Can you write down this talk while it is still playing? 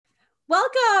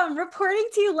Welcome, reporting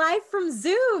to you live from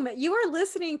Zoom. You are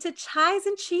listening to Chais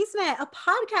and Chisme, a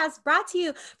podcast brought to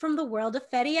you from the world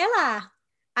of Feriela.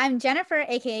 I'm Jennifer,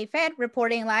 aka Fed,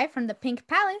 reporting live from the Pink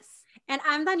Palace. And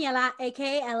I'm Daniela,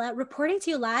 aka Ella, reporting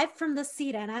to you live from the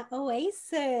Sirena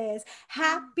Oasis.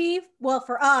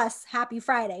 For us, happy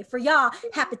Friday. For y'all,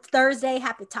 happy Thursday.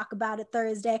 Happy Talk About It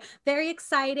Thursday. Very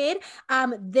excited.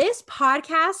 This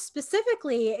podcast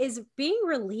specifically is being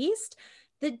released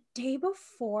the day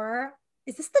before.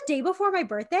 Is this the day before my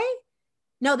birthday?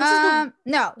 No,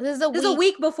 this is a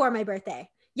week before my birthday.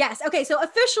 Yes. Okay. So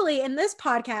officially in this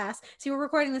podcast, we're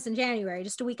recording this in January,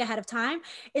 just a week ahead of time.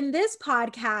 In this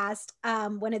podcast,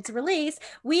 when it's released,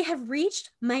 we have reached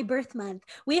my birth month.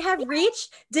 We have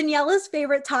reached Daniela's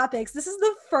favorite topics. This is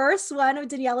the first one of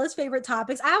Daniela's favorite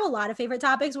topics. I have a lot of favorite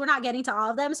topics. We're not getting to all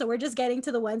of them. So we're just getting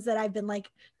to the ones that I've been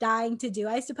like dying to do,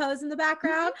 I suppose, in the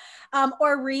background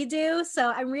or redo.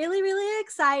 So I'm really, really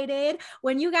excited.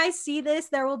 When you guys see this,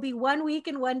 there will be 1 week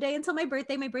and 1 day until my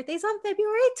birthday. My birthday's on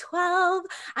February 12th.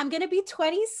 I'm going to be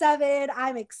 27.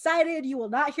 I'm excited. You will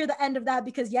not hear the end of that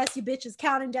because yes, you bitch is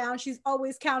counting down. She's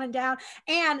always counting down.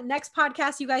 And next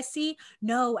podcast you guys see,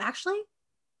 no, actually,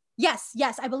 yes.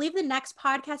 I believe the next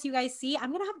podcast you guys see, I'm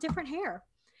going to have different hair.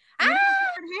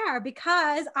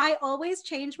 Because I always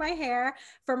change my hair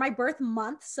for my birth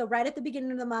month. So right at the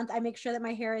beginning of the month, I make sure that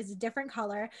my hair is a different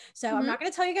color. So I'm not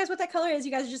going to tell you guys what that color is.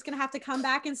 You guys are just going to have to come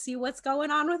back and see what's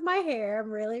going on with my hair. I'm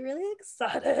really, really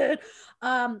excited.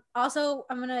 Also,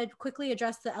 I'm going to quickly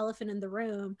address the elephant in the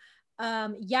room.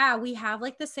 We have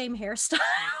like the same hairstyle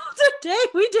today.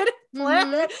 We didn't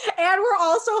plan it, and we're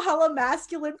also hella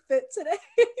masculine fit today.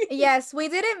 Yes, we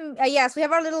didn't. Yes, we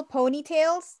have our little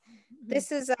ponytails.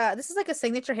 This is like a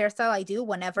signature hairstyle I do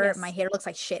whenever my hair looks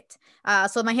like shit.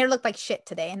 So my hair looked like shit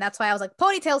today, and that's why I was like,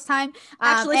 ponytails time.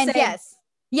 Actually, and same. Yes,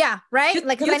 yeah, right.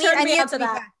 Like, I need to be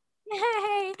that.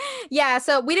 Hey, yeah.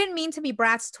 So we didn't mean to be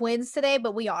Bratz twins today,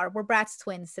 but we are. We're Bratz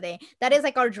twins today. That is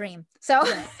like our dream. So.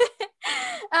 Yeah.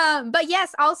 But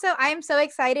yes, also I'm so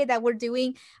excited that we're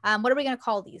doing what are we gonna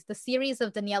call these? The series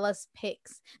of Daniela's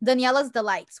picks, Daniela's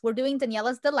delights. We're doing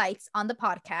Daniela's delights on the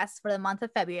podcast for the month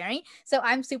of February. So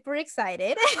I'm super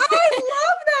excited. I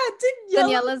love that.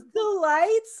 Daniela's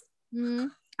delights.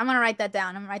 I'm gonna write that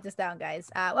down. I'm gonna write this down, guys.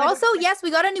 Also, yes,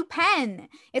 we got a new pen.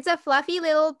 It's a fluffy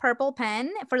little purple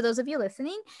pen for those of you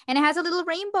listening, and it has a little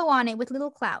rainbow on it with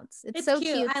little clouds. It's so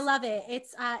cute. I love it.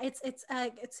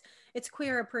 It's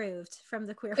queer approved from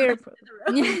the queer approved.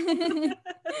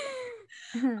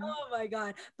 Oh my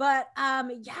god. But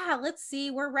let's see.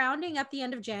 We're rounding up the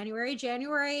end of January.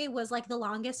 January was like the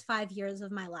longest 5 years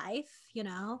of my life, you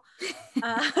know.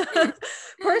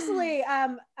 Personally,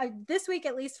 this week,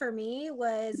 at least for me,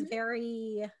 was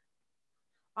very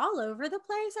all over the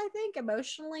place. I think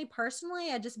emotionally,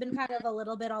 personally, I've just been kind of a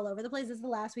little bit all over the place. This is the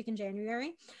last week in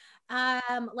January.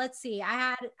 Let's see.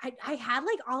 I had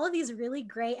like all of these really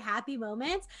great happy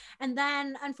moments, and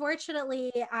then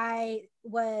unfortunately I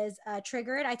was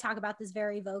triggered. I talk about this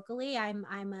very vocally. I'm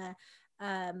a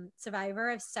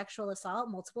survivor of sexual assault,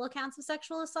 multiple accounts of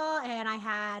sexual assault, and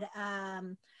I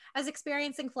was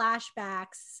experiencing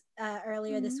flashbacks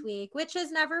earlier this week, which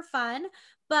is never fun.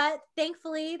 But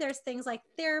thankfully, there's things like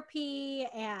therapy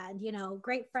and, you know,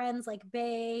 great friends like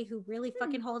Bay, who really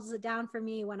fucking holds it down for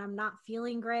me when I'm not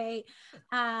feeling great.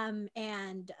 And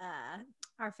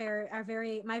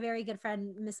my very good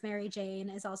friend, Miss Mary Jane,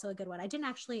 is also a good one. I didn't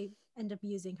actually end up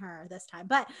using her this time,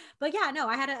 but yeah, no,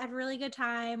 I had a really good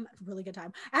time.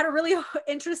 I had a really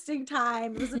interesting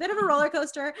time. It was a bit of a roller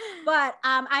coaster, but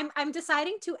I'm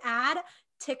deciding to add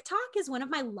TikTok is one of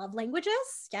my love languages.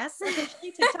 Yes,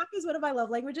 officially TikTok is one of my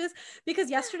love languages, because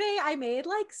yesterday I made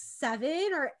like 7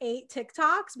 or 8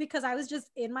 TikToks because I was just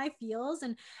in my feels.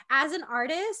 And as an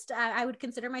artist, I would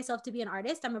consider myself to be an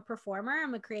artist. I'm a performer.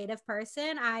 I'm a creative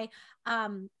person.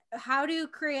 How do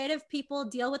creative people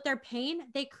deal with their pain?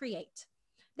 They create.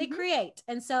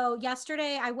 And so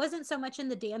yesterday I wasn't so much in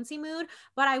the dancey mood,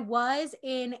 but I was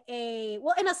in a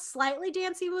slightly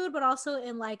dancey mood, but also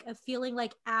in like a feeling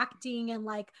like acting and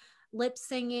like lip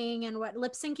syncing.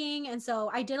 And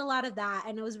so I did a lot of that,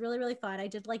 and it was really, really fun. I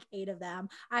did like 8 of them.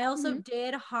 I also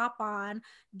did hop on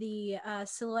the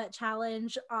silhouette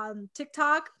challenge on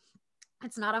TikTok.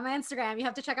 It's not on my Instagram. You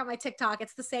have to check out my TikTok.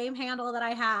 It's the same handle that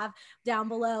I have down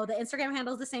below. The Instagram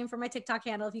handle is the same for my TikTok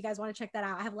handle if you guys want to check that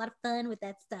out. I have a lot of fun with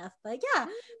that stuff. But yeah,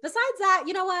 besides that,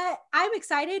 you know what? I'm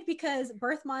excited because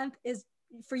birth month is,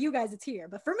 for you guys, it's here.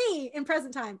 But for me, in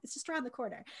present time, it's just around the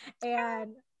corner.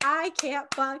 And I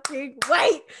can't fucking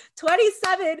wait.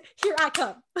 27, here I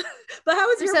come. But how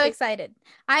was your week? Excited.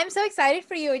 I'm so excited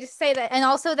for you. I just say that. And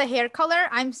also the hair color,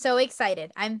 I'm so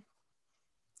excited. I'm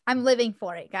I'm living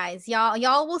for it, guys.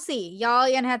 Y'all will see. Y'all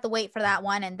gonna have to wait for that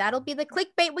one, and that'll be the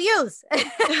clickbait we use.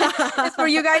 It's for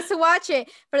you guys to watch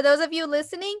it. For those of you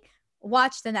listening,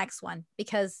 watch the next one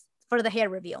because for the hair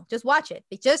reveal, just watch it,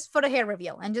 just for the hair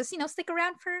reveal, and just stick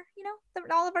around for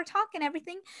all of our talk and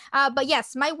everything. But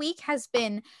yes, my week has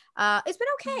been it's been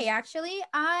okay actually.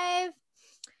 I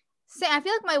feel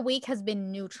like my week has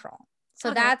been neutral. So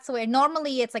Okay. that's where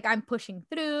normally it's like I'm pushing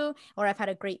through or I've had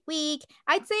a great week.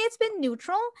 I'd say it's been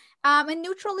neutral. And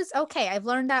neutral is okay. I've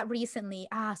learned that recently.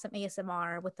 Some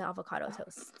ASMR with the avocado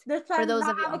toast. This For time, those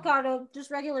not of you. avocado, just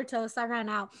regular toast. I ran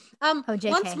out. Oh, JK.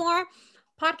 Once more,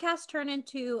 podcast turned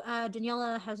into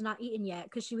Daniela has not eaten yet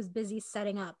because she was busy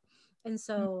setting up. And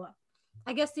so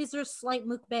I guess these are slight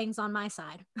mukbangs on my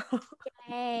side.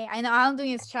 Hey, I know all I'm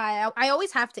doing is try. I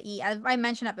always have to eat. I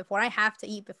mentioned that before. I have to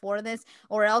eat before this,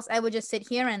 or else I would just sit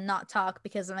here and not talk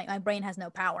because my brain has no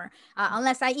power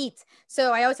unless I eat.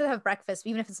 So I always have to have breakfast,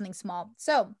 even if it's something small.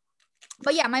 So,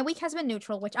 but yeah, my week has been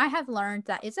neutral, which I have learned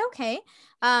that it's okay.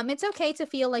 It's okay to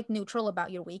feel like neutral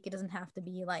about your week. It doesn't have to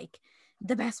be like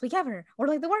the best week ever or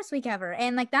like the worst week ever.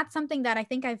 And like that's something that I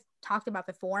think I've talked about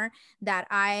before, that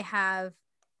I've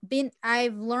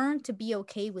learned to be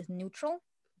okay with neutral,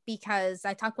 because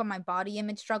I talk about my body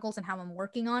image struggles and how I'm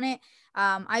working on it.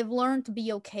 I've learned to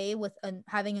be okay with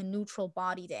having a neutral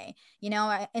body day.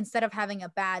 Instead of having a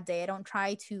bad day, I don't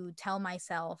try to tell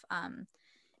myself,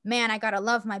 man, I gotta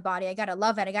love my body. I gotta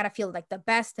love it. I gotta feel like the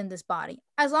best in this body.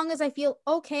 As long as I feel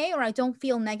okay or I don't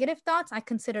feel negative thoughts, I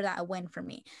consider that a win for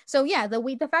me. So yeah,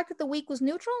 the fact that the week was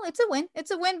neutral, it's a win.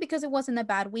 It's a win because it wasn't a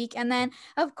bad week. And then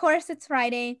of course it's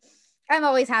Friday. I'm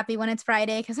always happy when it's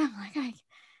Friday because I'm like,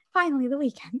 finally the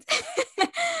weekend.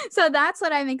 So that's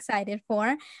what I'm excited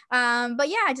for. But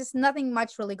yeah, just nothing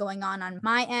much really going on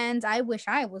my end. I wish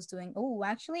I was doing,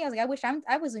 actually, I was like,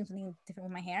 I was doing something different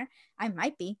with my hair. I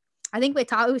might be. I think we've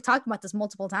talked about this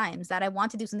multiple times, that I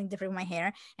want to do something different with my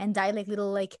hair and dye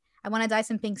I want to dye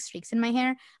some pink streaks in my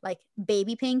hair, like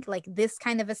baby pink, like this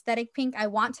kind of aesthetic pink. I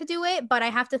want to do it, but I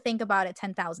have to think about it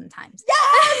 10,000 times.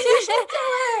 Yes, you should do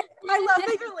it. I love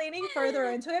that you're leaning further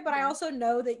into it, but I also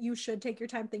know that you should take your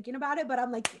time thinking about it. But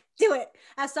I'm like, do it.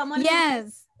 As someone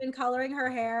who's been coloring her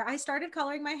hair, I started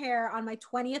coloring my hair on my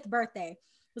 20th birthday.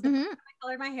 It was the first time I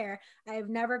colored my hair. I've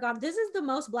never gone. This is the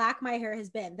most black my hair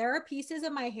has been. There are pieces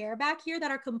of my hair back here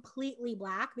that are completely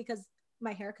black because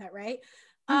my haircut, right?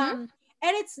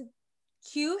 And it's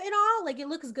cute and all, like it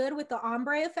looks good with the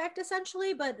ombre effect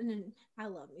essentially, but I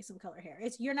love me some color hair.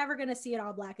 You're never gonna see it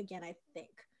all black again, I think.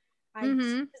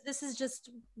 This is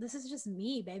just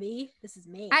me, baby. This is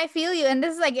me. I feel you. And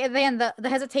this is like, again, the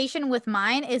hesitation with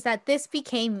mine is that this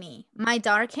became me. My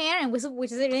dark hair, and which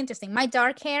is really interesting. My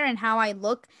dark hair and how I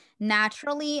look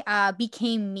naturally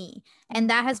became me. And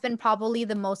that has been probably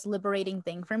the most liberating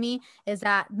thing for me, is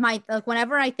that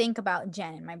whenever I think about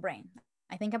Jen in my brain,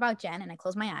 I think about Jen and I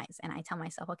close my eyes and I tell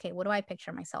myself, okay, what do I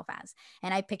picture myself as?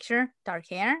 And I picture dark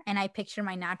hair and I picture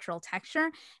my natural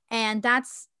texture. And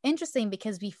that's interesting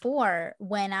because before,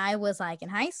 when I was like in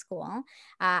high school,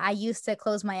 I used to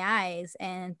close my eyes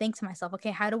and think to myself,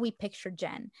 okay, how do we picture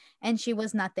Jen? And she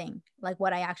was nothing like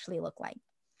what I actually look like.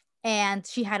 And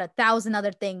she had 1,000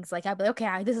 other things. Like I'd be like,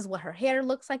 okay, this is what her hair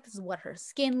looks like. This is what her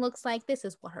skin looks like. This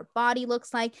is what her body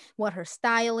looks like, what her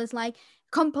style is like.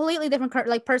 Completely different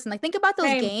person. Like think about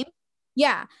those games.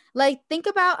 Yeah. Like think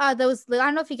about those. I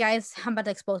don't know if you guys, I'm about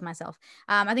to expose myself.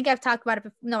 I think I've talked about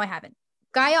it. No, I haven't.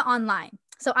 Gaia Online.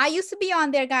 So I used to be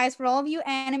on there, guys, for all of you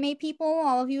anime people,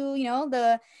 all of you,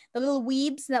 the little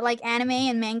weebs that like anime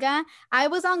and manga. I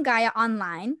was on Gaia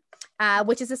Online,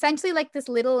 which is essentially like this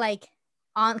little like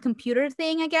on computer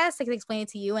thing, I guess. I can explain it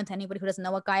to you and to anybody who doesn't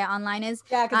know what Gaia Online is.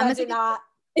 Yeah, because I do not.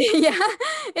 Yeah,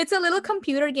 it's a little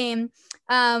computer game.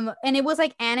 And it was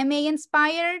like anime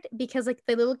inspired because like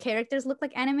the little characters look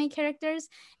like anime characters,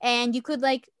 and you could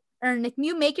like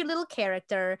you make your little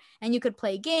character and you could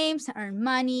play games to earn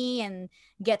money and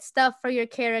get stuff for your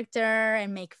character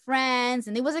and make friends.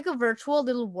 And it was like a virtual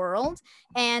little world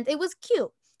and it was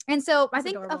cute. And so I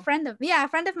think adorable. a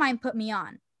friend of mine put me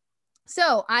on.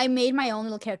 So I made my own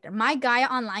little character. My Gaia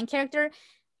Online character,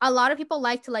 a lot of people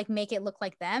like to like make it look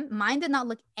like them. Mine did not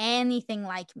look anything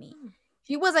like me.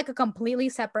 She was like a completely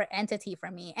separate entity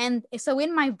from me. And so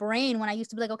in my brain, when I used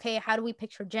to be like, okay, how do we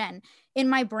picture Jen? In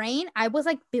my brain, I was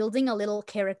like building a little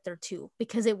character too,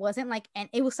 because it wasn't like, and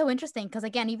it was so interesting because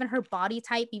again, even her body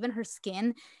type, even her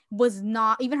skin was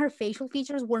not, even her facial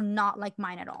features were not like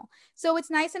mine at all. So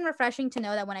it's nice and refreshing to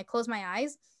know that when I close my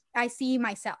eyes, I see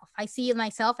myself.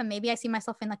 And maybe I see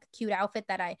myself in like a cute outfit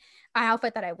that I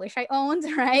wish I owned,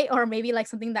 right? Or maybe like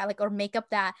something that like, or makeup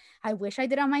that I wish I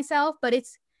did on myself. But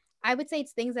I would say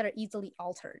it's things that are easily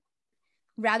altered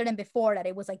rather than before that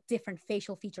it was like different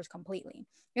facial features completely.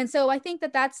 And so I think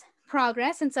that that's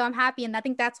progress. And so I'm happy. And I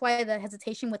think that's why the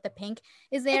hesitation with the pink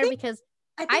is I there, think because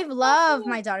I think I've it's loved also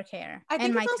my dark hair I and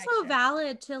think my it's also texture.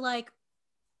 valid to like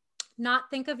not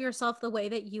think of yourself the way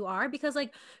that you are, because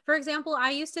like for example,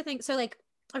 I used to think so like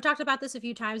I've talked about this a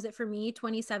few times that for me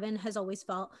 27 has always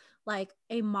felt like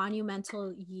a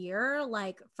monumental year.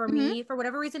 Like for Mm-hmm. me, for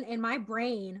whatever reason in my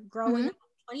brain growing Mm-hmm. up,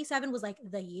 27 was like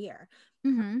the year.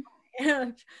 Mm-hmm.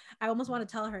 And I almost want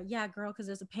to tell her, yeah, girl, because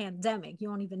there's a pandemic. You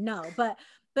won't even know. But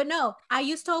no, I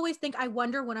used to always think, I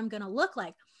wonder what I'm gonna look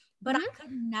like, but Mm-hmm. I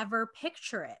could never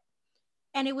picture it.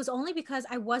 And it was only because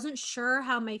I wasn't sure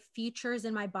how my features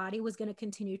in my body was going to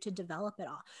continue to develop at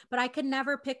all. But I could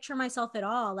never picture myself at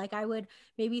all. Like I would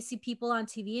maybe see people on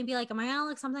TV and be like, am I going to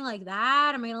look something like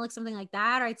that? Am I going to look something like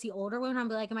that? Or I'd see older women and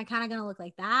be like, am I kind of going to look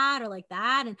like that or like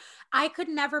that? And I could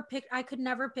never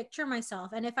picture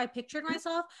myself. And if I pictured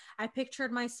myself, I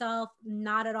pictured myself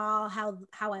not at all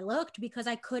how I looked, because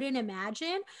I couldn't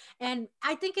imagine. And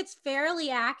I think it's fairly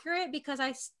accurate because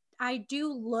I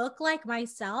do look like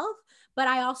myself, but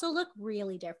I also look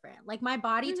really different. Like my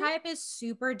body Mm-hmm. type is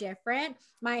super different.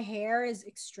 My hair is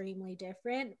extremely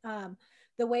different.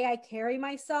 The way I carry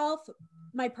myself,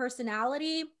 my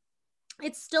personality,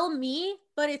 it's still me,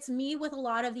 but it's me with a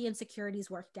lot of the insecurities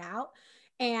worked out.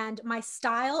 And my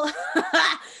style,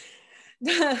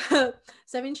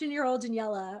 17-year-old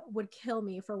Daniela would kill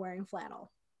me for wearing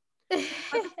flannel. Why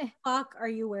the fuck are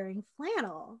you wearing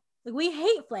flannel? Like we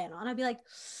hate flannel. And I'd be like,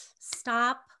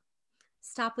 stop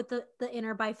with the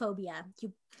inner biphobia.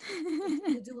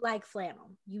 You do like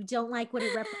flannel. You don't like what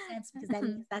it represents because that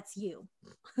means that's you.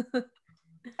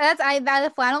 That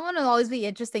the flannel one will always be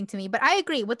interesting to me, but I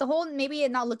agree with the whole maybe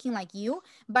it not looking like you.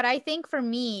 But I think for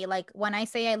me, like when I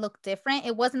say I look different,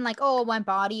 it wasn't like, oh, my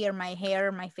body or my hair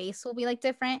or my face will be like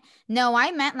different. No,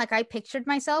 I meant like I pictured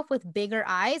myself with bigger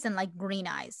eyes and like green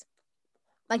eyes,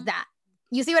 like that.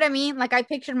 You see what I mean? Like I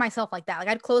pictured myself like that. Like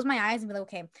I'd close my eyes and be like,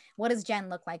 okay, what does Jen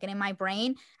look like? And in my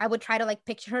brain, I would try to like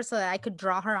picture her so that I could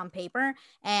draw her on paper.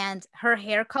 And her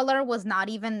hair color was not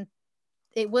even,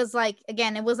 it was like,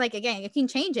 again, you can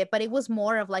change it, but it was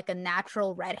more of like a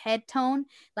natural redhead tone,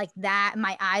 like that.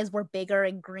 My eyes were bigger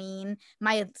and green.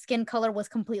 My skin color was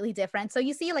completely different. So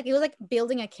you see, like it was like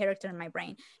building a character in my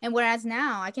brain. And whereas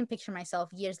now I can picture myself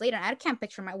years later, I can't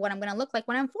picture what I'm gonna look like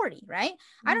when I'm 40, right?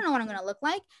 I don't know what I'm gonna look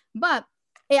like, but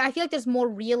I feel like there's more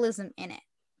realism in it.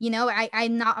 You know,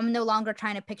 I'm no longer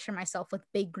trying to picture myself with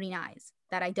big green eyes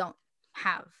that I don't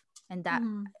have and that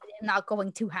Mm-hmm. I'm not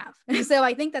going to have. So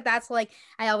I think that that's like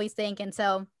I always think. And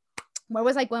so where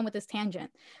was I going with this tangent?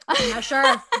 I'm not sure.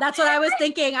 That's what I was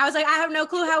thinking. I was like, I have no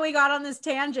clue how we got on this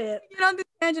tangent. Get on this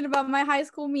tangent about my high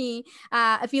school me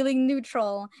feeling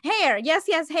neutral. Hair.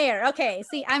 Yes, hair. Okay.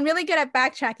 See, I'm really good at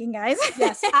backtracking, guys.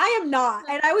 Yes, I am not.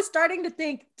 And I was starting to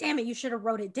think, damn it, you should have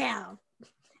wrote it down.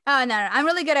 Oh, no, I'm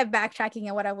really good at backtracking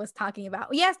at what I was talking about.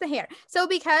 Yes, the hair. So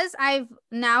because I've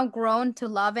now grown to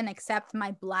love and accept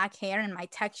my black hair and my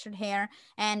textured hair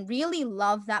and really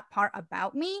love that part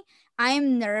about me, I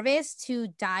am nervous to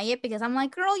dye it because I'm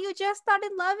like, girl, you just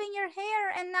started loving your hair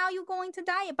and now you're going to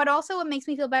dye it. But also what makes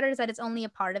me feel better is that it's only a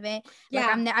part of it.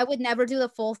 Yeah. Like I would never do the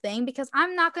full thing because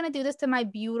I'm not going to do this to my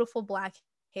beautiful black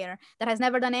hair that has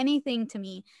never done anything to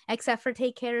me except for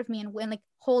take care of me and like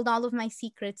hold all of my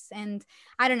secrets. And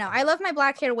I don't know, I love my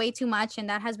black hair way too much and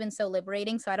that has been so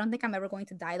liberating, so I don't think I'm ever going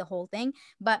to dye the whole thing.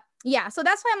 But yeah, so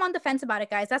that's why I'm on the fence about it,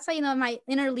 guys. That's why, you know, my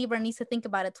inner Libra needs to think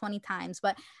about it 20 times.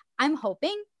 But I'm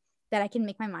hoping that I can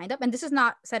make my mind up, and this is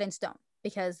not set in stone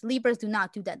because Libras do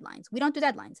not do deadlines. We don't do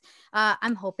deadlines.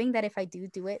 I'm hoping that if I do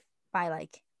it by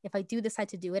like, if I do decide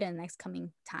to do it in the next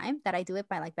coming time, that I do it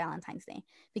by like Valentine's Day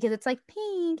because it's like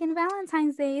pink and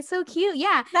Valentine's Day. It's so cute.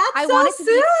 Yeah. That's I so want it to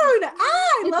soon. be,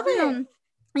 I love it.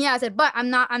 Yeah, I said, but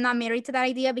I'm not married to that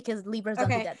idea because Libras don't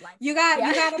do deadlines. You got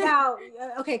about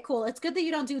okay, cool. It's good that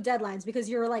you don't do deadlines because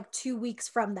you're like 2 weeks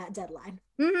from that deadline.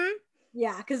 Mm-hmm.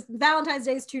 Yeah, because Valentine's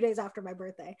Day is 2 days after my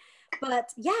birthday.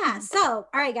 But yeah, so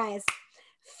all right, guys.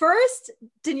 First,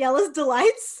 Daniela's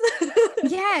Delights.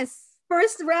 Yes.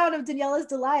 First round of Daniela's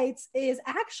Delights is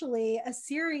actually a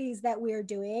series that we're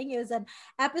doing. It was an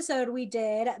episode we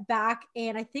did back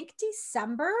in, I think,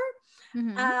 December.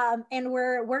 Mm-hmm. And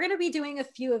we're going to be doing a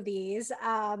few of these.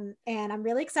 And I'm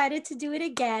really excited to do it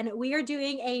again. We are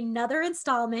doing another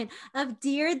installment of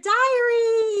Dear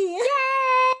Diary. Yay!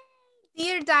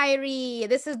 Dear Diary,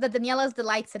 this is the Daniela's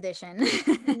Delights edition.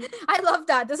 I love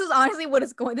that. This is honestly what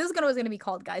it's going. This is going to be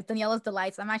called, guys. Daniela's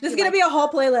Delights. I'm actually. There's gonna be a whole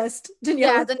playlist.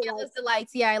 Daniela's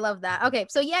Delights. Yeah, I love that. Okay,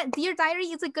 so yeah, Dear Diary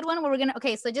is a good one. Where we're gonna.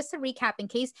 Okay, so just to recap, in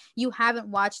case you haven't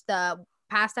watched the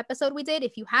past episode we did,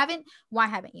 if you haven't, why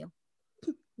haven't you?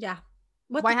 Yeah.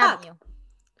 Why haven't you?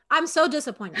 I'm so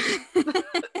disappointed.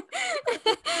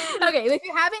 Okay, if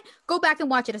you haven't, go back and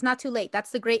watch it. It's not too late. That's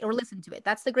the great, or listen to it.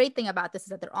 That's the great thing about this, is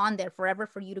that they're on there forever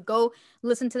for you to go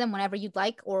listen to them whenever you'd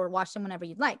like, or watch them whenever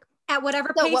you'd like. At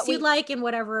whatever pace you'd like, and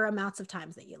whatever amounts of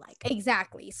times that you like.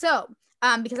 Exactly. So,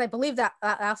 because I believe that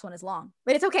last one is long,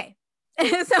 but it's okay. So,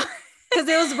 because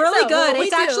it was really good.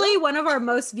 It's actually one of our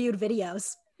most viewed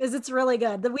videos. It's really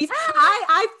good.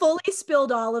 I fully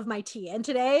spilled all of my tea, and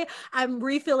today I'm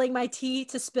refilling my tea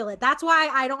to spill it. That's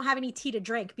why I don't have any tea to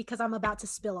drink, because I'm about to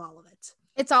spill all of it.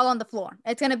 It's all on the floor.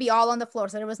 It's gonna be all on the floor,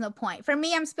 so there was no point. For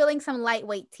me, I'm spilling some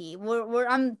lightweight tea.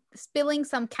 I'm spilling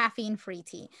some caffeine-free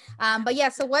tea. But yeah.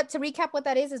 So to recap, what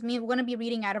that is we're gonna be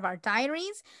reading out of our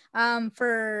diaries.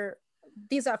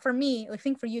 These are for me. I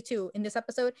think for you too. In this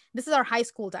episode, this is our high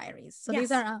school diaries. So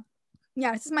these are.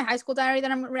 Yeah, this is my high school diary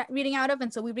that I'm reading out of.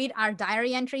 And so we read our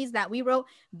diary entries that we wrote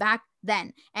back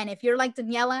then. And if you're like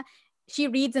Daniela, she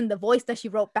reads in the voice that she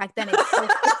wrote back then. It's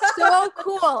so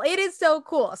cool. It is so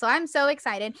cool. So I'm so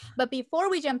excited. But before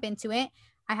we jump into it,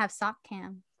 I have Sock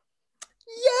Cam.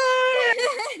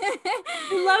 Yay!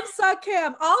 We love Sock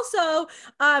Cam. Also,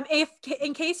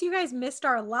 in case you guys missed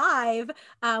our live,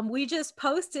 we just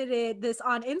posted this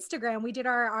on Instagram. We did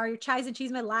our Chives and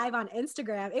Cheeseman live on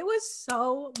Instagram. It was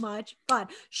so much fun.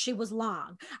 She was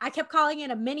long. I kept calling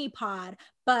it a mini pod,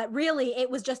 but really it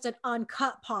was just an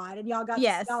uncut pod, and y'all got to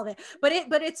see all of it. But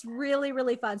it's really,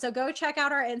 really fun. So go check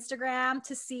out our Instagram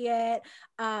to see it.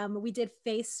 We did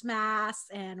face masks,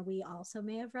 and we also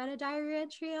may have read a diary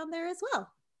entry on there as well.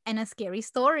 And a scary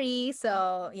story.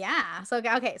 So yeah. So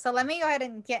okay. So let me go ahead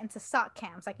and get into Sock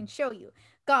Cam so I can show you.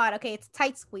 God, okay, it's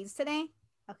tight squeeze today.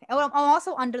 Okay. Oh, I'm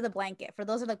also under the blanket. For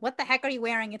those who are like, what the heck are you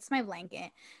wearing? It's my blanket.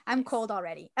 I'm cold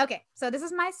already. Okay. So this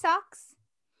is my socks.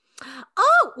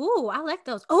 Oh, I like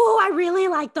those. Oh, I really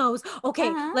like those.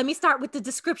 Okay, let me start with the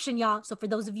description, y'all. So for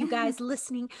those of you guys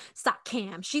listening, Sock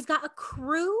Cam, she's got a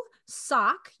crew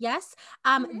sock. Yes.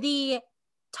 The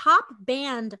top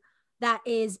band that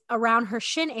is around her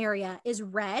shin area is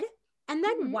red and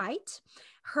then white.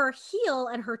 Her heel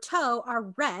and her toe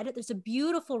are red. There's a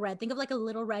beautiful red. Think of like a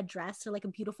little red dress or like a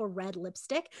beautiful red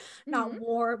lipstick. Not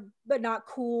warm, but not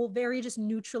cool. Very just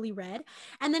neutrally red.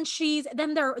 And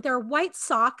then they're white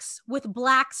socks with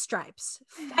black stripes.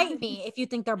 Fight me if you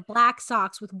think they're black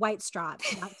socks with white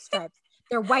stripes.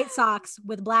 They're white socks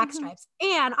with black stripes.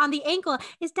 And on the ankle,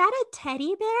 is that a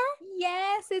teddy bear?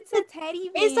 Yes, it's a teddy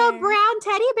bear. It's a brown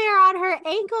teddy bear on her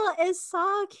ankle. It's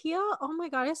so cute. Oh my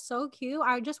God, it's so cute.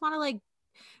 I just want to like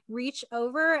reach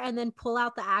over and then pull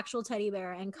out the actual teddy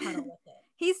bear and cuddle with it.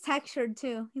 He's textured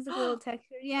too. He's a little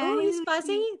textured. Yeah. Oh, he's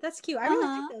fuzzy. Cute. That's cute. I really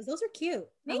like those. Those are cute.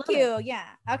 Thank you. Yeah.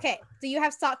 Okay. Do you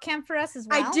have Sock Cam for us as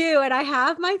well? I do, and I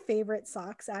have my favorite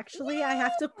socks. Actually, I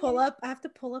have to pull up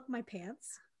my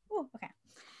pants. Oh, okay.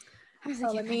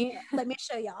 So let me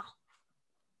show y'all.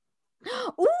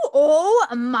 Oh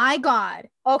my God.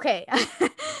 Okay.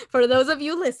 For those of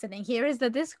you listening, here is the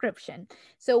description.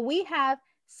 So we have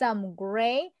some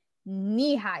gray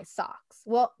knee-high socks.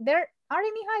 Well, are they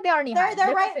knee-high? They are knee-high.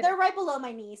 They're right below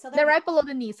my knee. So they're right below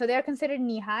the knee. So they're considered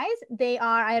knee-highs.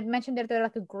 I had mentioned that they're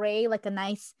like a gray, like a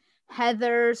nice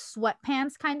heather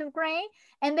sweatpants kind of gray,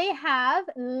 and they have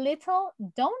little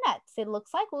donuts. It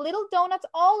looks like little donuts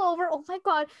all over. Oh my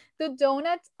God, the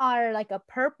donuts are like a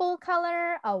purple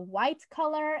color, a white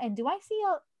color, and do I see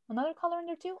another color in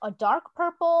there too? A dark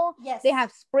purple. Yes, they have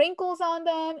sprinkles on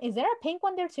them. Is there a pink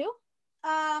one there too?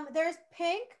 There's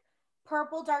pink,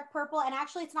 purple, dark purple, and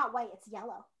actually it's not white, it's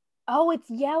yellow. Oh, it's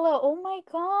yellow. Oh my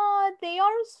God, they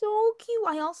are so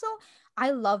cute.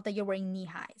 I love that you're wearing knee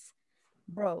highs,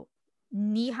 bro.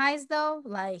 Knee highs though,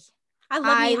 like I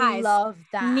love knee highs. I love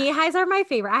that. Knee highs are my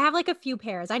favorite. I have like a few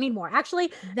pairs. I need more.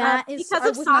 Actually, that is because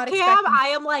of Sock Cam,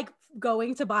 I am like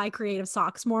going to buy creative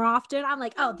socks more often. I'm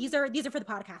like, oh, these are for the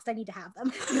podcast. I need to have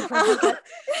them. But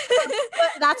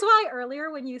that's why earlier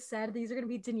when you said these are going to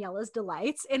be Daniela's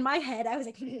Delights, in my head I was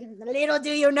like, little do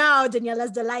you know,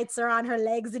 Daniela's Delights are on her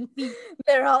legs and feet.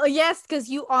 They're all, yes, because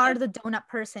you are the donut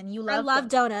person. I love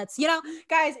donuts. You know,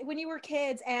 guys, when you were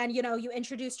kids and you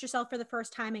introduced yourself for the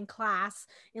first time in class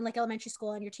in like elementary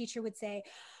school, and your teacher would say,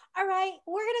 All right,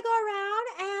 we're gonna go around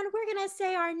and we're gonna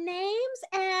say our names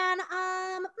and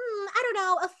I don't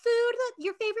know, a food that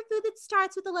your favorite food that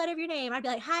starts with the letter of your name. I'd be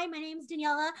like, hi, my name's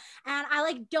Daniela and I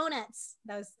like donuts.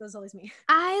 That was always me.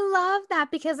 I love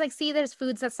that because like see there's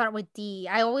foods that start with D.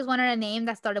 I always wanted a name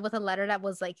that started with a letter that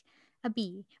was like a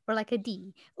B or like a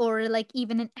D or like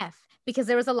even an F because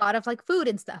there was a lot of like food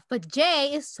and stuff. But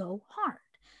J is so hard.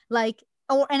 Like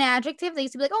or an adjective, they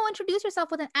used to be like, oh, introduce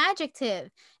yourself with an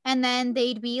adjective. And then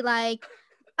they'd be like,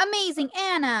 amazing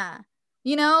Anna.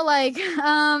 You know, like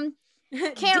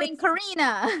caring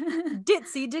Karina.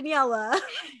 Ditzy Daniela.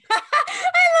 I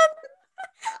love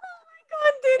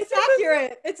It's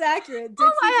accurate. It's accurate.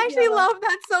 Oh, I actually love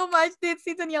that so much.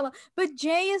 Ditzy Daniela. But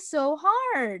J is so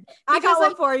hard. I got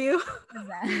one for you.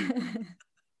 That?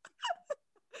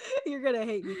 You're gonna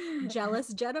hate me. Jealous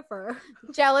Jennifer.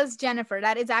 Jealous Jennifer.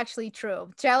 That is actually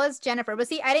true. Jealous Jennifer. But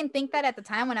see, I didn't think that at the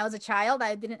time when I was a child.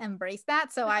 I didn't embrace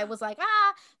that. So I was like,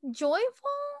 joyful.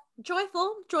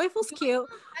 Joyful's cute.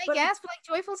 I guess, but like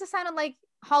joyful just sounded like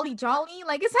holly jolly.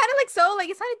 Like it sounded like so, like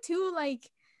it sounded too like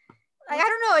I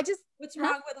don't know. I just what's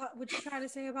wrong with what you're trying to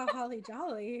say about holly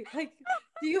jolly? Like,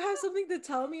 do you have something to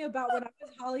tell me about when I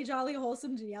was holly jolly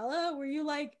wholesome Daniela? Were you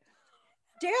like,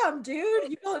 damn,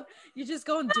 dude, you just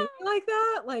go and do it like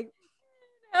that? Like,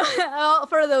 oh,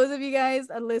 for those of you guys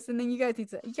listening, you guys need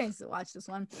to watch this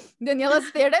one. Daniela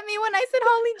stared at me when I said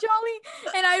holly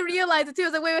jolly, and I realized it too. I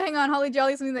was like, wait, hang on, holly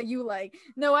jolly is something that you like.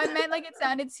 No, I meant like it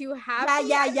sounded too happy.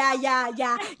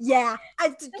 Yeah.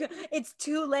 It's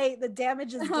too late. The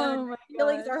damage is done. My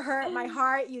feelings are hurt. My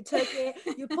heart. You took it.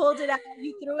 You pulled it out.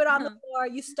 You threw it on the floor.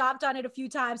 You stomped on it a few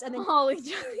times, and then holly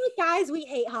jolly. Guys, we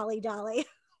hate holly jolly.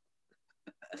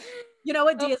 You know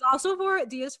what D is also for?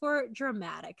 D is for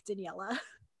dramatic, Daniela.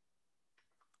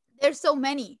 There's so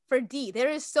many for D. There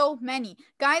is so many.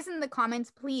 Guys in the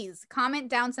comments, please comment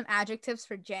down some adjectives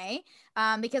for J,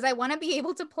 because I want to be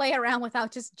able to play around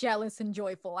without just jealous and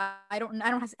joyful. I don't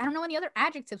know any other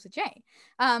adjectives with J.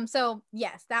 So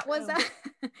yes, that was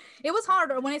it was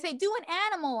harder. When I say do an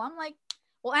animal, I'm like,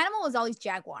 well, animal is always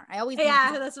jaguar. I always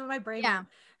that's what my brain. Yeah,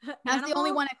 that's the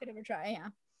only one I could ever try. Yeah,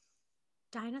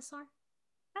 dinosaur.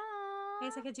 I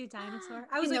guess I could do dinosaur.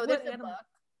 I was like, there's a book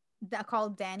that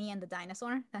called Danny and the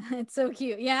Dinosaur. It's so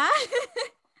cute. Yeah.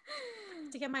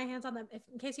 To get my hands on them.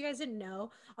 In case you guys didn't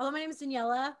know, although my name is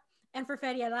Daniela, and for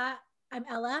Feriela, I'm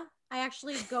Ella. I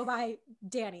actually go by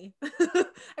Danny. I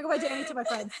go by Danny to my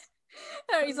friends.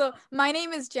 All right, so my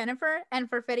name is Jennifer, and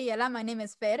for Feriela, my name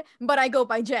is Fer, but I go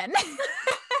by Jen.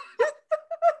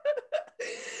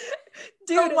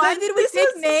 Dude, so why did we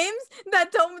pick names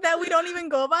that we don't even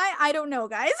go by? I don't know,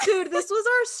 guys. Dude, this was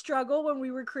our struggle when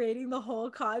we were creating the whole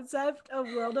concept of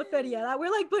World of Feriela.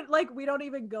 We're like, but like we don't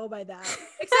even go by that.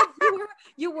 Except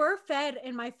you were Fed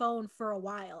in my phone for a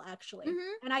while, actually.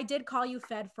 Mm-hmm. And I did call you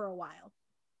Fed for a while.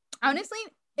 Honestly,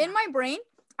 in my brain,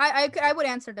 I would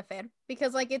answer to Fed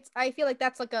because like I feel like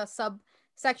that's like a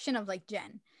subsection of like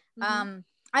Jen. Mm-hmm.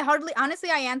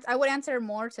 I would answer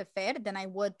more to Fed than I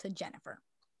would to Jennifer.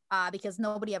 Because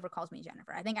nobody ever calls me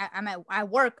Jennifer. I think I'm at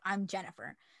work, I'm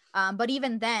Jennifer. But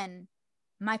even then,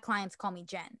 my clients call me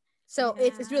Jen. So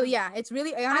it's really,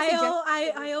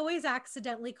 I always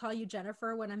accidentally call you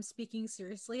Jennifer when I'm speaking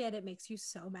seriously, and it makes you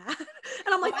so mad.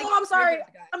 And I'm like, I'm sorry.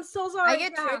 I'm so sorry. I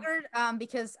get triggered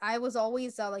because I was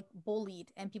always like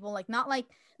bullied, and people like not like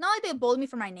they bullied me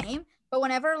for my name, but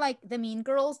whenever like the mean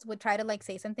girls would try to like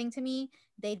say something to me,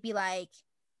 they'd be like,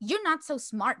 "You're not so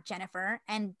smart, Jennifer,"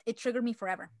 and it triggered me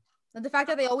forever. The fact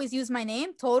that they always use my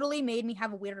name totally made me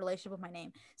have a weird relationship with my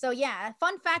name. So yeah,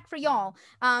 fun fact for y'all.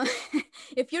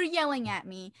 If you're yelling at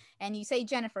me and you say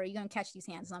Jennifer, you're going to catch these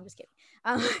hands. No, I'm just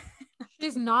kidding.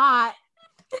 She's not,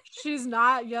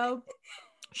 yo.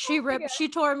 She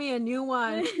tore me a new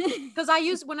one. Because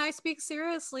when I speak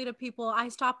seriously to people, I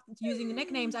stop using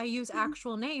nicknames. I use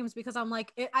actual names because I'm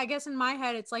like, I guess in my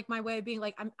head, it's like my way of being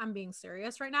like, I'm being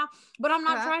serious right now, but I'm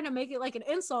not trying to make it like an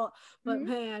insult. But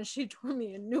man, she tore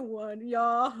me a new one,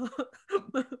 y'all.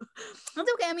 That's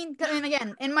okay. I mean,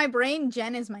 again, in my brain,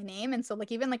 Jen is my name. And so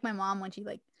like, even like my mom, when she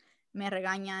like me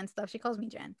regaña and stuff, she calls me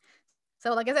Jen.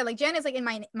 So like I said, like Jen is like in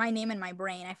my name in my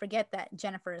brain. I forget that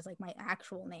Jennifer is like my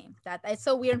actual name. That it's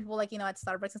so weird. People like, at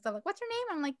Starbucks and stuff like, what's your name?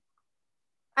 I'm like,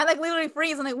 I like literally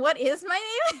freeze. I'm like, what is my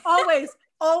name?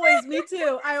 Always. Me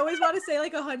too. I always want to say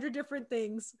like 100 different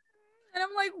things. And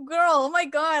I'm like, girl, oh my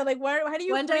God. Like, how do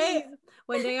you One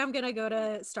day I'm going to go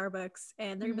to Starbucks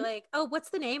and they're going to be like, oh,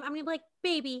 what's the name? I'm going to be like,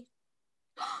 baby.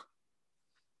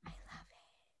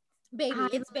 Baby, I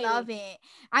it's love baby. it.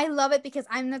 I love it because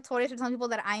I'm notorious for telling people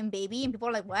that I'm baby, and people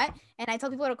are like, "What?" And I tell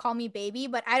people to call me baby,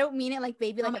 but I don't mean it like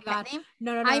baby, Oh like my a pet God. name.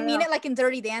 No, no, no, I no, mean no. it like in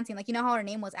Dirty Dancing, like you know how her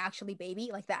name was actually baby,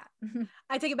 like that.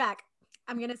 I take it back.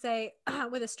 I'm gonna say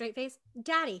with a straight face,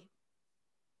 Daddy,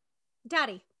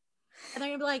 Daddy, and they're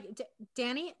gonna be like,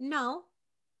 Danny, no,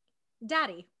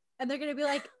 Daddy, and they're gonna be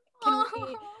like, can we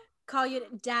Oh, call you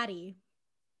Daddy?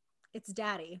 It's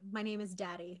Daddy. My name is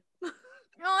Daddy.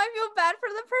 I feel bad for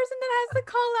the person that has to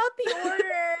call out the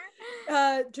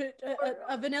order.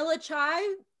 A vanilla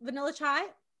chai.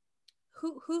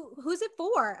 Who's it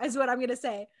for? Is what I'm gonna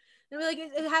say. They're like,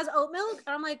 it has oat milk,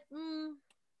 and I'm like,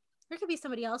 there could be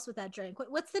somebody else with that drink.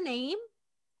 What's the name?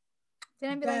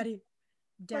 Then I'd be like, Daddy,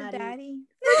 for Daddy. daddy.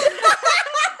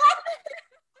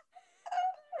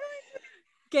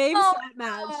 Game Oh set my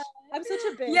match. God. I'm such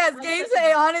a bitch. Yes, I'm game such a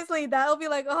say bitch. honestly, that'll be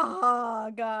like,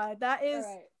 oh god, that All is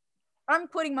right. I'm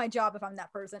quitting my job if I'm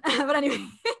that person. But anyway,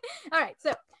 all right,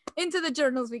 so into the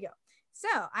journals we go. So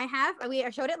I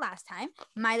showed it last time,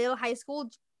 my little high school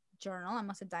journal. I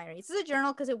must have diary. This is a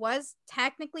journal because it was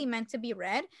technically meant to be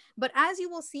read, but as you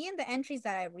will see in the entries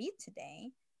that I read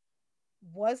today,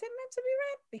 was it meant to be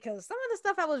read? Because some of the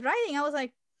stuff I was writing, I was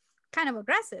like, kind of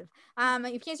aggressive.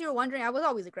 In case you were wondering, I was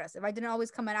always aggressive. I didn't always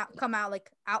come out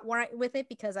like outright with it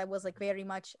because I was like very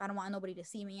much I don't want nobody to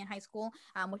see me in high school.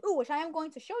 Which I am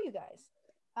going to show you guys.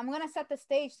 I'm gonna set the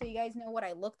stage so you guys know what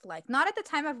I looked like. Not at the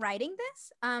time of writing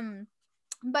this,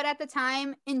 but at the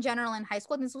time in general in high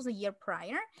school. This was a year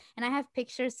prior, and I have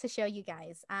pictures to show you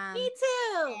guys. Me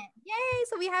too. Yay!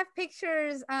 So we have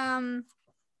pictures.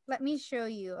 Let me show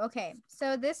you. Okay,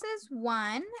 so this is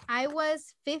one. I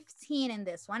was 15 in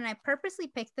this one, and I purposely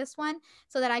picked this one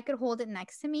so that I could hold it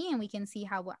next to me and we can see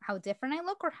how different I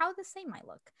look or how the same I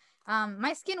look.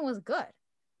 My skin was good.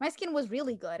 My skin was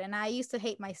really good, and I used to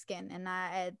hate my skin. And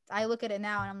I look at it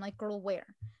now and I'm like, girl, where?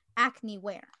 Acne,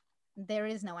 where? There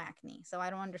is no acne, so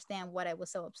I don't understand what I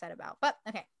was so upset about. But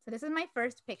okay, so this is my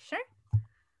first picture.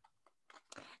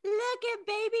 Look at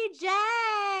baby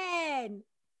Jen.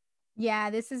 Yeah,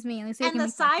 this is me. Let me see if I And can the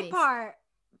make my side face. part.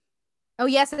 Oh,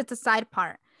 yes, it's a side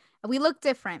part. We look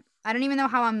different. I don't even know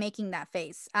how I'm making that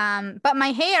face. But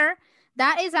my hair,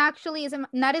 that is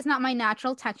not my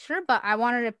natural texture, but I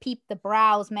wanted to peep the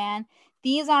brows, man.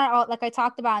 These are all, like I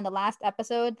talked about in the last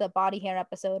episode, the body hair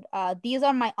episode. These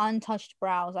are my untouched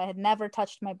brows. I had never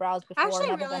touched my brows I before, actually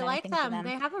never really done like anything to them. them.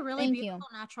 They have a really Thank you. beautiful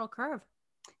natural curve.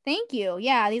 Thank you.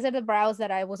 Yeah, these are the brows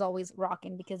that I was always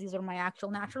rocking because these are my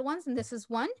actual natural ones. And this is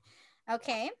one.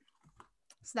 Okay.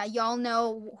 So that y'all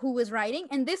know who is writing.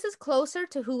 And this is closer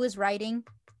to who is writing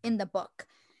in the book.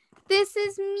 This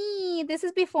is me. This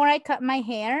is before I cut my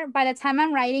hair. By the time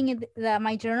I'm writing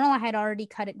my journal, I had already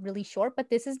cut it really short, but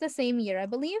this is the same year, I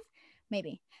believe.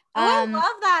 Maybe. Oh, I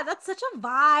love that. That's such a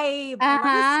vibe.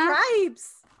 I love the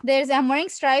stripes. I'm wearing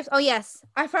stripes. Oh, yes.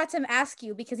 I forgot to ask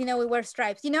you because, we wear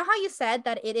stripes. You know how you said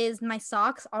that my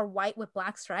socks are white with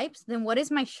black stripes? Then what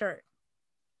is my shirt?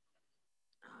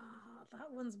 Oh,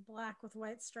 that one's black with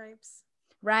white stripes.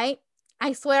 Right?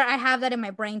 I swear I have that in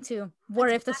my brain too. Where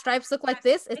if the stripes look like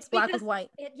this, it's black with white.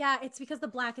 It's because the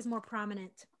black is more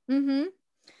prominent. Mm-hmm.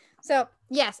 So,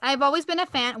 yes, I've always been a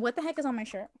fan. What the heck is on my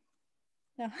shirt?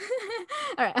 No.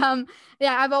 All right.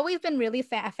 Yeah, I've always been really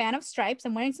a fan of stripes.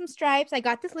 I'm wearing some stripes. I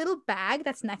got this little bag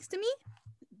that's next to me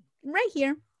right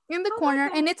here in the corner,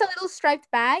 and it's a little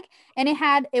striped bag, and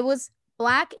it was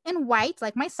black and white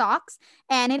like my socks,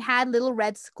 and it had little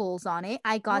red skulls on it.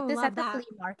 I got this at the flea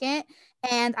market,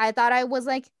 and I thought I was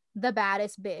like the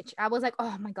baddest bitch. I was like,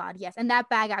 oh my god, yes. And that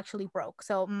bag actually broke,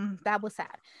 so that was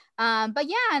sad. But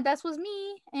yeah, that was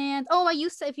me. And I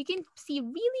used to, if you can see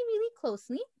really really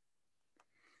closely,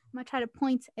 I'm gonna try to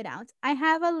point it out. I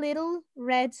have a little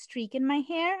red streak in my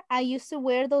hair. I used to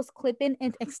wear those clip-in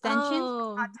extensions.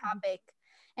 Hot Topic.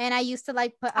 And I used to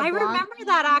like put a blonde. I remember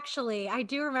that actually. I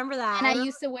do remember that. And I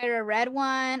used to wear a red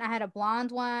one. I had a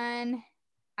blonde one.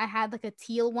 I had like a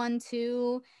teal one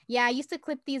too. Yeah, I used to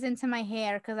clip these into my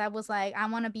hair because I was like, I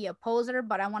want to be a poser,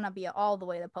 but I want to be all the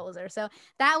way the poser. So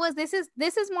this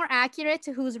is more accurate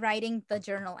to who's writing the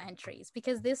journal entries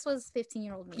because this was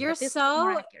 15-year-old me. You're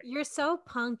so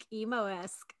punk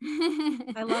emo-esque.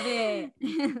 I love it.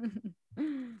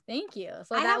 Thank you.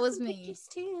 So that was me. Pictures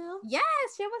too. Yes,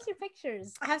 show us your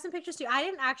pictures. I have some pictures too. I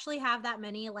didn't actually have that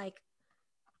many like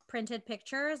printed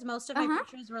pictures. Most of my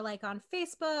pictures were like on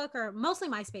Facebook or mostly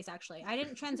MySpace actually. I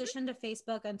didn't transition to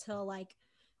Facebook until like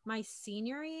my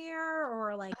senior year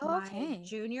or like my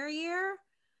junior year.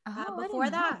 Before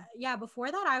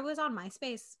that I was on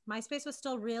MySpace. MySpace was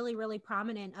still really really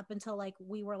prominent up until like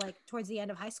we were like towards the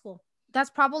end of high school. That's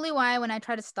probably why when I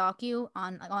tried to stalk you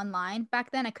on online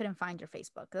back then, I couldn't find your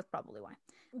Facebook. That's probably why.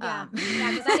 Yeah.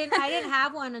 Yeah, because I didn't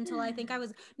have one until I think I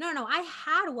was no, I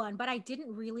had one, but I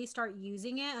didn't really start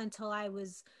using it until I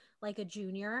was like a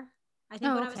junior. I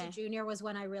think Oh, when I was a okay. junior was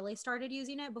when I really started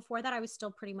using it. Before that, I was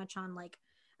still pretty much on like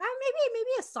maybe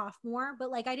a sophomore, but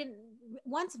like I didn't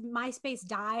once MySpace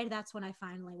died, that's when I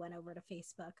finally went over to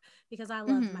Facebook because I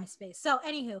loved Mm-hmm. MySpace. So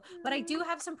anywho, but I do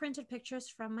have some printed pictures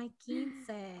from my quince.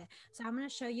 So I'm gonna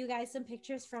show you guys some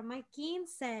pictures from my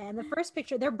quince. And the first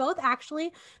picture, they're both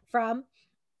actually from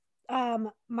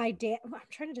my dad. I'm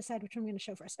trying to decide which one I'm going to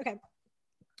show first. Okay,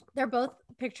 they're both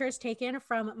pictures taken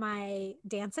from my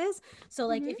dances. So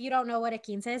like Mm-hmm. if you don't know what a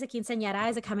quinceañera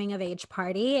is a coming of age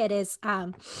party. It is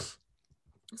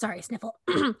sorry, sniffle.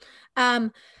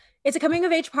 um it's a coming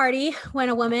of age party when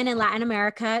a woman in Latin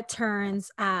America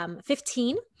turns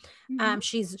 15. Mm-hmm.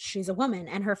 She's a woman,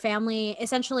 and her family,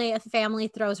 essentially a family,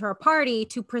 throws her a party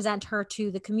to present her to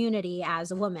the community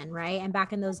as a woman, right? And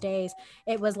back in those days,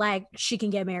 it was like she can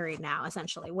get married now,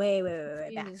 essentially, way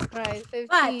back. Jesus Christ,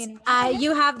 But 15.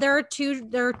 you have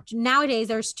nowadays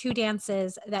there's two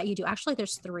dances that you do. Actually,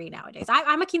 there's three nowadays.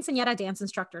 I'm a quinceañera dance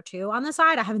instructor too on the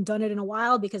side. I haven't done it in a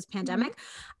while because pandemic.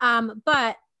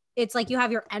 But it's like you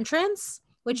have your entrance,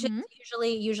 which is Mm-hmm.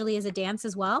 usually is a dance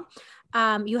as well.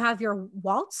 You have your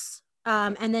waltz,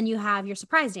 and then you have your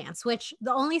surprise dance, which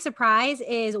the only surprise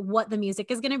is what the music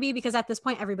is going to be, because at this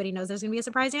point everybody knows there's going to be a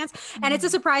surprise dance, and it's a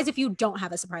surprise if you don't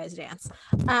have a surprise dance.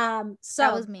 That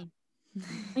So was me.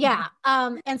 yeah.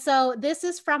 And so this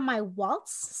is from my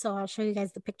waltz. So I'll show you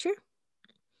guys the picture.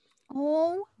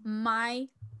 Oh my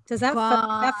Does that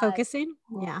God. that focusing?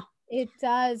 Yeah. It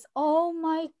does. Oh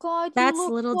my God, you That's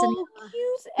look little so Daniela.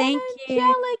 cute and Thank you.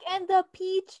 angelic, and the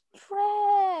peach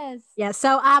dress. Yeah.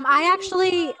 So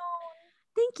thank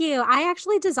you. I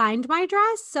actually designed my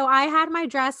dress. So I had my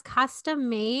dress custom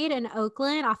made in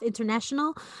Oakland off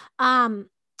International.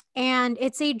 And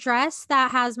it's a dress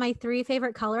that has my three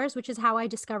favorite colors, which is how I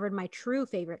discovered my true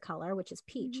favorite color, which is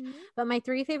peach. Mhm. But my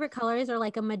three favorite colors are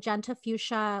like a magenta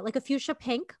fuchsia, like a fuchsia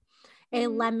pink, a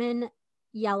lemon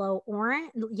yellow,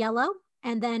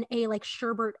 and then a like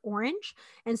sherbet orange.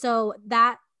 And so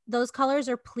those colors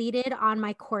are pleated on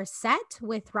my corset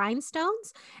with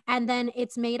rhinestones, and then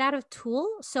it's made out of tulle,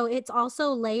 so it's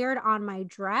also layered on my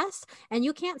dress, and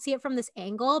you can't see it from this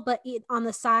angle, but on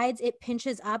the sides it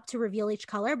pinches up to reveal each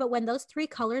color. But when those three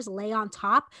colors lay on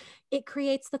top, it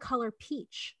creates the color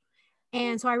peach.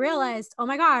 And so I realized, oh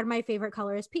my God, my favorite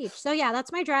color is peach. So yeah,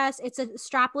 that's my dress. It's a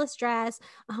strapless dress.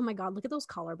 Oh my God, look at those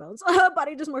collarbones.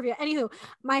 Body dysmorphia. Anywho,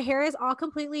 my hair is all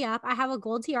completely up. I have a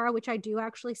gold tiara, which I do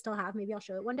actually still have. Maybe I'll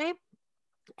show it one day.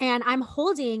 And I'm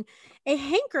holding a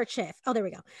handkerchief. Oh, there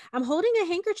we go. I'm holding a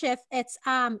handkerchief. It's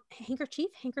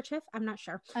handkerchief. I'm not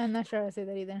sure. I'm not sure I say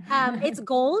that either. It's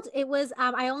gold. It was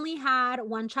I only had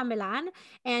one chambelán,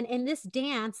 and in this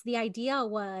dance the idea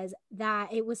was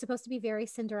that it was supposed to be very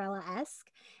Cinderella-esque.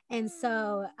 And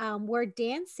so we're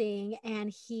dancing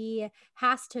and he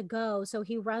has to go, so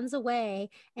he runs away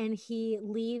and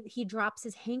he drops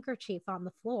his handkerchief on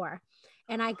the floor,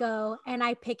 and I go and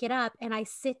I pick it up and I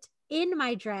sit in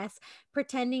my dress,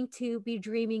 pretending to be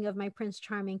dreaming of my Prince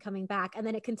Charming coming back. And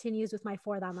then it continues with my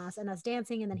four damas and us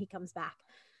dancing, and then he comes back.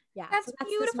 Yeah, That's so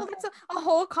that's beautiful. That's a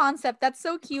whole concept. That's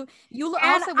so cute. You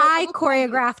and also I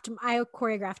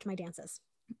choreographed my dances.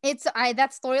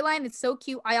 that storyline. It's so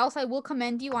cute. I will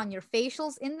commend you on your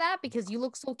facials in that, because you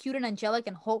look so cute and angelic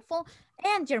and hopeful,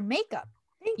 and your makeup.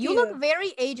 Thank You look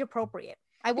very age appropriate.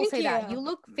 I will say that. you. You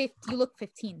look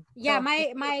 15. Yeah, So,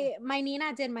 my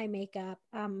Nina did my makeup.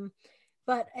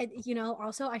 But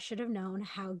also I should have known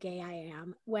how gay I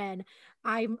am when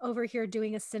I'm over here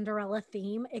doing a Cinderella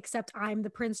theme, except I'm the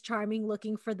Prince Charming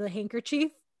looking for the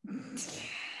handkerchief.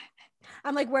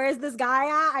 I'm like, where is this guy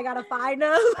at? I gotta find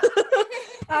him.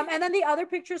 And then the other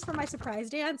pictures for my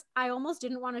surprise dance, I almost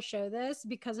didn't want to show this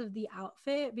because of the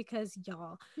outfit, because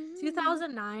y'all,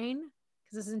 2009, because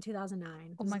this is in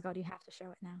 2009. Oh my God, you have to show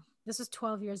it now. This was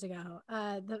 12 years ago.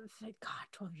 12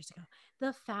 years ago.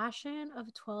 The fashion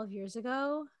of 12 years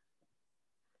ago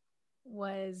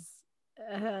was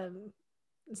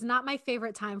it's not my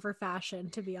favorite time for fashion,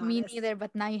 to be honest. Me neither,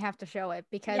 but now you have to show it,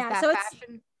 because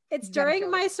fashion. It's during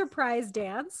my surprise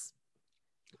dance.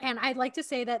 And I'd like to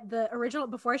say that the original,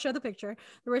 before I show the picture,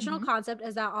 the original concept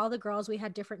is that all the girls, we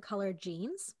had different colored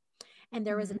jeans. And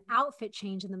there was an outfit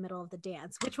change in the middle of the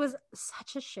dance, which was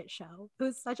such a shit show. It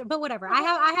was but whatever.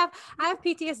 I have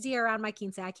PTSD around my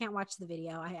quince. I can't watch the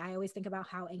video. I always think about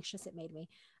how anxious it made me.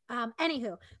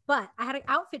 Anywho, but I had an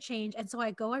outfit change. And so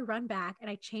I run back and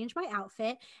I change my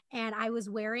outfit. And I was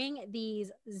wearing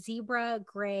these zebra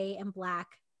gray and black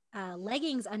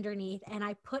leggings underneath, and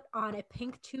I put on a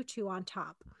pink tutu on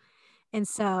top. And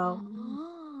so,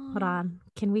 hold on.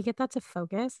 Can we get that to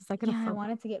focus? Is that going to Yeah, I focus?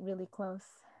 want it to get really close.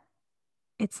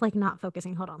 It's like not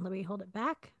focusing. Hold on. Let me hold it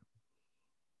back.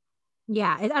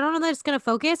 Yeah, I don't know that it's going to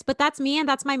focus, but that's me and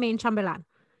that's my main chambelán.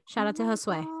 Shout out to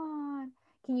Josue. God.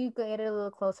 Can you get it a little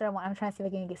closer? I'm trying to see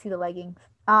if I can see the leggings.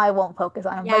 Oh, I won't focus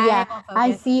on them. Yeah, But yeah, it won't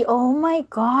I focus. see. Oh my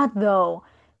God, though.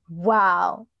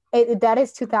 Wow. That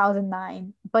is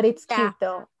 2009, but it's Yeah. cute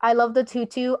though. I love the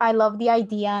tutu. I love the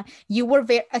idea. You were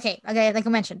very okay. Like I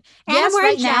mentioned. And Yes, I'm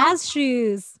wearing right now. jazz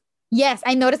shoes. Yes,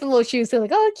 I noticed the little shoes. So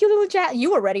like, oh, cute little jazz.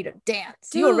 You were ready to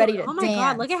dance. Dude, You were ready to oh my dance.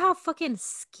 God, look at how fucking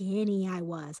skinny I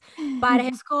was.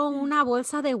 Parezco una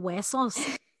bolsa de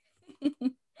huesos.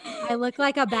 I look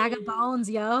like a bag of bones,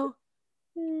 yo.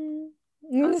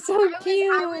 So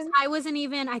cute. I wasn't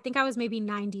even, I think I was maybe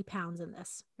 90 pounds in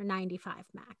this, or 95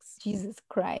 max. Jesus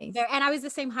Christ. And I was the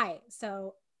same height.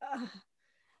 So,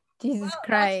 Jesus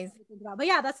Christ. But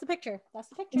yeah, that's the picture. That's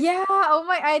the picture. Yeah. Oh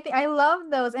my, I love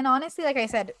those. And honestly, like I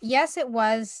said, yes, it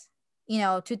was,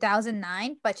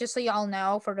 2009. But just so y'all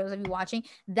know, for those of you watching,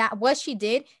 that what she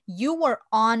did, you were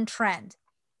on trend.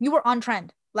 You were on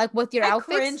trend. Like with your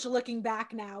outfits. I cringe looking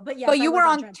back now, but yes, but you were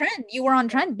on trend. You were on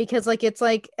trend because like it's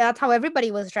like that's how everybody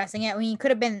was dressing it. I mean, you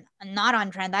could have been not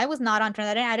on trend. I was not on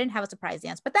trend. I didn't have a surprise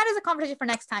dance, but that is a conversation for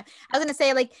next time. I was gonna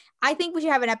say like I think we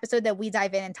should have an episode that we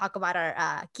dive in and talk about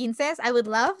our quinces. I would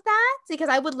love that because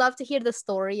I would love to hear the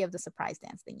story of the surprise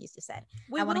dance thing you just said.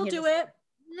 We will do it.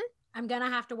 I'm gonna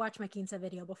have to watch my quince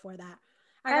video before that.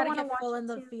 I gotta get full in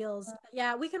the feels.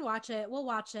 Yeah, we can watch it. We'll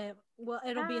watch it. Well,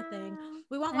 it'll be a thing.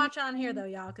 We won't watch it on here though,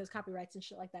 y'all, because copyrights and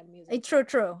shit like that in music.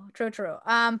 True.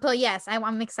 But yes,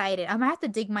 I'm excited. I'm gonna have to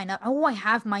dig mine up. Oh, I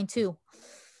have mine too.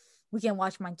 We can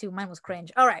watch mine too. Mine was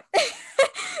cringe. All right.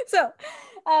 So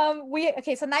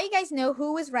so now you guys know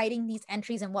who is writing these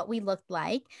entries and what we looked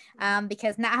like,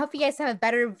 because now I hope you guys have a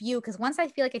better view, because once I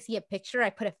feel like I see a picture,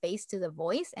 I put a face to the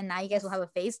voice, and now you guys will have a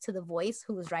face to the voice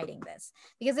who is writing this,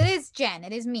 because it is Jen,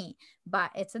 it is me,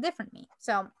 but it's a different me.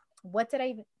 So what did I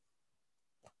even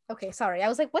okay, sorry, I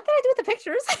was like, what did I do with the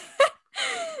pictures?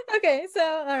 Okay, so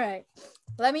all right,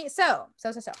 let me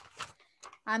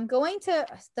I'm going to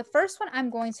the first one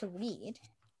I'm going to read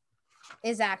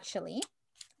is actually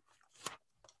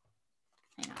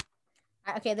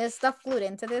okay, there's stuff glued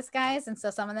into this, guys, and so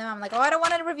some of them I'm like, oh, I don't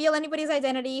want to reveal anybody's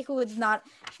identity who did not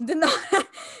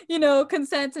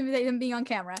consent to them being on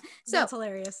camera. So that's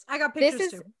hilarious. I got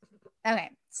pictures too. Okay,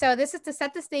 so this is to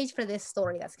set the stage for this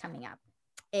story that's coming up.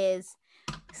 Is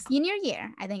senior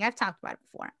year, I think I've talked about it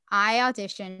before, I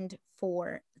auditioned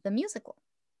for the musical.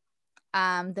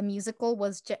 The musical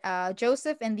was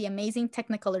Joseph and the Amazing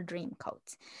Technicolor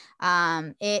Dreamcoat.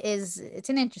 It's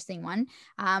an interesting one,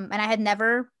 and I had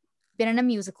never been in a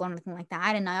musical or anything like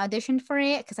that, and I auditioned for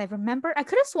it because I remember I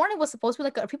could have sworn it was supposed to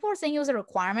be like people were saying it was a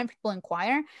requirement, people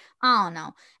inquire, I don't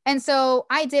know, and so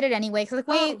I did it anyway because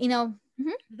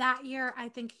that year I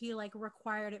think he like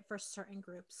required it for certain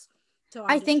groups.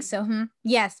 I think so.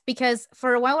 Yes, because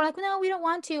for a while we're like, no, we don't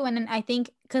want to. And then I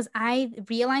think because I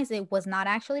realized it was not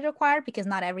actually required because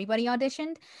not everybody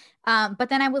auditioned. But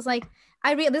then I was like,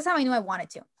 this is how I knew I wanted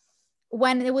to.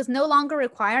 When it was no longer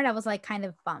required, I was like kind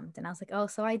of bummed. And I was like, oh,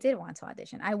 so I did want to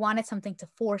audition. I wanted something to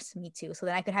force me to so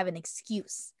that I could have an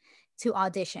excuse to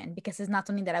audition because it's not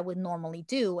something that I would normally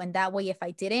do. And that way, if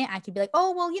I didn't, I could be like,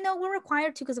 oh, well, we're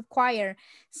required to because of choir.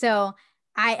 So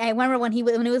I remember when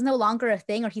it was no longer a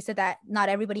thing, or he said that not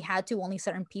everybody had to, only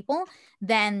certain people,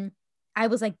 then I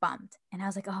was like bummed. And I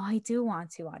was like, oh, I do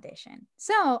want to audition.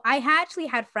 So I actually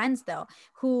had friends though,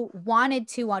 who wanted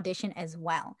to audition as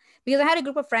well, because I had a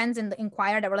group of friends in the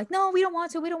choir that were like, no, we don't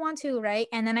want to. Right.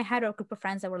 And then I had a group of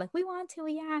friends that were like, we want to.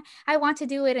 Yeah, I want to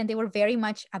do it. And they were very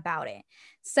much about it.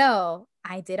 So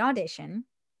I did audition.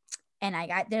 And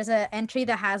there's an entry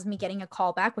that has me getting a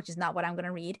call back, which is not what I'm going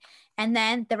to read. And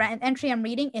then the entry I'm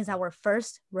reading is our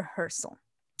first rehearsal.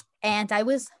 And I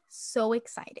was so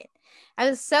excited. I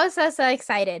was so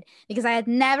excited because I had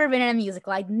never been in a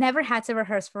musical. I'd never had to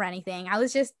rehearse for anything. I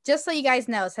was just so you guys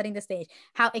know, setting the stage,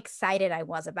 how excited I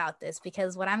was about this,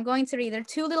 because what I'm going to read, there are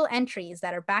 2 little entries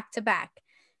that are back to back.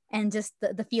 And just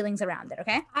the feelings around it,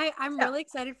 okay? I'm really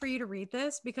excited for you to read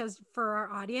this because for our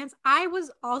audience, I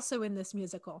was also in this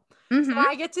musical. Mm-hmm. So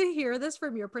I get to hear this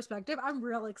from your perspective. I'm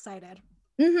real excited.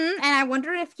 Mm-hmm. And I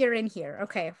wonder if you're in here.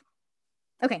 Okay,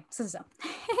 so.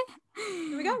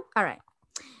 Here we go. All right.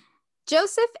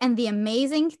 Joseph and the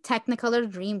Amazing Technicolor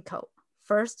Dreamcoat,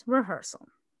 first rehearsal.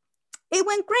 It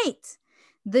went great.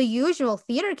 The usual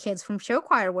theater kids from show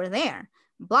choir were there.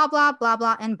 Blah, blah, blah,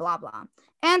 blah, and blah, blah.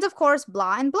 And of course,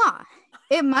 blah and blah.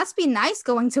 It must be nice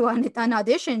going to an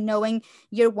audition knowing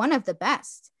you're one of the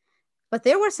best. But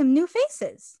there were some new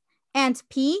faces. And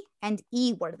P and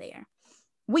E were there.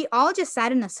 We all just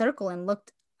sat in a circle and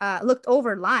looked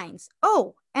over lines.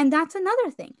 Oh, and that's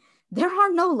another thing. There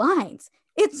are no lines.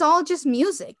 It's all just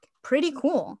music. Pretty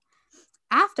cool.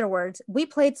 Afterwards, we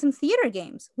played some theater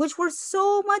games, which were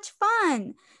so much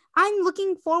fun. I'm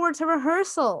looking forward to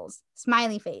rehearsals.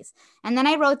 Smiley face. And then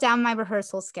I wrote down my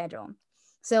rehearsal schedule.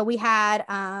 So we had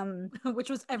which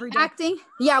was every day. Acting.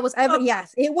 Yeah, it was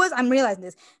yes, it was. I'm realizing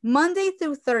this. Monday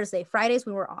through Thursday. Fridays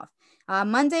we were off.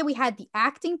 Monday we had the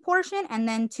acting portion, and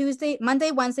then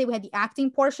Monday, Wednesday we had the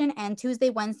acting portion, and Tuesday,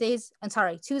 Thursdays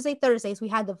we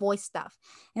had the voice stuff.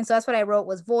 And so that's what I wrote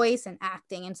was voice and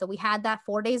acting. And so we had that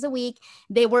 4 days a week.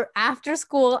 They were after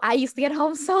school. I used to get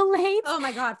home so late. Oh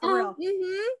my God, for real.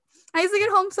 I used to get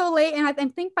home so late, and I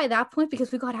think by that point,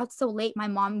 because we got out so late, my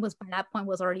mom was by that point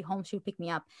was already home. She would pick me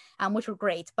up, which were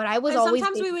great. But I was always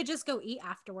sometimes we would just go eat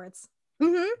afterwards.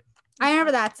 I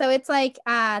remember that. So it's like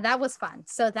that was fun.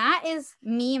 So that is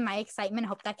me and my excitement. I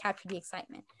hope that captured the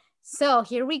excitement. So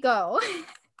here we go.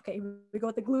 Okay, we go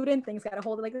with the glued in things. Got to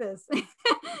hold it like this.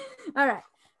 All right.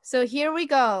 So here we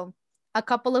go. A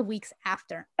couple of weeks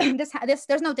after this,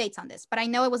 there's no dates on this, but I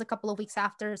know it was a couple of weeks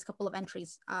after. There's a couple of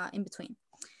entries in between.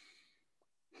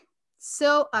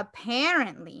 So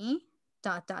apparently, ...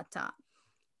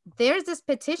 there's this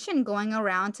petition going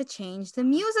around to change the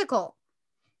musical.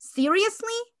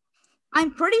 Seriously?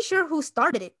 I'm pretty sure who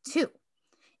started it too.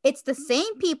 It's the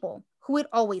same people who it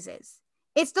always is.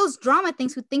 It's those drama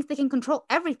things who think they can control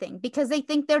everything because they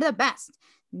think they're the best.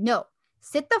 No,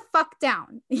 sit the fuck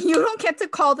down. You don't get to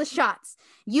call the shots.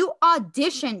 You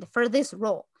auditioned for this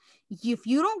role. If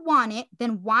you don't want it,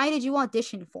 then why did you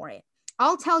audition for it?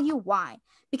 I'll tell you why.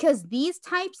 Because these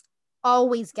types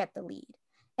always get the lead.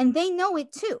 And they know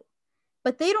it too.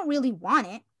 But they don't really want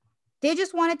it. They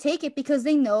just want to take it because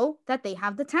they know that they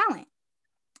have the talent.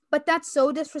 But that's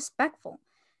so disrespectful.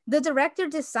 The director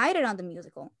decided on the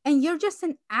musical, and you're just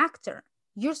an actor.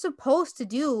 You're supposed to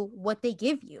do what they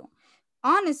give you.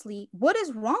 Honestly, what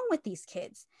is wrong with these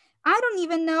kids? I don't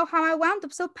even know how I wound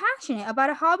up so passionate about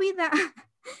a hobby that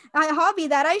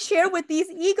I share with these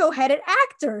ego-headed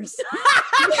actors.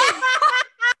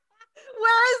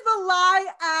 Where is the lie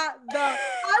at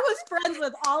I was friends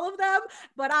with all of them,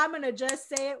 but I'm going to just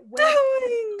say it.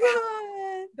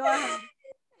 Oh my God. Go ahead.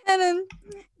 And then,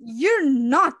 you're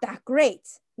not that great.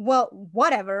 Well,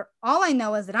 whatever. All I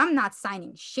know is that I'm not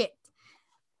signing shit.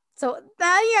 So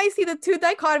I see the two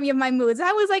dichotomy of my moods.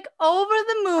 I was like over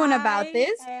the moon about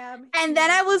this. And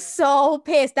then I was so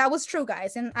pissed. That was true,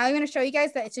 guys. And I'm going to show you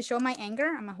guys that to show my anger.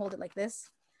 I'm going to hold it like this.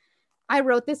 I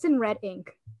wrote this in red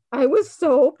ink. I was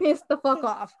so pissed the fuck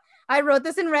off. I wrote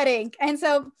this in red ink. And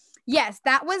so, yes,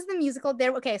 that was the musical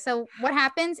there. Okay, so what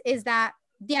happens is that,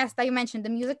 yes, like you mentioned, the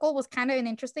musical was kind of an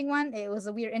interesting one. It was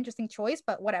a weird, interesting choice,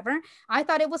 but whatever. I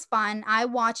thought it was fun. I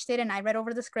watched it and I read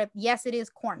over the script. Yes, it is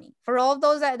corny. For all of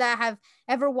those that have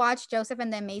ever watched Joseph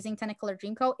and the Amazing Technicolor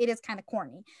Dreamcoat, it is kind of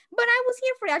corny. But I was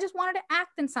here for it. I just wanted to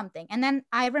act in something. And then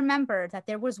I remembered that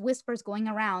there was whispers going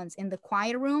around in the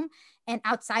choir room and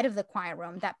outside of the choir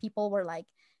room that people were like,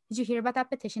 did you hear about that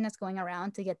petition that's going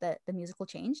around to get the musical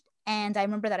changed? And I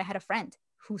remember that I had a friend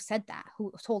who said that,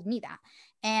 who told me that.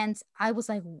 And I was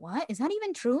like, what? Is that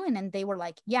even true? And then they were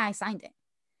like, yeah, I signed it.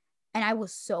 And I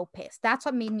was so pissed. That's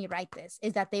what made me write this,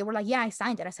 is that they were like, yeah, I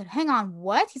signed it. I said, hang on,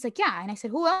 what? He's like, yeah. And I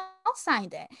said, who else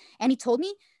signed it? And he told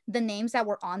me the names that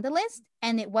were on the list.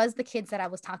 And it was the kids that I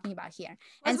was talking about here.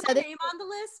 Was and my so name on the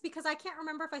list? Because I can't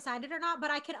remember if I signed it or not,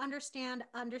 but I can understand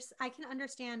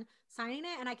signing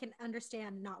it, and I can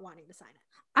understand not wanting to sign it.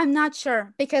 I'm not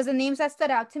sure, because the names that stood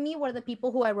out to me were the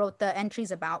people who I wrote the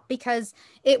entries about, because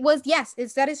it was, yes,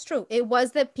 that is true. It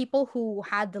was the people who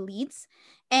had the leads.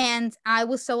 And I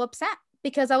was so upset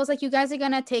because I was like, you guys are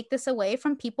going to take this away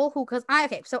from people who, I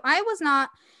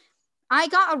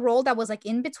got a role that was like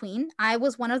in between. I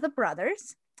was one of the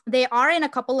brothers. They are in a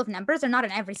couple of numbers. They're not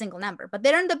in every single number, but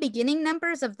they're in the beginning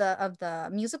numbers of the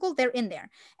musical. They're in there.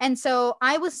 And so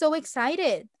I was so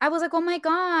excited. I was like, oh my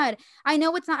God, I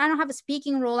know I don't have a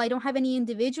speaking role. I don't have any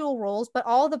individual roles, but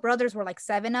all the brothers were like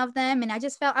 7 of them. And I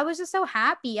was just so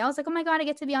happy. I was like, oh my God, I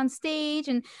get to be on stage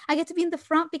and I get to be in the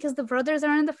front because the brothers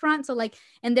are in the front. So like,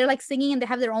 and they're like singing and they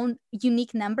have their own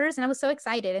unique numbers. And I was so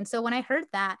excited. And so when I heard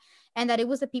that, and that it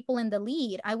was the people in the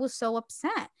lead, I was so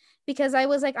upset because I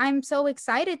was like, I'm so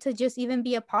excited to just even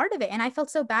be a part of it. And I felt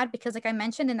so bad because, like I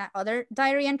mentioned in that other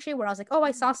diary entry where I was like, oh,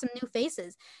 I saw some new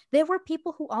faces. There were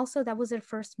people who also, that was their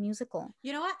first musical.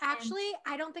 You know what? Actually,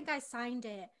 I don't think I signed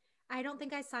it.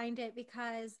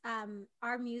 Because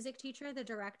our music teacher, the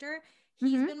director,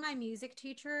 He's Mm-hmm. been my music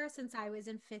teacher since I was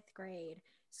in 5th grade.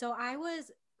 So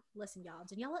listen, y'all,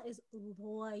 Daniela is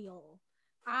loyal.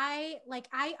 I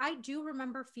do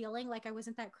remember feeling like I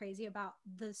wasn't that crazy about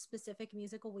the specific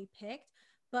musical we picked,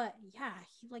 but yeah,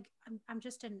 he like I'm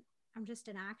just an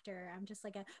actor. I'm just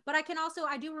like a, but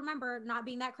I do remember not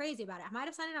being that crazy about it. I might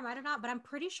have signed it, I might have not, but I'm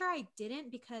pretty sure I didn't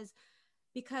because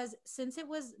since it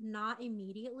was not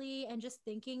immediately, and just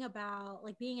thinking about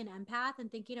like being an empath and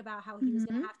thinking about how he was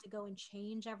going Mm-hmm. to have to go and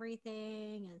change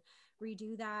everything and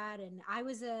redo that. And I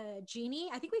was a genie.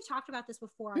 I think we've talked about this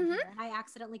before on Mm-hmm. here, and I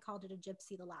accidentally called it a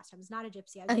gypsy the last time. It's not a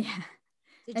gypsy. I was Oh yeah,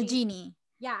 a a genie. genie.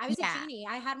 Yeah, I was a Yeah. genie.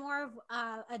 I had more of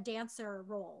a dancer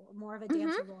role, more of a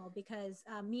dancer Mm-hmm. role, because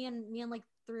me and like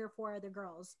 3 or 4 other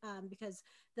girls, because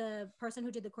the person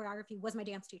who did the choreography was my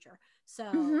dance teacher.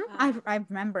 Mm-hmm. So I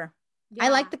remember. I yeah.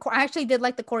 like I actually did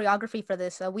like the choreography for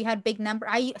this. We had big number.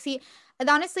 I see. And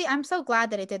honestly, I'm so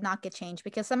glad that it did not get changed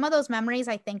because some of those memories,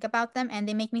 I think about them and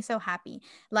they make me so happy.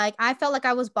 Like I felt like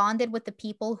I was bonded with the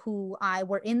people who I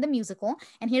were in the musical.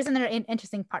 And here's another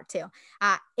interesting part too.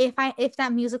 If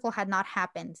that musical had not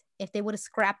happened, if they would have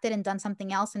scrapped it and done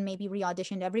something else and maybe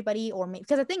re-auditioned everybody, or maybe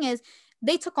because the thing is,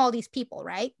 they took all these people,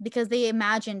 right? Because they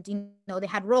imagined, they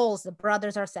had roles. The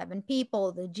brothers are 7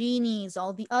 people, the genies,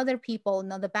 all the other people,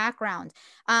 the background.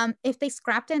 If they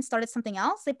scrapped it and started something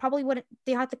else, they probably wouldn't.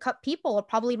 They had to cut people or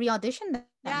probably re-audition them.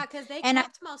 Yeah, because they And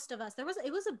kept most of us. It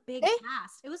was a big they,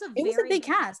 cast. It was a it was a very big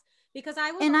big cast cast, because I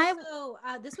was and I. also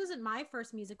this wasn't my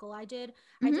first musical. I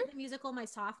Mhm, did the musical my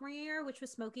sophomore year, which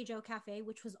was Smokey Joe Cafe,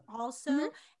 which was mhm,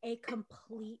 also a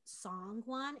complete song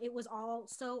one. It was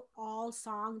also all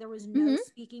song. There was no mhm.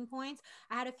 speaking points.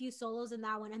 I had a few solos in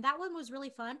that one, and that one was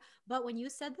really fun. But when you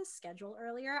said the schedule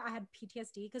earlier, I had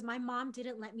PTSD because my mom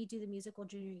didn't let me do the musical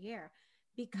junior year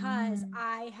because Mm.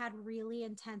 I had really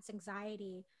intense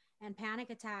anxiety and panic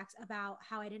attacks about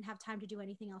how I didn't have time to do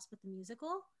anything else but the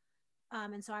musical.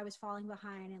 And so I was falling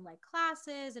behind in like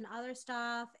classes and other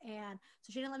stuff. And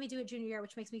so she didn't let me do it junior year,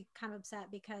 which makes me kind of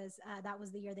upset because that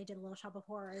was the year they did Little Shop of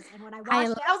Horrors. And when I I watched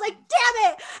lo- it, I was like,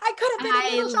 damn it, I could have been in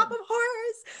Little I Shop of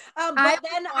Horrors. I But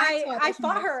was then going to I audition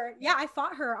fought this her. year. Yeah, I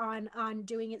fought her on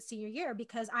doing it senior year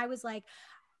because I was like,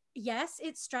 yes,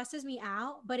 it stresses me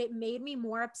out, but it made me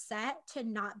more upset to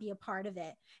not be a part of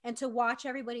it and to watch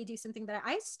everybody do something that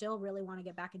I still really want to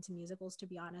get back into musicals, to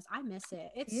be honest. I miss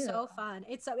it. It's Ew. so fun.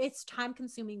 It's time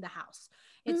consuming the house.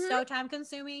 It's Mhm. so time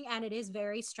consuming and it is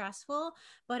very stressful,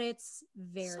 but it's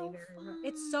very, So very,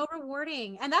 it's fun. so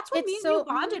rewarding. And that's when It's me and you so.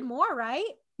 bonded more,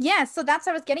 right? Yeah, so that's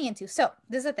what I was getting into. So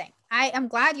this is the thing. I am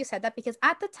glad you said that because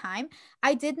at the time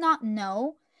I did not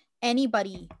know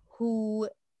anybody who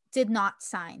did not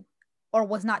sign or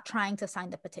was not trying to sign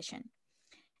the petition.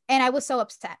 And I was so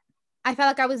upset. I felt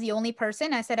like I was the only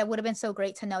person. I said it would have been so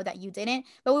great to know that you didn't,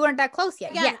 but we weren't that close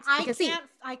Again, yet. Because see,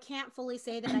 I can't fully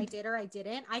say that I did or I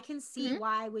didn't. I can see mhm,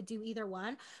 why I would do either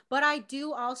one, but I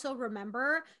do also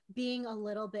remember being a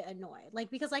little bit annoyed. Like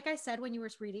because like I said when you were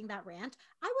reading that rant,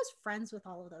 I was friends with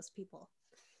all of those people.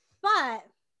 But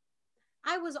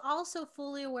I was also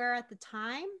fully aware at the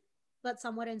time, but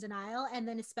somewhat in denial, and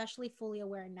then especially fully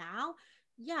aware now.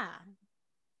 Yeah,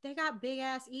 they got big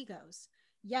ass egos.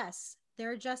 Yes,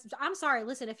 they're just I'm sorry,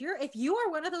 listen, if you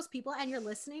are one of those people and you're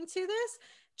listening to this,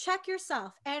 check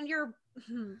yourself and your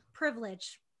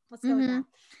privilege. Let's go with that. mhm,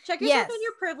 Check yourself and yes,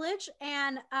 your privilege,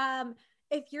 and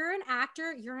if you're an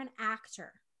actor, you're an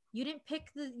actor. You didn't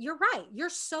pick the you're right. You're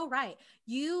so right.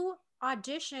 You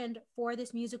auditioned for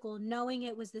this musical knowing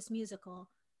it was this musical.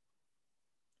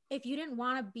 If you didn't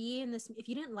want to be in this, if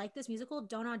you didn't like this musical,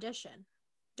 don't audition.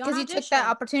 Don't because you took that audition.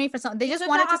 opportunity for something. They You just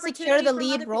took that wanted to secure opportunity the from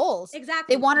lead other people. roles.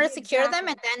 They Exactly. wanted to secure them Exactly.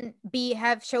 and then be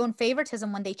have shown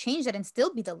favoritism when they changed it and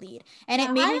still be the lead. And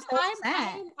it Yeah, made me so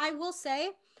upset. I will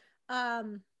say,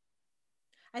 um,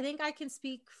 I think I can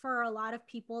speak for a lot of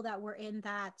people that were in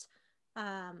that,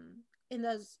 in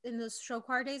those show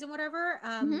choir days and whatever.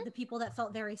 Hmm. The people that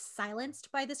felt very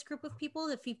silenced by this group of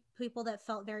people, people that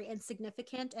felt very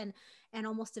insignificant and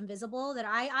almost invisible. That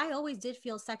I always did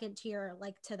feel second tier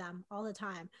like to them all the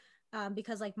time,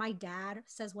 because like my dad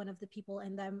says one of the people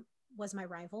in them was my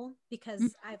rival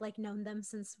because I've like known them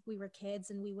since we were kids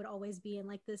and we would always be in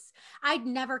like this. I'd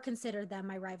never considered them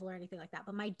my rival or anything like that,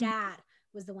 but my dad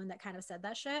was the one that kind of said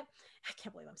that shit. I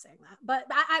can't believe I'm saying that. But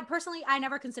I personally, I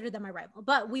never considered them my rival.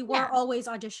 But we were Yeah. always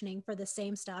auditioning for the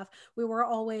same stuff. We were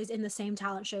always in the same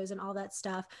talent shows and all that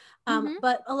stuff. Hmm.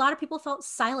 But a lot of people felt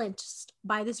silenced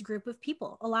by this group of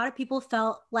people. A lot of people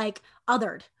felt like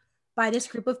othered. by this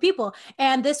group of people.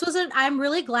 And this was I'm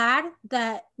really glad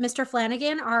that Mr.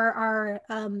 Flanagan, our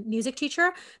music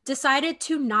teacher, decided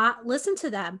to not listen to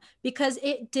them, because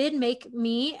it did make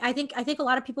me, I think a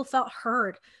lot of people felt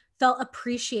heard, felt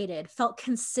appreciated, felt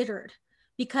considered,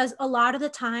 because a lot of the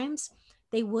times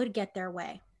they would get their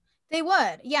way. They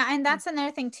would. Yeah. And that's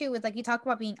another thing too, with like you talk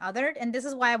about being othered. And this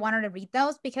is why I wanted to read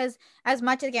those, because as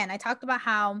much, again, I talked about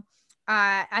how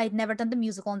I'd never done the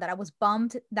musical and that I was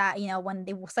bummed that, you know, when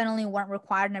they suddenly weren't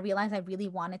required and I realized I really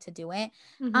wanted to do it.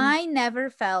 Mhm. I never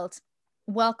felt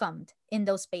welcomed in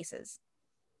those spaces.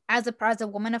 As a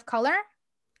woman of color,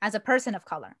 as a person of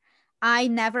color, I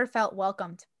never felt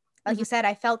welcomed. Like you said,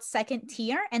 I felt second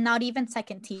tier, and not even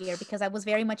second tier, because I was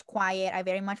very much quiet. I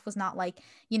very much was not like,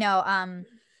 you know,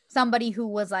 somebody who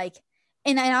was like,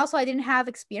 and also I didn't have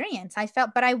experience. I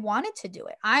felt, but I wanted to do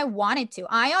it. I wanted to.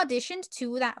 I auditioned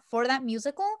for that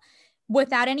musical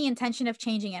without any intention of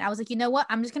changing it. I was like, you know what?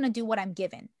 I'm just going to do what I'm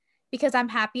given, because I'm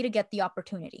happy to get the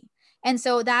opportunity. And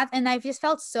so and I just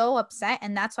felt so upset.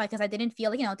 And that's why, because I didn't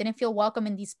feel, you know, didn't feel welcome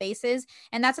in these spaces.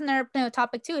 And that's another, you know,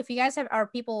 topic too. If you guys are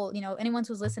people, you know, anyone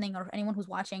who's listening or anyone who's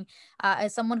watching,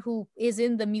 as someone who is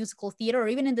in the musical theater or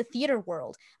even in the theater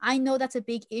world, I know that's a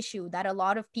big issue, that a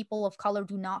lot of people of color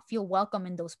do not feel welcome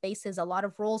in those spaces. A lot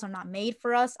of roles are not made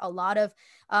for us. A lot of,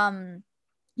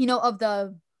 you know, of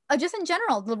the, just in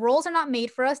general, the roles are not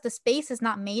made for us. The space is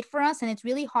not made for us. And it's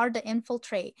really hard to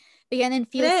infiltrate, begin and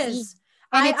feel seen.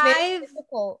 And it's very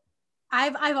difficult.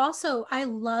 I've also, I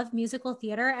love musical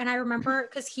theater. And I remember,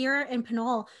 because here in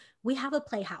Pinole, we have a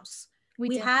playhouse.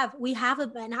 We have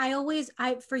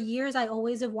and for years, I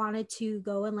always have wanted to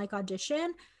go and like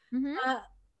audition.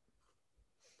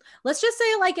 Let's just say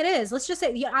it like it is. Let's just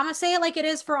say, yeah, I'm gonna say it like it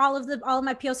is for all of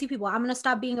my POC people. I'm gonna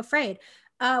stop being afraid.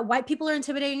 White people are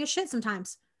intimidating as shit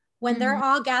sometimes. When they're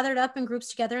all gathered up in groups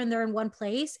together and they're in one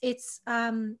place, it's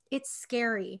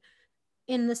scary,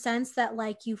 in the sense that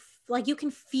like you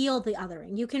can feel the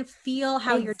othering. You can feel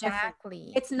how you're different.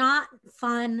 It's not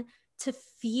fun to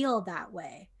feel that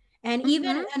way. And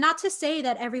even, and not to say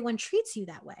that everyone treats you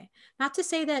that way, not to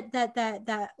say that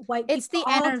white people, it's the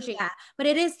energy, but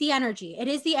it is the energy. It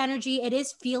is the energy. It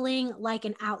is feeling like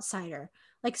an outsider,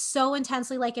 like so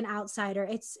intensely like an outsider.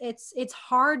 It's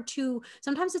hard to,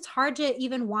 sometimes it's hard to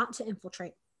even want to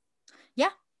infiltrate. Yeah.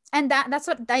 And that's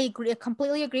what I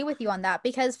completely agree with you on that,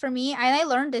 because for me, I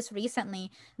learned this recently,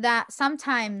 that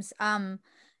sometimes a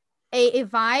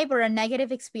vibe or a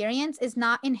negative experience is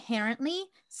not inherently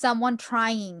someone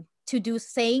trying to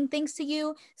saying things to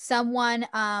you, someone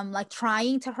like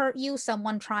trying to hurt you,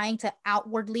 someone trying to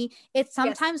outwardly. It's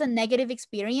sometimes a negative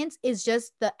experience is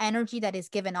just the energy that is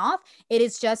given off. It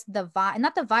is just the vibe,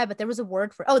 not the vibe, but there was a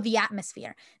word for, the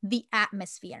atmosphere. The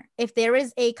atmosphere. If there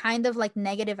is a kind of like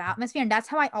negative atmosphere, and that's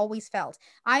how I always felt.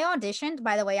 I auditioned,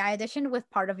 by the way, I auditioned with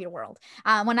Part of Your World.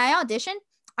 When I auditioned,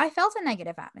 I felt a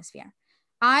negative atmosphere.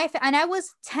 And I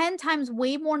was 10 times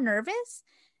way more nervous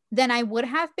than I would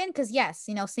have been, because yes,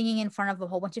 you know, singing in front of a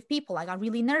whole bunch of people, I got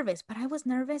really nervous. But I was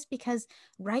nervous because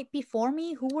right before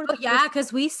me, who were the first?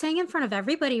 Because we sang in front of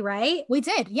everybody, right? We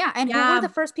did, yeah. And who were the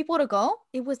first people to go?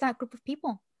 It was that group of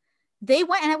people. They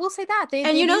went, and I will say that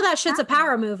they know that shit's a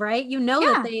power move, right? You know,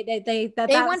 that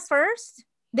they went first.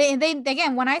 They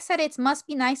again, when I said it must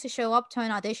be nice to show up to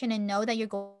an audition and know that you're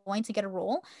going to get a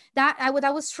role, that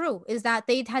was true. Is that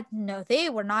they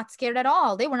were not scared at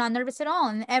all. They were not nervous at all.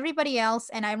 And everybody else,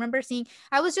 and I remember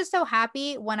I was just so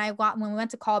happy when we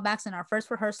went to callbacks in our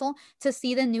first rehearsal to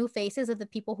see the new faces of the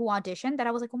people who auditioned, that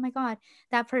I was like, oh my God,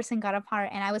 that person got a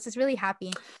part. And I was just really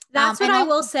happy. That's what I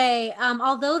will say.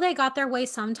 Although they got their way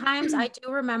sometimes, I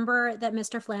do remember that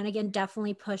Mr. Flanagan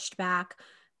definitely pushed back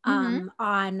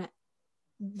on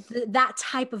that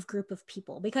type of group of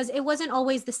people, because it wasn't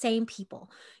always the same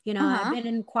people. You know, I've been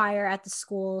in choir at the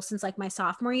school since like my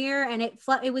sophomore year, and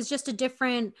it was just a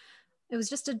different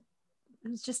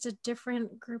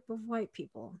group of white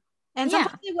people. And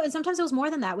sometimes it was more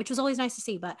than that, which was always nice to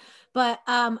see. But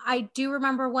I do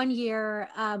remember one year,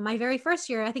 my very first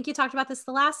year, I think you talked about this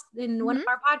in one of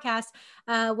our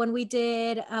podcasts, when we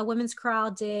did Women's Chorale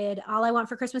did All I Want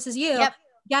for Christmas Is You. Yep.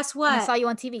 Guess what? And I saw you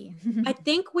on TV. I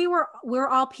think we were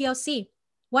all POC.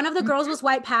 One of the girls was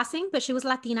white passing, but she was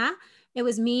Latina. It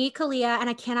was me, Kalia, and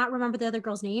I cannot remember the other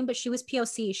girl's name, but she was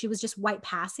POC. She was just white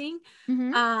passing.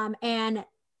 And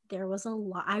there was a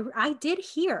lot. I did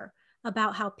hear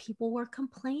about how people were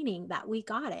complaining that we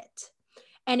got it.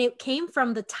 And it came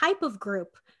from the type of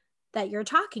group that you're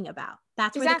talking about.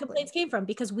 That's where the complaints came from,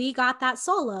 because we got that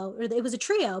solo, or it was a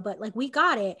trio, but like we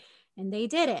got it. and they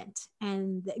didn't.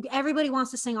 And everybody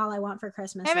wants to sing All I Want for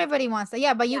Christmas. Everybody wants that.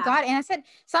 Yeah, but you Yeah. got it. And I said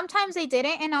sometimes they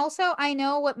didn't. And also I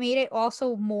know what made it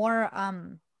also more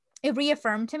it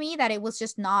reaffirmed to me that it was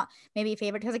just not maybe a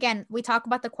favorite, because again, we talk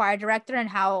about the choir director and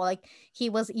how like he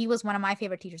was one of my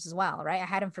favorite teachers as well, right? I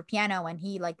had him for piano and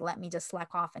he like let me just slack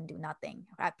off and do nothing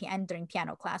and during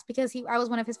piano class because I was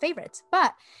one of his favorites.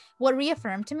 But what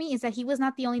reaffirmed to me is that he was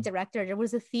not the only director. There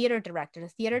was a theater director, a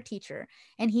theater teacher,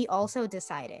 and he also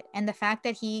decided. And the fact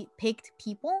that he picked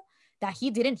people that he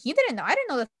didn't know. I didn't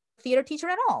know the theater teacher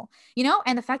at all,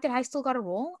 and the fact that I still got a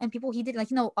role and people he did, like,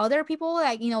 other people,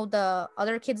 like, the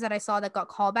other kids that I saw that got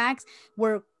callbacks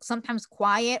were sometimes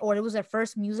quiet or it was their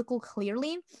first musical.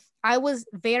 Clearly, I was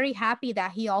very happy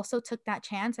that he also took that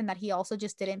chance and that he also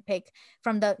just didn't pick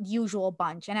from the usual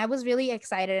bunch. And I was really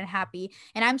excited and happy.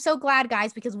 And I'm so glad,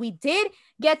 guys, because we did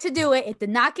get to do it. It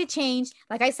did not get changed.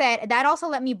 Like I said, that also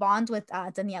let me bond with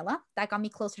Daniela. That got me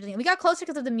closer to Daniela. We got closer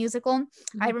because of the musical.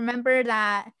 Mm-hmm. I remember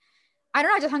that, I don't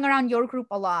know, I just hung around your group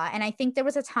a lot. And I think there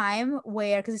was a time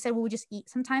where, because he said we would just eat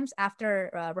sometimes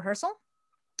after rehearsal.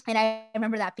 And I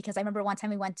remember that because I remember one time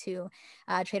we went to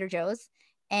Trader Joe's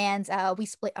and we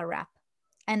split a wrap.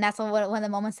 And that's one of the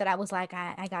moments that I was like,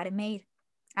 I got it made.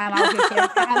 I'm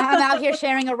out here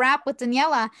sharing a wrap with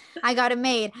Daniela. I got it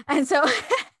made. And so,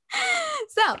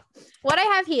 so what I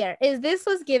have here is, this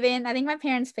was given, I think my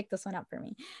parents picked this one up for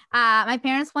me. My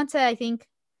parents went to, I think,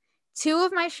 2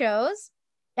 of my shows.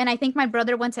 And I think my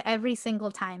brother went to every single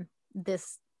time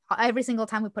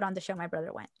we put on the show, my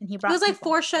brother went, and he brought. It was like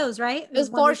 4 shows, right? It was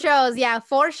 4 shows. Yeah,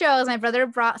 4 shows. My brother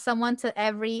brought someone to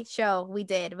every show we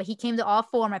did, but he came to all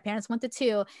 4. My parents went to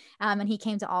 2, and he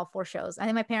came to all 4 shows. I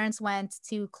think my parents went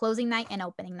to closing night and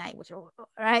opening night, which are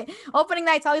right. Opening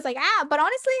night's always like but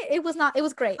honestly, it was not. It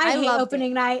was great. I hate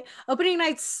opening night. Opening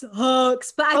night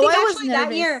sucks, but I think actually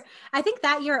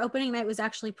that year opening night was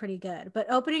actually pretty good. But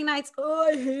opening nights,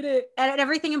 I hate it. And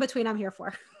everything in between, I'm here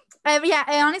for. Yeah,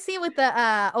 and honestly, with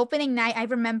the opening night, I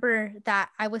remember that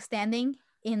I was standing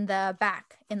in the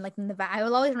back, I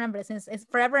will always remember it since it's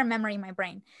forever a memory in my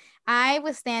brain. I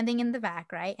was standing in the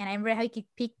back, right? And I remember how you could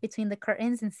peek between the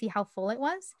curtains and see how full it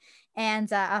was. And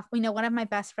one of my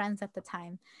best friends at the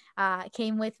time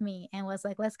came with me and was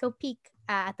like, let's go peek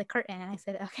at the curtain. And I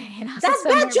said, okay. And I was That's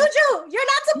bad juju. You're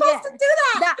not supposed to do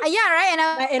that. Yeah, right. And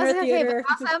I was like, okay, but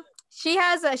also, she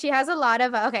has a lot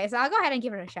of okay, so I'll go ahead and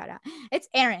give her a shout out. It's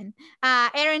Erin.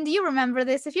 Erin, do you remember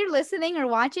this? If you're listening or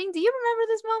watching, do you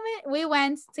remember this moment? We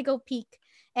went to go peek,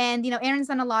 and Erin's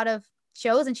done a lot of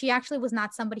shows, and she actually was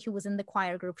not somebody who was in the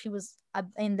choir group. She was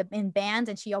in band,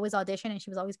 and she always auditioned, and she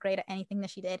was always great at anything that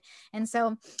she did. And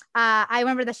so I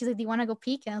remember that she's like, do you want to go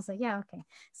peek? And I was like, yeah, okay.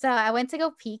 So I went to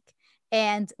go peek.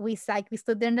 And we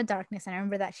stood there in the darkness, and I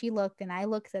remember that she looked, and I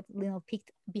looked at, peeked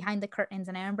behind the curtains,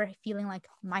 and I remember feeling like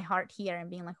my heart here and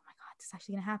being like, oh my God, this is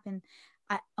actually gonna happen.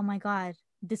 Oh my God,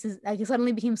 this is, like, it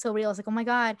suddenly became so real. I was like, oh my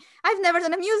God, I've never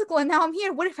done a musical, and now I'm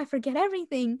here. What if I forget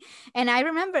everything? And I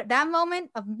remember that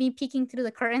moment of me peeking through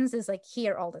the curtains is like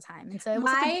here all the time. And so it was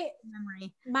a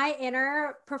memory. My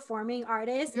inner performing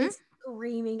artist is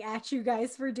screaming at you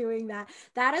guys for doing that.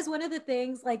 That is one of the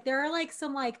things, like, there are like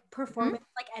some like performance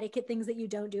like etiquette things that you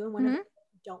don't do, and one of them,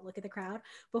 don't look at the crowd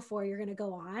before you're gonna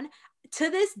go on. To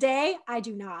this day, I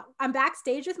do not. I'm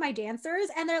backstage with my dancers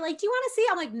and they're like, do you want to see?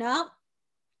 I'm like, no,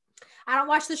 I don't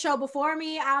watch the show before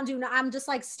me. I'm just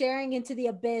like staring into the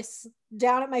abyss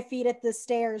down at my feet at the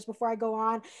stairs before I go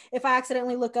on. If I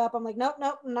accidentally look up, I'm like, nope,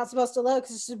 I'm not supposed to look.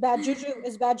 It's just bad juju.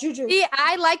 It's bad juju. See,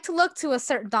 I like to look to a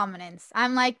certain dominance.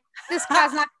 I'm like, this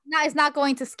class is not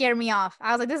going to scare me off.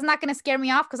 I was like, this is not going to scare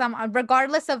me off because I'm,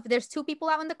 regardless of if there's 2 people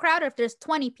out in the crowd or if there's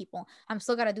 20 people, I'm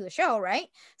still got to do the show, right?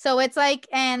 So it's like,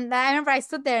 and I remember I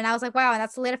stood there and I was like, wow, and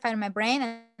that's solidified in my brain.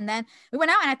 And then we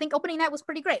went out, and I think opening night was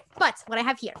pretty great. But what I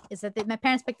have here is that my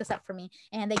parents picked this up for me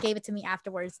and they gave it to me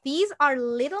afterwards. These are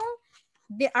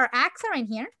our acts are in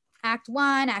here. Act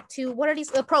 1, Act 2. What are these?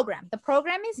 The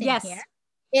program is in here.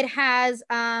 It has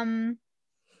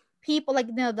people like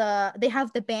they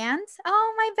have the bands.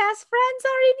 Oh, my best friends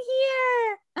are in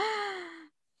here.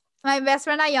 My best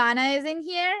friend Ayana is in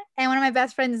here, and one of my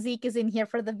best friends Zeke is in here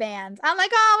for the band. I'm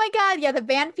like, oh my God, yeah, the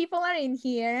band people are in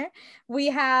here. We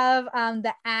have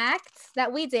the acts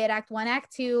that we did, Act 1,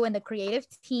 Act 2, and the creative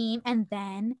team, and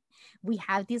then we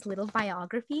have these little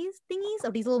biographies thingies,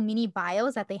 or these little mini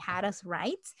bios that they had us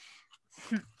write.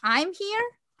 I'm here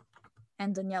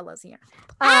and Daniela's here.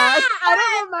 I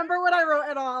don't remember what I wrote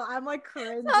at all. I'm like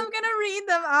cringing. I'm gonna read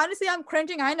them. Honestly, I'm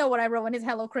cringing. I know what I wrote, and it's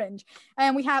hello cringe.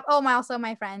 And we have also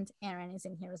my friend Erin is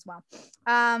in here as well.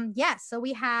 Yes, so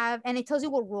we have, and it tells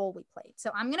you what role we played. So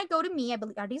I'm gonna go to me. I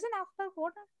believe, are these in alphabetical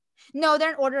order? No,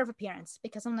 they're in order of appearance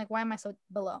because I'm like, why am I so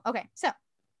below? Okay, so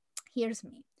here's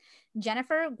me.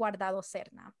 Jennifer Guardado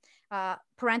Serna.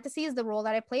 Parentheses, the role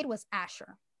that I played was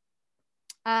Asher.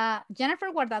 Jennifer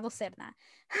Guardado Serna.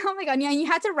 Oh my god, yeah, you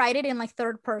had to write it in like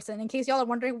third person in case y'all are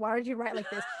wondering why did you write like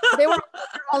this. They were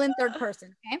all in third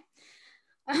person, okay?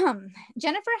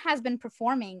 Jennifer has been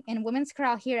performing in women's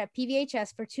chorale here at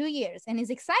PVHS for 2 years and is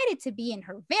excited to be in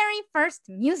her very first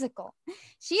musical.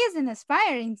 She is an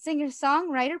aspiring singer,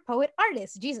 songwriter, poet,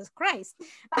 artist. Jesus Christ.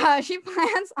 She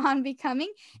plans on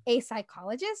becoming a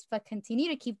psychologist, but continue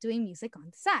to keep doing music on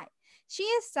the side. She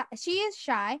is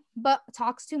shy, but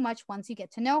talks too much once you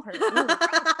get to know her. Ooh,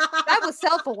 that was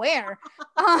self-aware.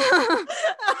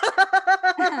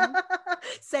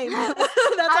 Same.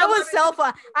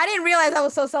 I didn't realize I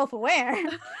was so self-aware.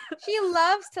 She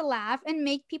loves to laugh and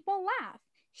make people laugh.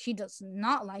 She does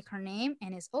not like her name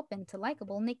and is open to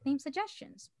likable nickname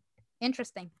suggestions.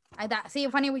 Interesting. See,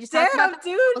 funny, we just talked about that.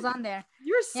 Dude, was on there.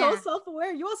 You're so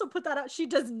self-aware. You also put that out. She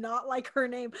does not like her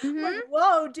name. Like,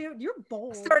 whoa, dude, you're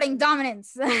bold. Asserting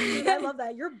dominance. Dude, I love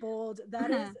that. You're bold.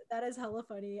 That is hella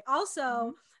funny.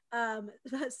 Also,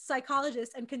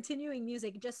 psychologist and continuing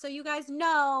music. Just so you guys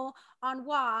know, on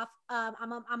WAF,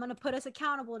 I'm gonna put us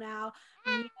accountable now.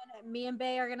 Me and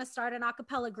Bay are gonna start an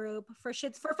acapella group for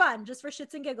fun, just for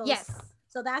shits and giggles. Yes.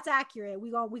 So that's accurate. We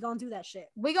gonna do that shit.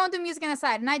 We gonna do music on the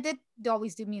side, and I did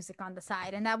always do music on the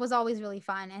side, and that was always really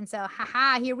fun. And so,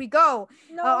 here we go.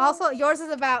 No. Also, yours is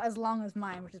about as long as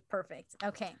mine, which is perfect.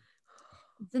 Okay.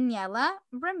 Daniela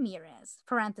Ramirez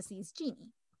 (parentheses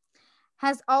Jeannie)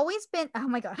 has always been. Oh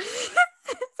my god.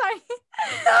 Sorry.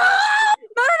 No.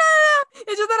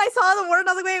 It's just that I saw the word and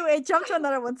I was like, wait, jump to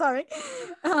another one. Sorry.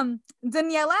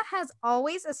 Daniela has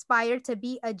always aspired to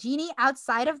be a genie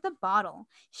outside of the bottle.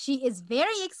 She is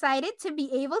very excited to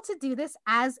be able to do this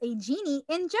as a genie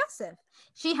in Joseph.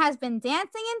 She has been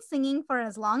dancing and singing for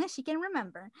as long as she can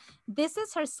remember. This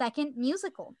is her second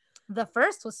musical. The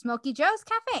first was Smokey Joe's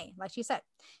Cafe, like she said.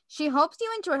 She hopes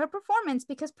you enjoy her performance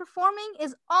because performing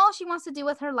is all she wants to do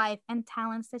with her life and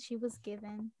talents that she was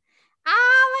given.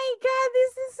 Oh my god,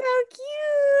 this is so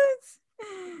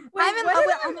cute. Wait,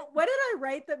 what did I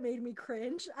write that made me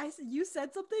cringe? You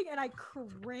said something and I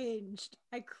cringed.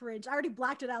 I already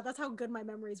blacked it out. That's how good my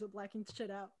memory is with blacking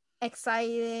shit out.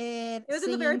 Excited. It was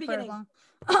in the very beginning.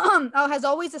 Has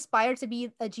always aspired to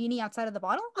be a genie outside of the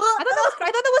bottle. I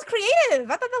thought that was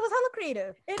creative. I thought that was hella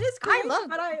creative. It is creative,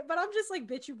 but I'm just like,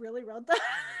 bitch, you really wrote that.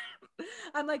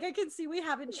 I'm like, I can see we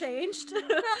haven't changed.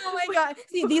 Oh my god!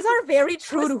 See, these are very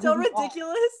true. We're still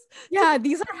ridiculous. Yeah,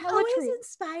 these are hella always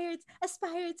true.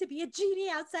 Aspired to be a genie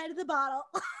outside of the bottle.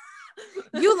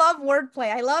 You love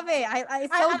wordplay. I love it. I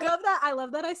love that. I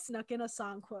love that I snuck in a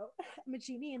song quote. I'm a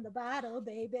genie in the bottle,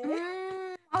 baby.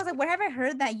 I was like, where have I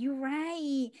heard that? You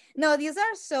right. No, these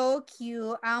are so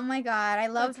cute. Oh my god, I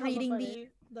love reading these.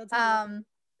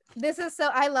 This is so,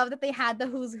 I love that they had the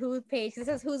Who's Who page. This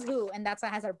is Who's Who, and that's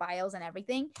what has our bios and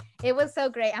everything. It was so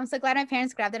great. I'm so glad my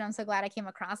parents grabbed it. I'm so glad I came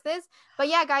across this. But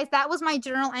yeah, guys, that was my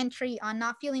journal entry on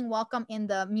not feeling welcome in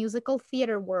the musical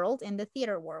theater world, But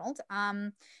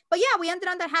yeah, we ended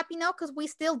on that happy note because we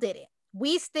still did it.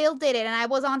 And I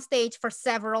was on stage for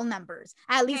several numbers,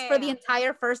 at least for the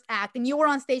entire first act, and you were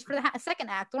on stage for the second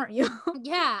act, weren't you?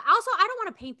 Yeah. Also, I don't want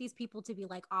to paint these people to be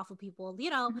like awful people.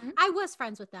 You know, I was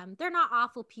friends with them. They're not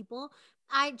awful people.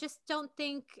 I just don't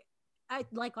think,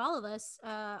 like all of us,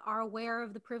 are aware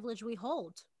of the privilege we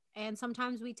hold. And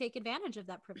sometimes we take advantage of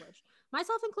that privilege,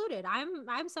 myself included.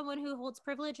 I'm someone who holds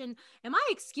privilege, and am I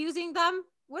excusing them?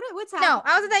 What's happening? No,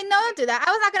 I was like, no, don't do that.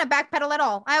 I was not going to backpedal at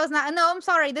all. I was not. No, I'm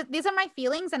sorry. These are my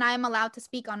feelings, and I am allowed to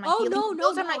speak on my feelings.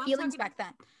 Those are my feelings back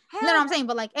then. No, I'm saying,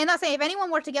 but like, and I'm saying, if anyone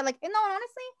were to get like, no,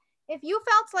 honestly, if you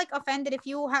felt like offended, if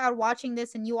you are watching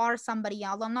this and you are somebody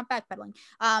else, I'm not backpedaling.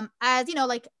 As you know,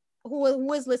 like,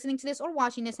 who is listening to this or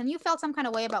watching this, and you felt some kind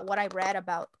of way about what I read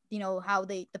about, you know, how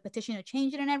the petition to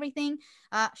change it and everything,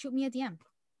 shoot me a DM.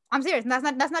 I'm serious. And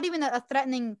that's not even a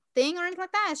threatening thing or anything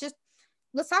like that. It's just,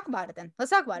 let's talk about it then.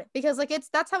 Let's talk about it, because like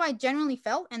that's how I genuinely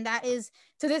felt, and that is,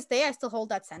 to this day, I still hold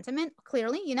that sentiment.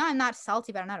 Clearly, you know, I'm not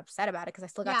salty, but I'm not upset about it because I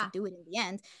still got to do it in the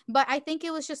end. But I think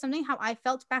it was just something how I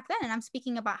felt back then, and I'm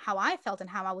speaking about how I felt and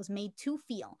how I was made to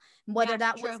feel, whether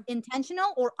that was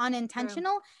intentional or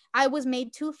unintentional. I was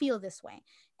made to feel this way,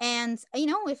 and you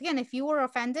know, if you were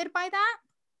offended by that,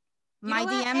 my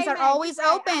DMs are always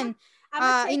open.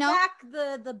 I'm gonna take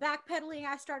back the backpedaling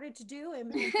I started to do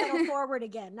and pedal forward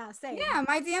again. Not saying. Yeah,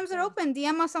 my DMs are open.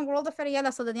 DM us on World of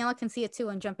Feriella so that Daniela can see it too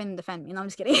and jump in and defend me. No, I'm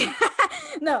just kidding.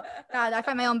 No, I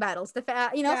fight my own battles. So yeah,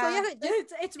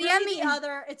 it's really the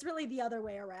other. It's really the other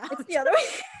way around. It's the other way.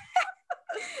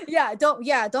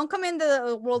 don't come in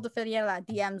the world of Daniela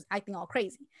DMs acting all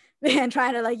crazy and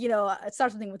trying to, like,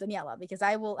 start something with Daniela, because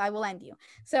I will end you.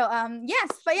 So yes,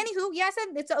 but anywho, yeah, I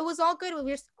said it was all good. We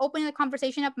were just opening the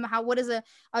conversation up about what is a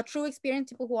true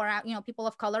experience, people who are out, people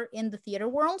of color in the theater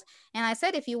world. And I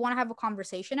said, if you want to have a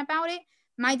conversation about it,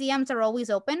 my DMs are always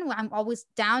open. I'm always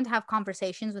down to have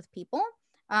conversations with people.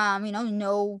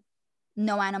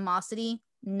 No animosity,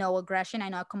 no aggression. I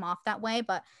know I come off that way,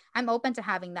 but I'm open to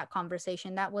having that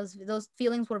conversation. Those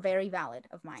feelings were very valid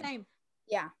of mine. Same.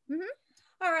 Yeah. Mm-hmm.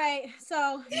 All right. So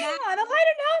on a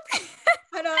lighter note.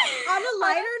 on a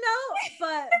lighter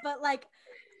note, but like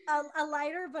a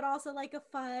lighter, but also like a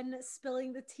fun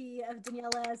spilling the tea of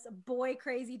Daniela's boy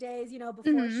crazy days,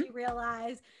 before she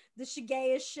realized that she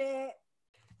gay as shit.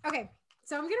 Okay.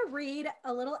 So I'm going to read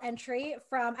a little entry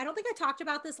from, I don't think I talked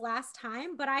about this last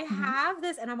time, but I have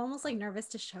this, and I'm almost like nervous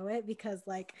to show it because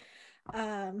like, okay,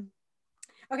 I'm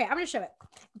going to show it,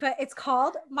 but it's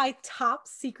called My Top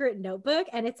Secret Notebook,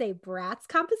 and it's a Bratz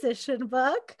composition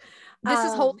book. This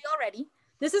is holy already.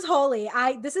 This is holy.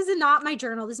 This is not my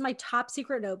journal. This is my top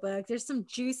secret notebook. There's some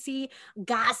juicy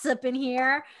gossip in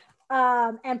here.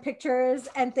 And pictures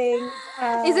and things.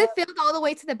 Is it filled all the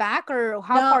way to the back, or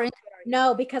how far into it are you?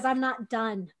 No, because I'm not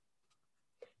done.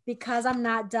 You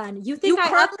think you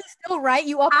currently still write?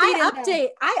 You update?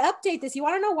 I update this. You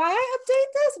want to know why I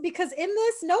update this? Because in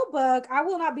this notebook, I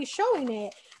will not be showing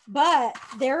it, but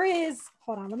there is.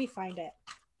 Hold on, let me find it.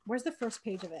 Where's the first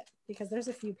page of it? Because there's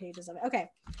a few pages of it. Okay,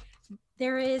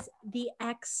 there is the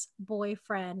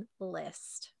ex-boyfriend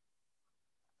list.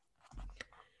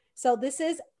 So this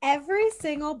is every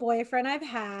single boyfriend I've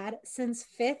had since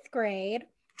 5th grade.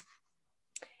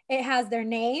 It has their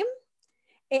name.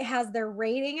 It has their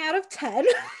rating out of 10.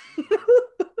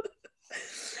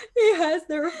 It has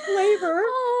their flavor.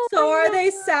 So are they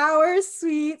sour,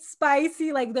 sweet,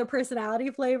 spicy, like their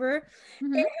personality flavor?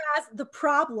 Mm-hmm. It has the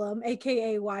problem,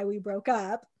 aka why we broke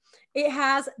up. It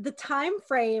has the time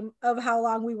frame of how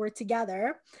long we were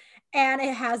together. And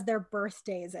it has their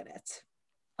birthdays in it.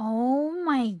 Oh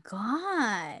my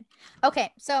God.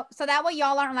 Okay, so that way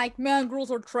y'all aren't like, man,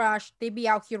 girls are trash. They be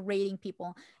out here rating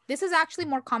people. This is actually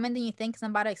more common than you think, because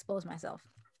I'm about to expose myself.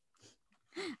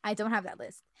 I don't have that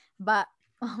list. But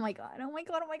oh my God.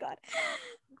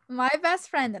 My best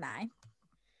friend and I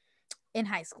in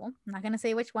high school, I'm not gonna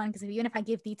say which one, because even if I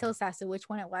give details as to which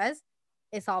one it was,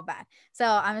 it's all bad. So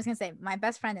I'm just gonna say my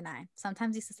best friend and I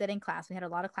sometimes used to sit in class. We had a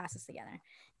lot of classes together,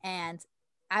 and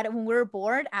when we were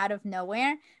bored, out of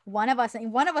nowhere, one of us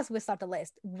would start the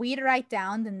list. We'd write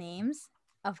down the names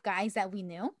of guys that we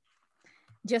knew,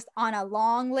 just on a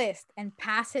long list, and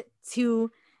pass it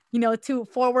to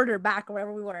forward or back or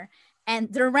wherever we were.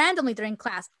 And they're randomly during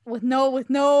class with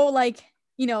no like,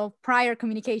 prior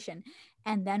communication.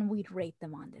 And then we'd rate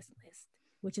them on this list,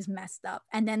 which is messed up.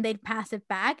 And then they'd pass it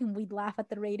back, and we'd laugh at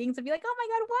the ratings and be like, oh my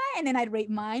God, why? And then I'd rate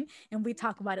mine, and we'd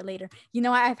talk about it later.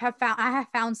 I have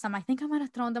found some. I think I might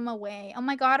have thrown them away. Oh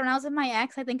my God. When I was with my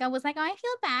ex, I think I was like, oh, I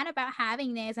feel bad about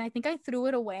having this. And I think I threw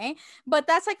it away. But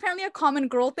that's like apparently a common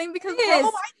girl thing, because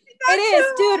it is,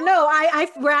 dude. No, I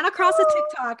ran across a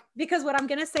TikTok, because what I'm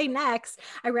going to say next,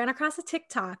 I ran across a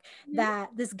TikTok that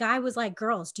this guy was like,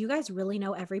 girls, do you guys really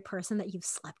know every person that you've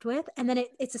slept with? And then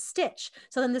it's a stitch.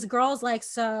 So then this girl's like,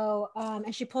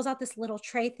 and she pulls out this little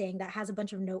tray thing that has a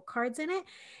bunch of note cards in it.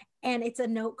 And it's a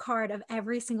note card of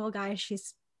every single guy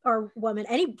or woman,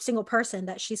 any single person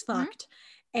that she's fucked.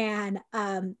 And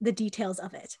the details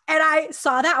of it. And I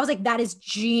saw that, I was like, that is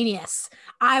genius.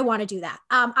 I want to do that.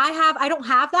 I don't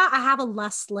have that. I have a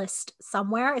lust list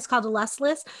somewhere. It's called a lust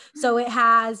list. So it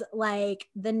has like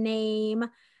the name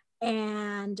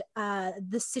and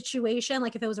the situation,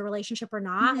 like if it was a relationship or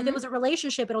not. If it was a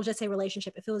relationship, it'll just say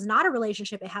relationship. If it was not a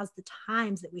relationship, it has the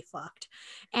times that we fucked,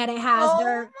 and it has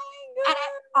and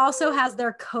it also has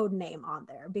their code name on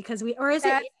there, because is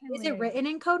it written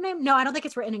in code name? No, I don't think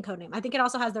it's written in code name. I think it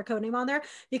also has their code name on there,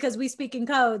 because we speak in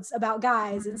codes about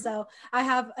guys. And so I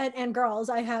have, and girls,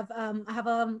 I have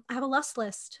a lust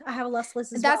list. I have a lust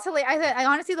list as That's well. hilarious. I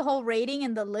honestly, the whole rating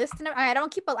and the list, and I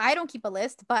don't keep a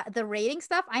list, but the rating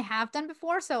stuff I have done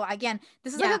before. So again,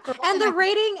 this is like a girl and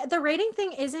the rating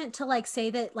thing isn't to like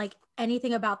say that like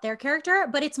anything about their character,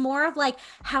 but it's more of like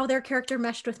how their character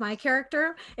meshed with my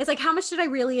character. It's like, how much did I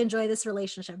really enjoy this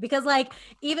relationship? Because like,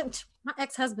 even my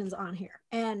ex-husband's on here,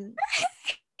 and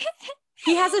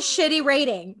he has a shitty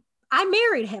rating. I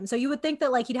married him, so you would think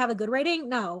that like he'd have a good rating.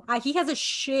 No, he has a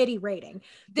shitty rating.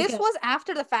 This was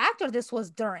after the fact, or this was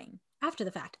during? After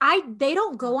the fact. They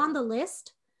don't go on the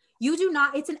list. You do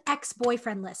not. It's an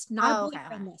ex-boyfriend list, not a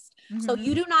boyfriend list. So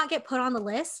you do not get put on the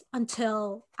list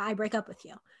until I break up with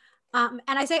you. And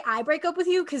I say I break up with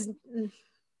you because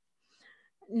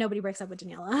nobody breaks up with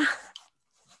Daniela.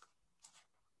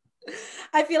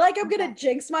 I feel like I'm gonna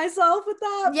jinx myself with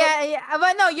that. Yeah,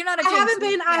 but no, you're not a jinx.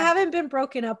 I haven't been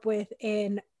broken up with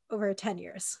in over 10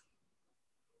 years.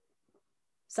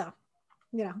 So,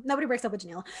 you know, nobody breaks up with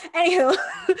Daniela. Anywho,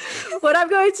 what I'm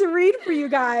going to read for you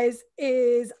guys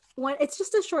is it's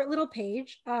just a short little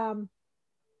page. I'll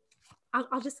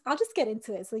just get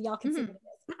into it so y'all can see what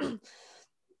it is.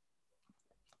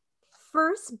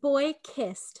 First boy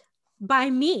kissed by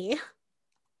me.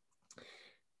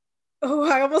 Oh,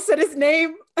 I almost said his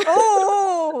name.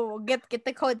 Oh, get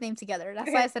the code name together.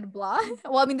 That's why I said blah.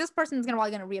 Well, I mean, this person is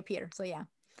probably gonna reappear. So yeah.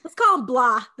 Let's call him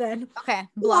Blah then. Okay,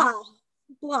 Blah.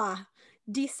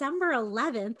 December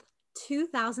 11th,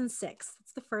 2006.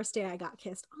 It's the first day I got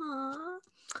kissed. Aw,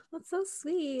 that's so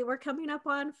sweet. We're coming up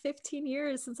on 15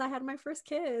 years since I had my first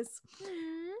kiss.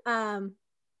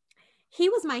 He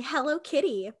was my Hello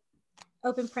Kitty,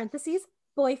 open parentheses,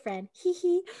 boyfriend.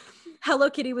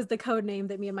 Hello Kitty was the code name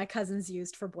that me and my cousins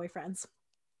used for boyfriends.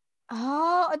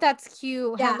 Oh, that's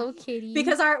cute. Yeah, Hello Kitty.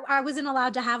 Because I wasn't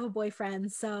allowed to have a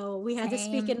boyfriend, so we had to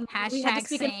speak in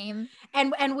same.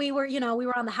 And we were, you know, we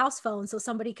were on the house phone, so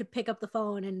somebody could pick up the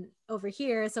phone and over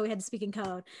here, so we had to speak in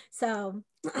code. So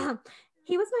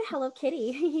he was my Hello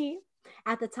Kitty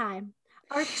at the time.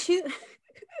 He took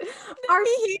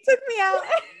me out.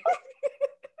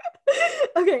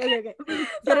 Okay.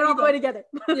 Get it all the way together.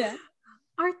 Yeah.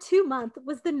 Our 2-month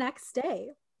was the next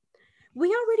day. We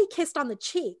already kissed on the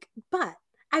cheek, but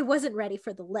I wasn't ready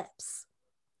for the lips.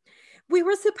 We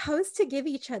were supposed to give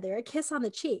each other a kiss on the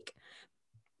cheek,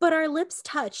 but our lips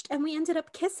touched and we ended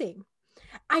up kissing.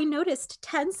 I noticed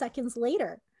 10 seconds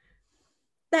later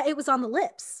that it was on the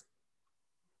lips.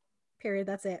 Period.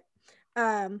 That's it.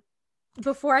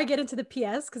 Before I get into the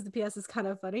PS, because the PS is kind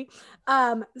of funny.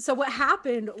 So what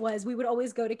happened was we would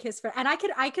always go to Kiss Fair, and I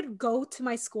could go to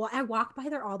my school. I walk by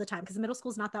there all the time because the middle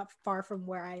school is not that far from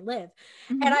where I live.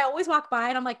 And I always walk by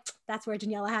and I'm like, that's where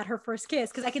Daniela had her first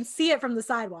kiss, because I can see it from the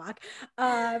sidewalk.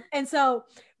 And so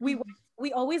we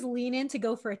always lean in to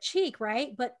go for a cheek,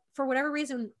 right? But for whatever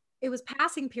reason, it was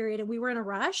passing period and we were in a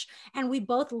rush and we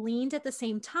both leaned at the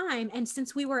same time. And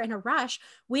since we were in a rush,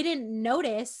 we didn't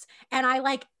notice. And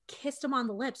I kissed him on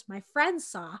the lips. My friend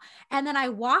saw, and then I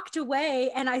walked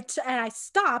away and I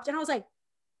stopped and I was like,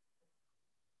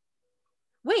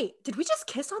 wait, did we just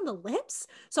kiss on the lips?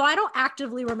 So I don't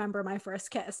actively remember my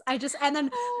first kiss. And then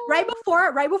right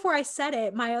before I said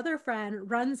it, my other friend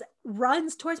runs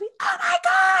towards me. Oh my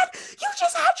God, you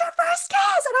just had your first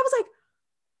kiss. And I was like,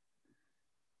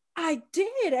 I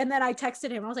did. And then I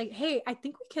texted him. I was like, hey, I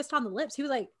think we kissed on the lips. He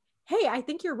was like, hey, I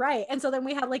think you're right. And so then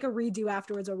we had a redo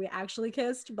afterwards where we actually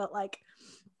kissed. But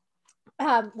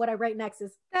what I write next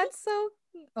is, that's so,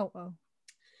 oh.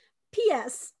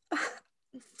 P.S.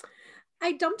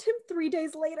 I dumped him 3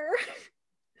 days later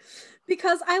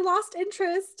because I lost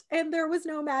interest and there was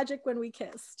no magic when we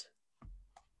kissed.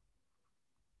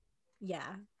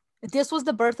 Yeah. This was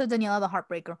the birth of Daniela the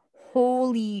Heartbreaker.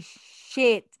 Holy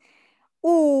shit.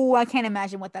 Ooh, I can't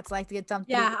imagine what that's like to get dumped.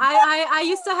 Yeah, I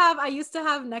used to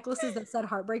have necklaces that said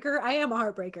Heartbreaker. I am a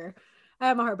heartbreaker.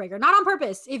 Not on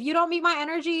purpose. If you don't meet my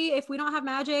energy, if we don't have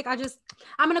magic,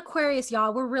 I'm an Aquarius,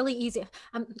 y'all. We're really easy.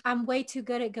 I'm way too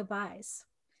good at goodbyes.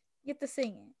 You get to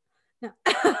sing it. No.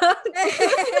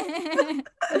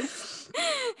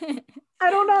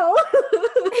 I don't know.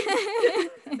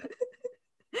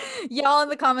 Y'all in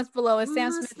the comments below is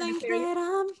Sam Smith. Think that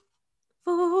I'm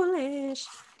foolish.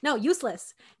 No,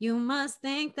 useless. You must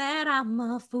think that I'm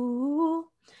a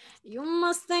fool. You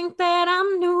must think that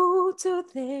I'm new to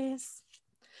this.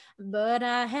 But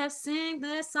I have sing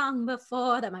this song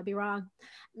before. That might be wrong.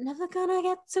 Never gonna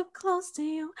get too close to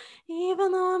you,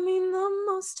 even though I mean the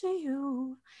most to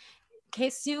you. In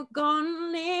case you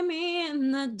gonna leave me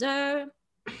in the dirt.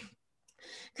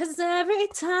 Cause every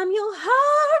time you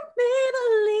hurt me,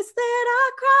 the least that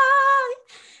I cry.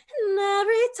 And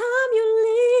every time you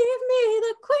leave me,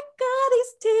 the quicker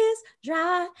these tears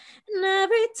dry. And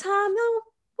every time you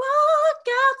walk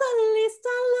out, the least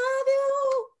I love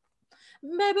you.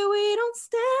 Baby, we don't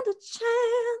stand a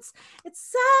chance. It's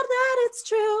sad that it's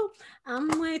true.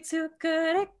 I'm way too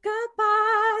good at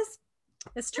goodbyes.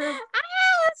 It's true.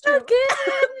 That's so good.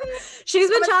 She's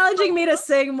been challenging me to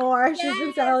sing more. She's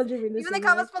been challenging me to sing more. In the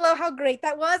comments below how great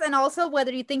that was, and also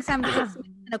whether you think Sam Smith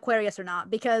an Aquarius or not,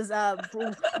 because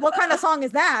what kind of song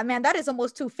is that, man? That is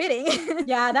almost too fitting.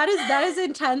 Yeah, that is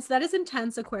intense. That is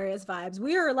intense Aquarius vibes.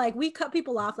 We are like, we cut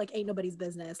people off like ain't nobody's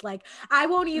business. Like I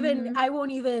won't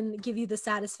even give you the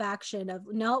satisfaction of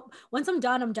nope. Once I'm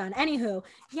done, I'm done. Anywho,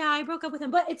 yeah, I broke up with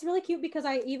him, but it's really cute because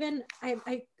I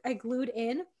glued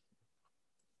in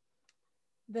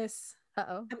this.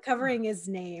 Uh-oh. I'm covering his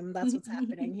name. That's what's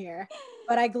happening here.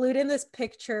 But I glued in this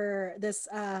picture, this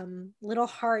little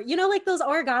heart, you know, like those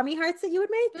origami hearts that you would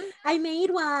make. I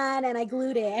made one and I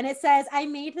glued it, and it says, I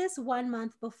made this 1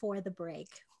 month before the break.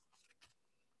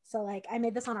 So like I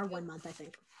made this on our 1 month, I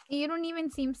think. You don't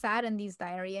even seem sad in these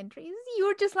diary entries. You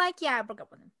were just like, yeah, I broke up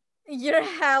with him. You're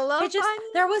hella funny.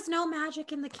 There was no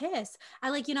magic in the kiss. I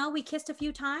like, you know, we kissed a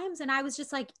few times and I was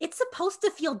just like, it's supposed to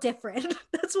feel different.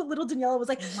 That's what little Daniela was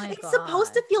like. Oh it's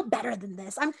supposed to feel better than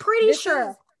this. I'm pretty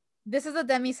sure. This is a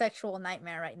demisexual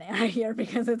nightmare right now here,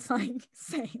 because it's like,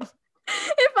 same.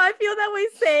 If I feel that way,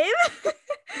 same.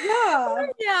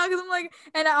 Yeah, because I'm like,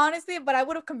 and honestly, but I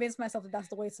would have convinced myself that that's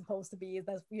the way it's supposed to be, is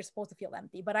that you're supposed to feel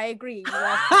empty. But I agree.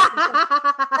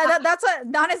 That's what,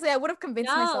 honestly, I would have convinced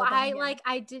myself.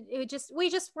 I did.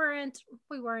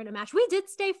 We weren't a match. We did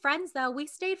stay friends though. We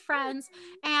stayed friends,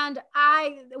 and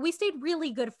we stayed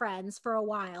really good friends for a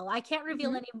while. I can't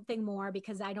reveal anything more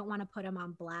because I don't want to put him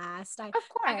on blast. Of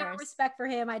course, I got respect for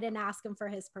him. I didn't ask him for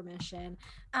his permission.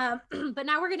 But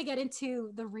now we're gonna get into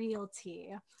the real tea,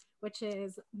 which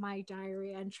is my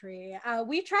diary entry.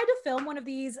 We tried to film one of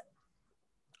these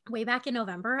way back in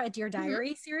November, a Dear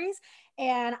Diary series.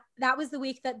 And that was the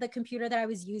week that the computer that I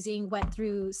was using went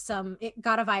through it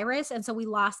got a virus. And so we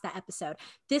lost that episode.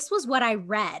 This was what I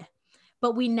read,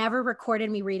 but we never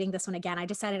recorded me reading this one again. I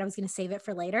decided I was going to save it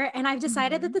for later. And I've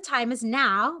decided that the time is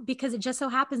now, because it just so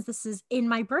happens this is in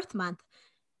my birth month.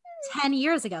 10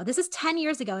 years ago. This is 10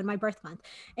 years ago in my birth month.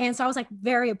 And so I was like,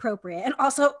 very appropriate. And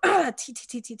also, This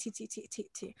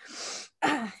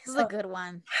is a good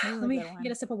one. Let me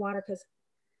get a sip of water because.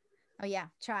 Oh yeah,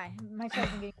 try. My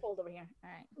throat's getting cold over here. All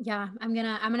right. Yeah, I'm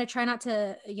gonna try not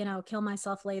to, kill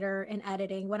myself later in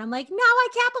editing when I'm like, no, I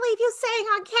can't believe you saying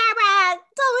on camera.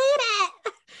 Delete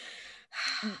it.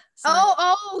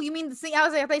 Oh, you mean the I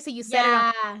was like, I thought you said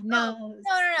it. No.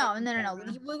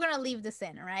 We're gonna leave this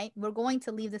in, all right? We're going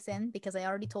to leave this in because I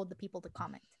already told the people to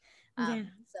comment.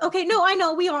 Okay, no, I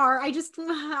know we are.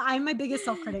 I'm my biggest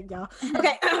self-critic, y'all.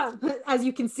 Okay, as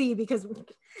you can see, because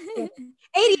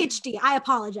ADHD, I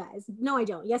apologize. No, I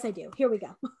don't. Yes, I do. Here we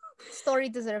go. Story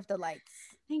deserves the lights.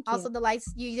 Thank you. Also, the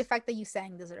lights, the fact that you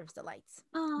sang deserves the lights.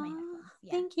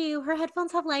 Thank you. Her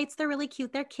headphones have lights. They're really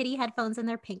cute. They're kitty headphones and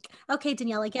they're pink. Okay,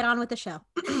 Daniela, get on with the show.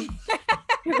 Here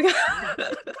we go.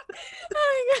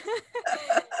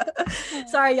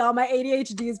 Sorry, y'all. My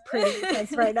ADHD is pretty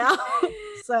intense right now.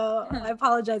 So I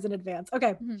apologize in advance.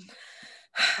 Okay.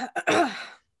 I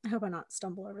hope I not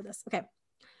stumble over this. Okay.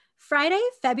 Friday,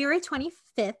 February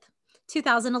 25th,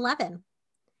 2011.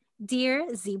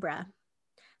 Dear Zebra,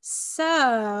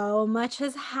 so much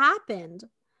has happened.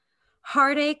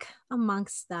 Heartache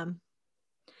amongst them.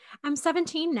 I'm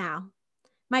 17 now.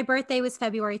 My birthday was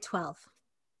February 12th.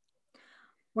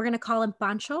 We're going to call him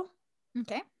Pancho.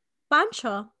 Okay.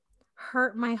 Pancho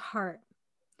hurt my heart,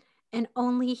 and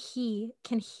only he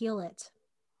can heal it.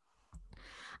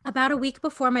 About a week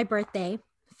before my birthday,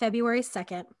 February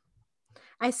 2nd,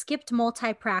 I skipped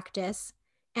multi-practice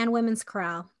and women's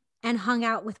chorale and hung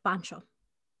out with Pancho.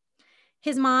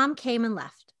 His mom came and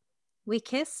left. We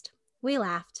kissed, we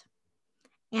laughed,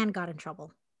 and got in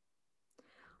trouble.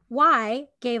 Y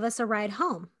gave us a ride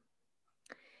home.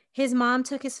 His mom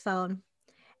took his phone,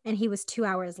 and he was 2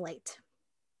 hours late.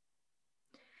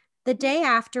 The day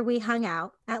after we hung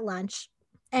out at lunch,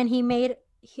 and he made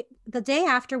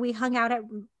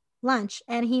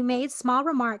small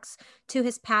remarks to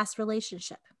his past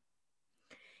relationship.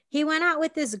 He went out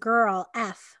with this girl,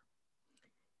 F.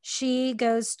 She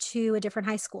goes to a different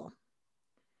high school.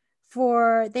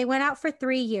 They went out for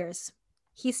 3 years.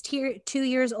 He's 2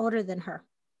 years older than her.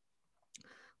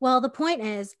 Well, the point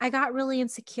is, I got really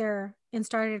insecure and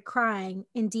started crying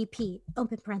in DP,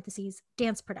 open parentheses,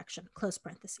 dance production, close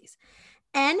parentheses.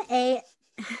 NA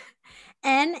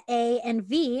and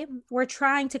V were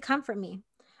trying to comfort me.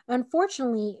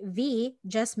 Unfortunately, V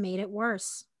just made it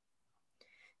worse.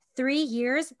 3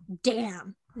 years?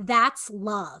 Damn, that's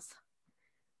love.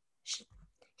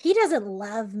 He doesn't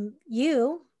love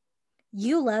you.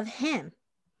 You love him.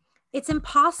 It's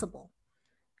impossible.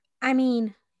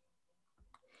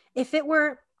 If it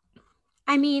were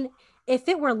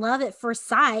love at first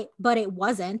sight, but it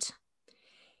wasn't.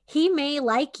 He may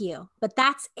like you, but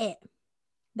that's it.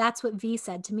 That's what V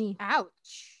said to me.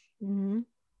 Ouch. Mm-hmm.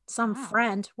 some Wow.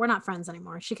 friend. We're not friends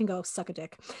anymore. She can go suck a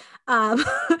dick.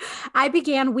 I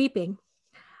began weeping.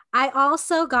 I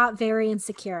also got very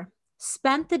insecure.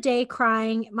 Spent the day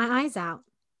crying my eyes out.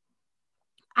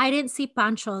 I didn't see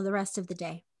Pancho the rest of the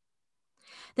day.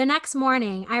 The next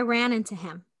morning, I ran into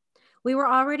him. We were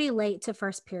already late to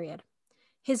first period.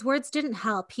 His words didn't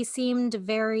help. He seemed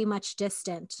very much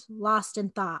distant, lost in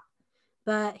thought,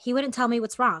 but he wouldn't tell me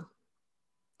what's wrong.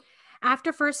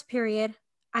 After first period,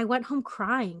 I went home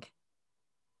crying.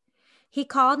 He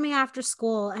called me after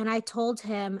school and I told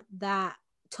him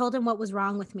what was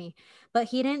wrong with me, but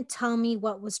he didn't tell me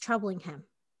what was troubling him.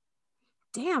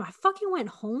 Damn, I fucking went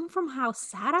home from how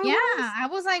sad I Yeah, was. I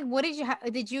was like, what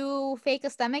did you fake a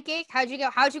stomach ache? How'd you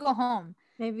go home?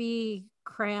 Maybe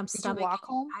cramps, Did stomach. you walk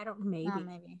home? I don't, maybe.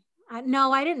 Maybe.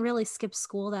 No, I didn't really skip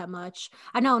school that much.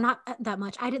 I know, not that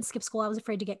much. I didn't skip school. I was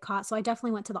afraid to get caught. So I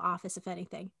definitely went to the office, if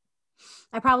anything.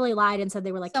 I probably lied and said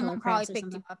they were like killer Someone probably cramps or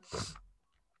picked you something.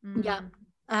 up.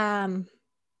 Yeah. Mm.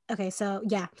 Okay, so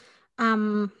yeah.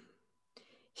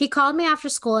 He called me after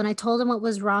school and I told him what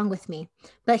was wrong with me,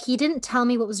 but he didn't tell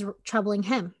me what was troubling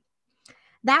him.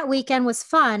 That weekend was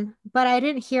fun, but I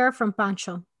didn't hear from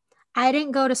Pancho. I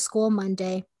didn't go to school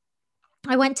Monday.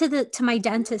 I went to my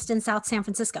dentist in South San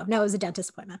Francisco. No, it was a dentist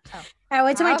appointment. Oh. I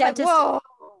went to my I was like, dentist. whoa.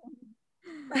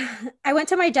 I went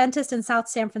to my dentist in South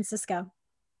San Francisco.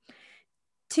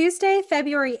 Tuesday,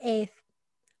 February 8th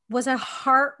was a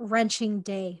heart-wrenching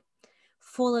day,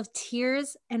 full of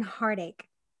tears and heartache.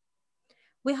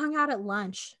 We hung out at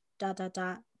lunch, ...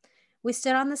 We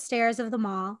stood on the stairs of the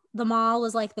mall. The mall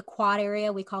was like the quad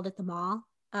area. We called it the mall.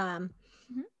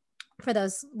 For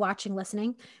those watching,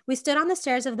 listening, we stood on the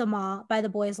stairs of the mall by the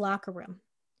boys' locker room.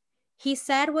 He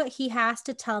said what he has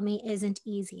to tell me isn't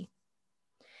easy.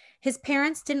 His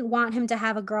parents didn't want him to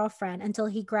have a girlfriend until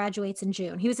he graduates in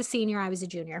June. He was a senior, I was a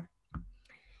junior.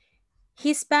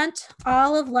 He spent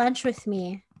all of lunch with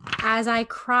me as I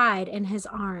cried in his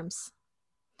arms.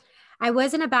 I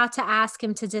wasn't about to ask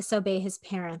him to disobey his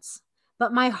parents,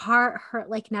 but my heart hurt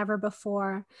like never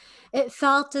before. It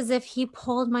felt as if he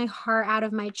pulled my heart out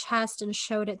of my chest and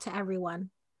showed it to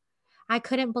everyone. I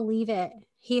couldn't believe it.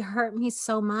 He hurt me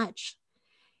so much.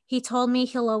 He told me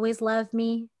he'll always love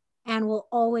me and will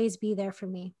always be there for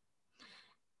me.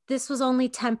 This was only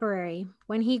temporary.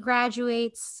 When he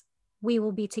graduates, we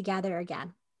will be together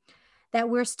again. That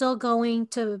we're still going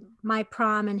to my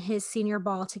prom and his senior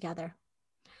ball together.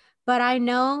 But I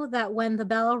know that when the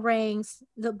bell rings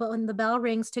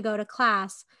to go to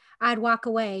class, I'd walk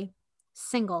away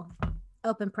single,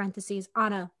 open parentheses,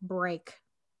 on a break.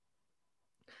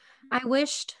 I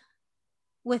wished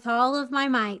with all of my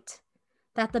might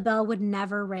that the bell would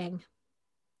never ring.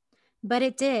 But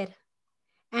it did,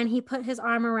 and he put his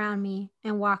arm around me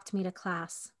and walked me to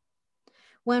class.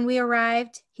 When we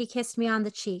arrived, he kissed me on the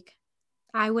cheek.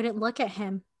 I wouldn't look at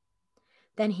him.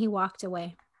 Then he walked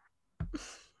away.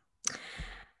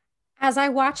 As I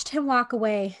watched him walk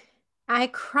away, I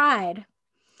cried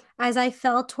as I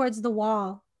fell towards the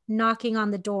wall, knocking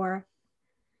on the door.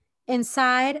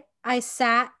 Inside, I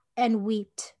sat and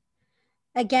wept.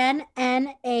 Again,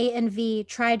 N, A, and V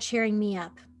tried cheering me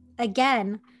up.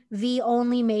 Again, V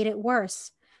only made it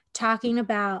worse, talking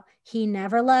about he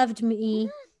never loved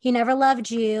me, he never loved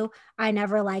you, I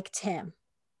never liked him.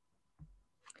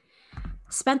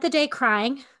 Spent the day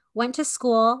crying, went to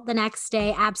school the next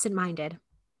day absent-minded.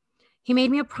 He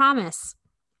made me a promise.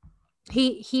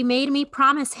 He made me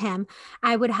promise him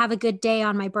I would have a good day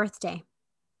on my birthday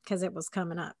because it was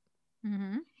coming up.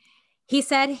 Mm-hmm. He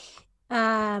said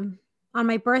on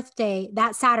my birthday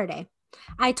that Saturday,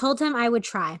 I told him I would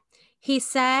try. He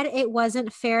said it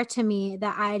wasn't fair to me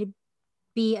that I'd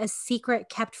be a secret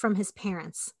kept from his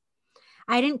parents.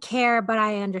 I didn't care, but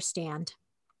I understand.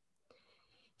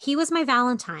 He was my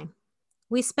Valentine.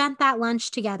 We spent that lunch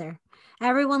together.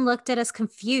 Everyone looked at us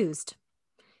confused.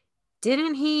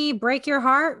 Didn't he break your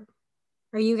heart?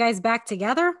 Are you guys back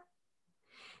together?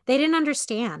 They didn't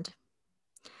understand.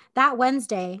 That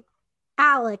Wednesday,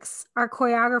 Alex, our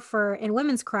choreographer in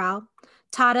Women's Chorale,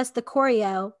 taught us the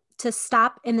choreo to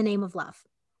Stop in the Name of Love.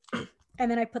 And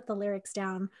then I put the lyrics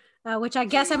down, which I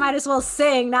guess I might as well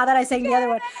sing now that I sang the other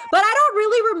one. But I don't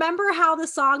really remember how the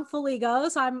song fully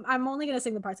goes, so I'm only going to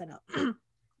sing the parts I know.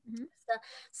 Mm-hmm.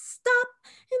 Stop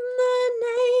in the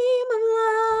name of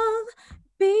love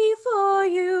before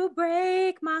you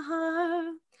break my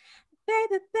heart.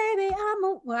 Baby, baby,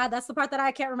 wow, that's the part that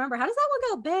I can't remember. How does that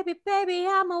one go? Baby, baby,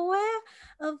 I'm aware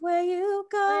of where you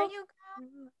go. Where you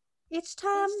go. Each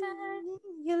time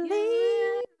you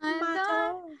leave my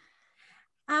door,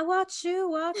 I watch you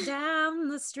walk down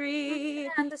the street.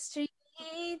 Down the street.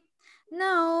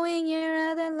 knowing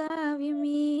you're other love you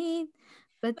meet.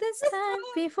 But this time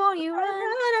before you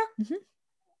run. Mhm.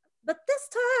 But this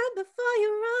time before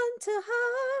you run to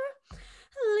her,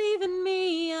 leaving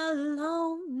me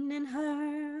alone in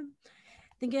her.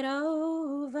 Think it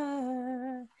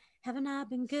over. Haven't I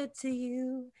been good to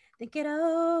you? Think it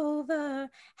over.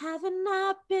 Haven't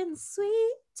I been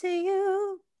sweet to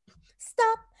you?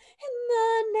 Stop in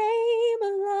the name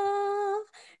of love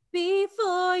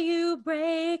before you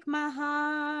break my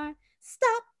heart.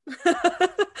 Stop.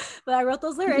 But I wrote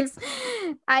those lyrics.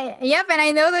 Yep, and I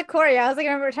know the choreo. I was like,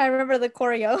 trying to remember the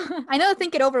choreo. I know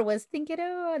Think It Over was Think It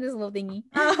Over, this little thingy.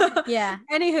 Yeah.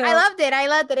 Anywho, I loved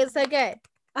it. It's so good.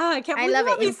 I can't I believe love you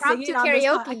got it. me Impromptu singing on this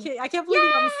pod. karaoke. I can't believe you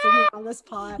got me singing on this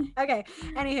pod. Okay.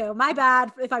 Anywho, my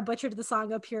bad if I butchered the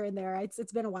song up here and there.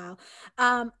 It's been a while.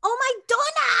 Oh my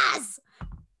donas!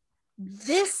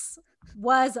 This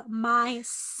was my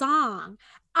song.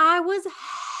 I was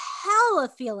hella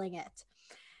feeling it.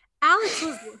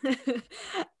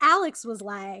 Alex was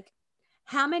like,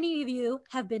 how many of you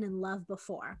have been in love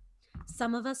before?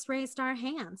 Some of us raised our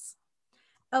hands.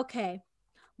 Okay.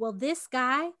 Well, this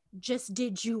guy just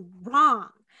did you wrong.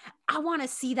 I want to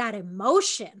see that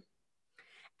emotion.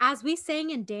 As we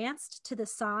sang and danced to the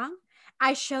song,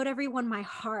 I showed everyone my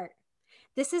heart.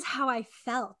 This is how I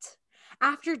felt.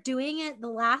 After doing it the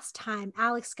last time,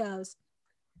 Alex goes,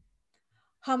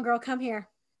 homegirl, come here.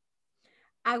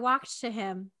 I walked to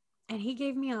him and he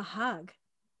gave me a hug.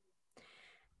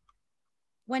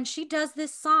 When she does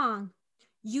this song,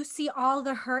 you see all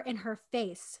the hurt in her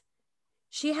face.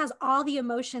 She has all the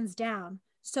emotions down.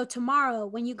 So tomorrow,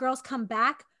 when you girls come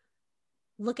back,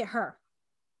 look at her.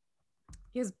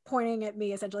 He was pointing at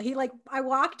me essentially. I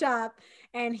walked up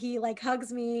and he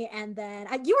hugs me, and then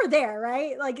you were there,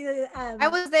 right? I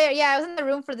was there. Yeah, I was in the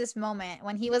room for this moment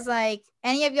when he was like,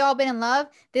 "Any of y'all been in love?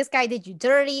 This guy did you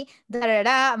dirty." Da da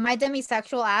da. My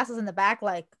demisexual ass was in the back,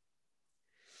 like.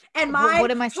 And my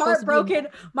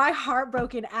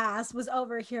heartbroken ass was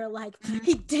over here like,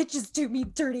 he did just do me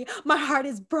dirty. My heart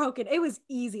is broken. It was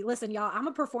easy. Listen, y'all, I'm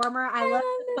a performer. I love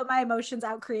to put my emotions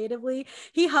out creatively.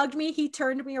 He hugged me. He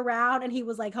turned me around and he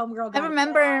was like, homegirl. I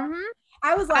remember.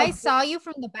 I was like, I saw you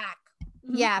from the back.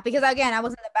 Mm-hmm. Yeah, because again, I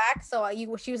was in the back, so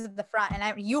she was at the front,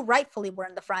 and you rightfully were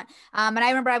in the front. And I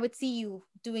remember I would see you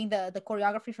doing the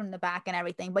choreography from the back and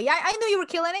everything. But yeah, I knew you were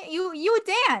killing it. You would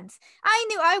dance.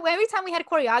 Every time we had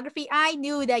choreography, I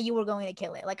knew that you were going to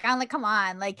kill it. Like, I'm like, come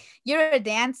on, like, you're a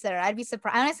dancer. I'd be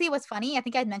surprised. Honestly, it was funny. I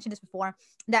think I'd mentioned this before,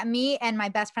 that me and my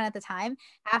best friend at the time,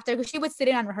 after, she would sit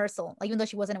in on rehearsal, like, even though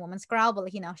she wasn't a women's chorale,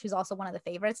 but she was also one of the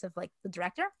favorites of the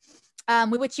director.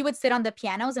 She would sit on the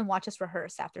pianos and watch us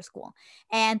rehearse after school.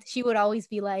 And she would always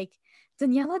be like,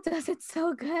 Daniela does it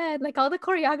so good. Like, all the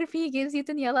choreography he gives you,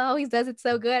 Daniela always does it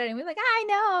so good. And we're like, I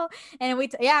know.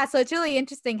 And so it's really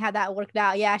interesting how that worked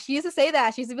out. Yeah, she used to say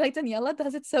that. She used to be like, Daniela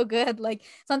does it so good. Like,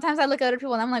 sometimes I look at other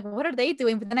people and I'm like, what are they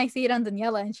doing? But then I see it on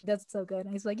Daniela and she does it so good.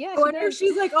 And he's like, yeah, she does.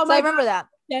 She's like, oh my God. I remember that.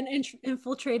 Then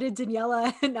infiltrated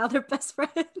Daniela and now they're best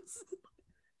friends.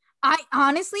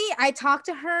 I talked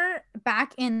to her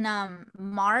back in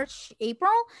March, April,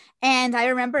 and I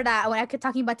remember that when I kept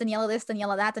talking about Daniela this,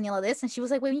 Daniela that, Daniela this, and she was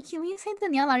like, wait, can we say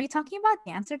Daniela? Are you talking about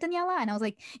Dancer Daniela? And I was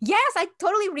like, yes, I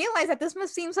totally realized that this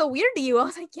must seem so weird to you. I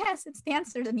was like, yes, it's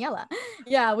Dancer Daniela.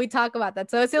 Yeah, we talk about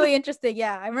that. So it's really interesting.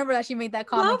 Yeah, I remember that she made that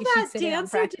comment. Love that,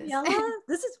 Dancer Daniela.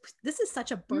 This is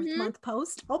such a birth month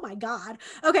post. Oh my God.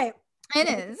 Okay. It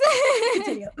is.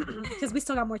 Continue, because we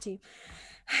still got more tea.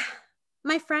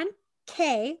 My friend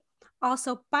Kay,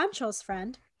 also Pancho's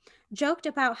friend, joked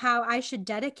about how I should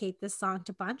dedicate this song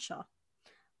to Pancho.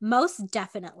 Most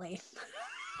definitely.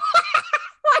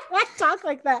 Why talk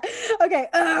like that? Okay.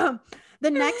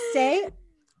 The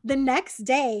next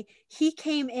day, he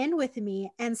came in with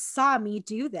me and saw me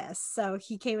do this. So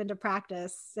he came into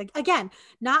practice. Like, again,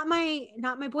 not my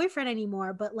boyfriend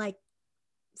anymore, but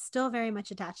still very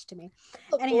much attached to me.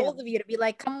 Bold of you to be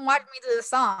like, come watch me do the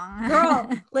song. Girl,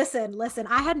 listen.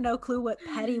 I had no clue what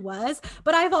petty was,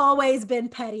 but I've always been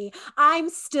petty. I'm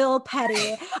still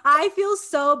petty. I feel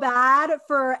so bad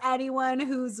for anyone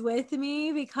who's with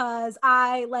me because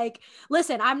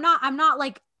listen, I'm not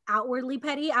like outwardly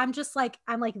petty. I'm just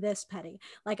I'm like this petty.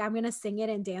 Like, I'm gonna sing it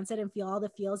and dance it and feel all the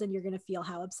feels, and you're gonna feel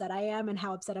how upset I am and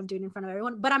how upset I'm doing in front of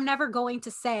everyone. But I'm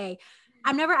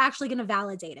never actually going to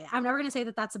validate it. I'm never going to say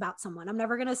that that's about someone. I'm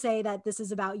never going to say that this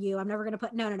is about you. I'm never going to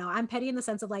put, no. I'm petty in the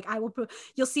sense of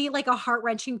you'll see a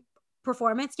heart-wrenching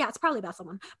performance. Yeah, it's probably about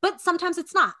someone, but sometimes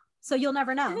it's not. So you'll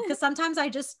never know, because sometimes I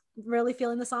just really feel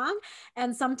in the song,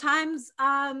 and sometimes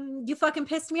you fucking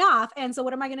pissed me off. And so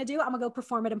what am I going to do? I'm gonna go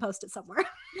perform it and post it somewhere.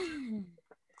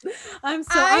 I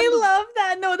love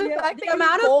that. No, the fact the that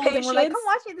amount you're of patience. we're like, come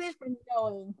watch this for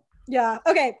knowing. Yeah.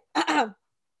 Okay.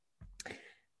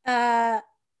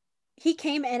 He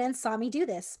came in and saw me do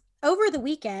this over the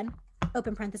weekend.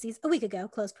 Open parentheses, a week ago,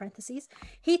 close parentheses.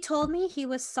 He told me he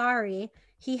was sorry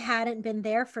he hadn't been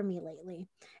there for me lately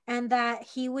and that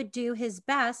he would do his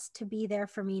best to be there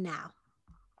for me now.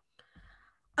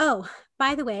 Oh,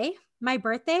 by the way, my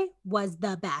birthday was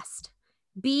the best.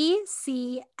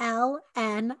 BCLNL,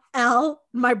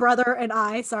 my brother and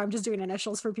I. Sorry, I'm just doing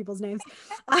initials for people's names.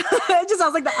 It just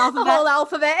sounds like the alphabet. The whole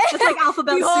alphabet. It's like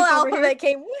alphabet. The whole alphabet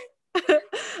came.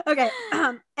 Okay.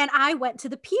 And I went to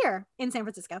the pier in San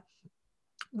Francisco.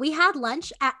 We had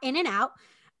lunch at In-N-Out.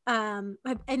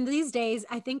 In these days,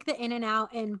 I think the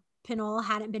In-N-Out in Pinole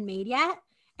hadn't been made yet.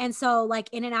 And so like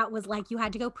In-N-Out was like, you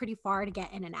had to go pretty far to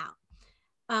get In-N-Out.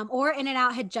 Or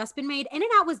In-N-Out had just been made.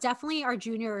 In-N-Out was definitely our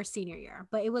junior or senior year,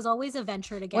 but it was always a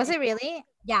venture to get. Was it really?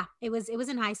 Yeah, it was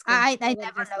in high school. I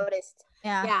never noticed.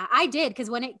 Yeah, I did, because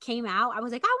when it came out, I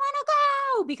was like, I want to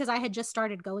go, because I had just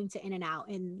started going to In-N-Out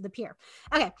in the pier.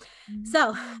 Okay,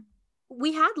 so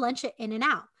we had lunch at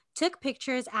In-N-Out, took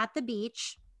pictures at the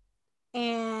beach,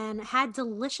 and had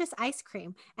delicious ice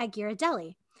cream at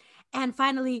Ghirardelli. And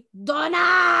finally,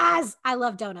 donuts! I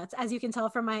love donuts, as you can tell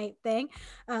from my thing.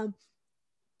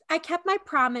 I kept my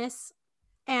promise,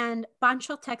 and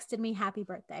Bancho texted me happy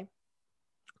birthday.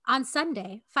 On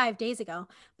Sunday, 5 days ago,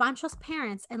 Bancho's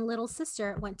parents and little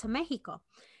sister went to Mexico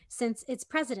since it's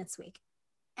President's Week,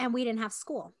 and we didn't have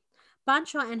school.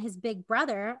 Bancho and his big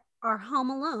brother are home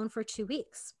alone for 2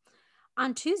 weeks.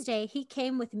 On Tuesday, he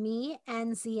came with me,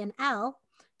 NZ, and L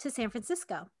to San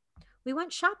Francisco. We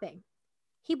went shopping.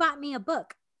 He bought me a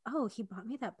book. Oh, he bought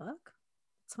me that book?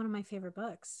 It's one of my favorite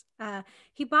books.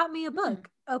 He bought me a book,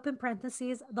 open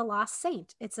parentheses, The Lost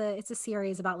Saint. It's a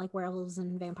series about like werewolves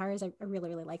and vampires. I really,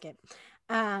 really like it.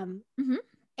 And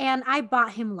I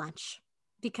bought him lunch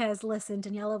because, listen,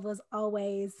 Daniela was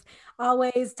always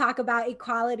talk about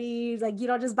equality. Like, you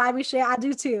don't just buy me shit. I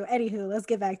do too. Anywho, let's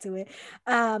get back to it.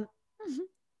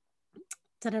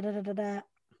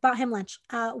 Bought him lunch.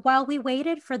 While we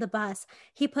waited for the bus,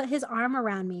 he put his arm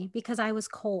around me because I was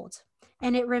cold.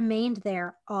 And it remained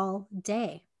there all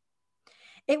day.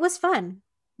 It was fun.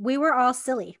 We were all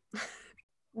silly.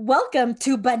 Welcome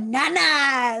to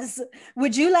Bananas.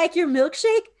 Would you like your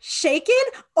milkshake shaken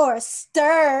or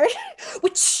stirred?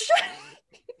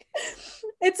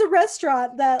 It's a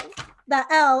restaurant that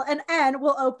L and N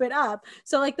will open up.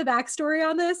 So like the backstory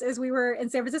on this is we were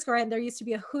in San Francisco, right? And there used to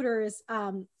be a Hooters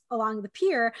along the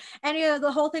pier, and you know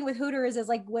the whole thing with Hooters is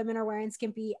like women are wearing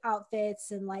skimpy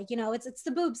outfits and like, you know, it's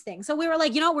the boobs thing. So we were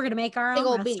like, you know, we're gonna make our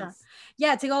own restaurant.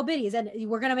 Yeah, to go biddies, and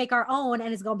we're gonna make our own,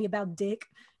 and it's gonna be about dick.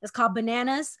 It's called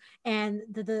Bananas, and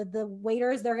the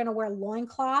waiters, they're gonna wear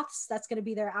loincloths. That's gonna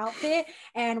be their outfit.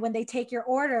 And when they take your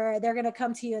order, they're gonna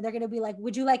come to you and they're gonna be like,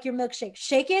 would you like your milkshake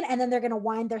shaken? And then they're gonna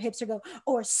wind their hips or go,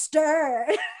 or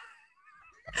stirred.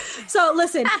 So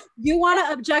listen, you want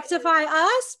to objectify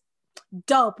us?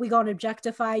 Dope, we gonna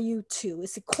objectify you too.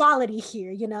 It's equality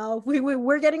here, you know.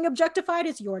 We're getting objectified.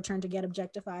 It's your turn to get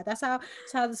objectified. That's how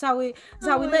we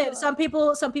live. Some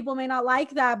people may not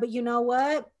like that, but you know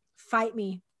what? Fight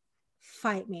me.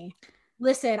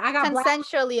 Listen, I got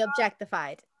consensually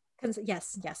objectified.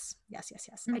 Yes.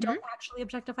 I don't actually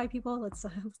objectify people. Let's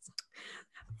back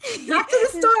to the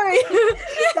story.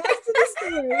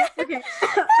 Okay.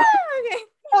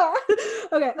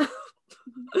 Okay.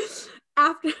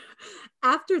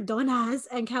 After donas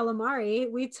and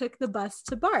calamari, we took the bus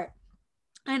to BART.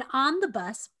 And on the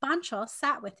bus, Bancho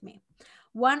sat with me,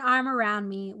 one arm around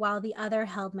me while the other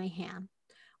held my hand.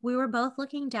 We were both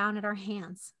looking down at our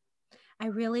hands. I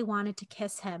really wanted to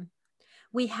kiss him.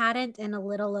 We hadn't in a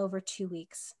little over 2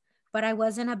 weeks, but I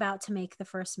wasn't about to make the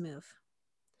first move.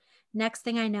 Next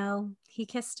thing I know, he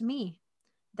kissed me.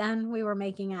 Then we were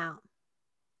making out.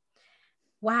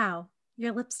 Wow,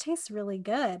 your lips taste really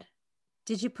good.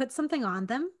 Did you put something on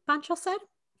them? Bancho said,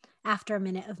 after a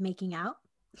minute of making out.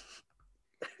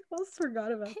 I almost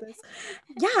forgot about this.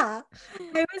 Yeah,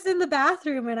 I was in the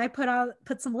bathroom and I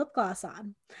put some lip gloss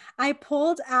on. I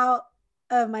pulled out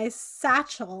of my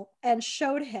satchel and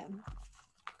showed him.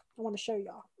 I want to show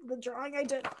y'all the drawing I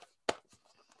did.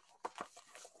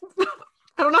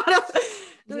 I don't know how to.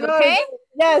 Okay.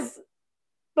 Yes.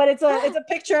 But it's a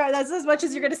picture. That's as much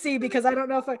as you're gonna see, because I don't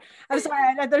know if I'm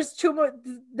sorry. There's too much.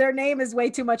 Their name is way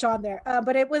too much on there.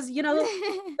 But it was, you know,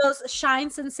 those Shine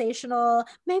Sensational,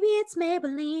 maybe it's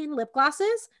Maybelline lip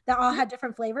glosses that all had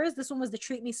different flavors. This one was the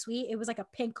Treat Me Sweet. It was like a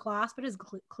pink gloss, but it was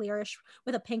clearish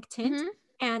with a pink tint.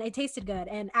 and it tasted good.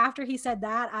 And after he said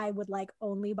that, I would like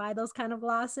only buy those kind of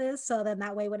glosses. So then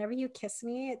that way, whenever you kiss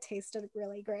me, it tasted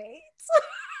really great.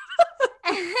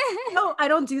 No, I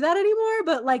don't do that anymore.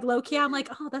 But like low key, I'm like,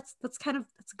 oh, that's a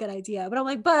good idea. But I'm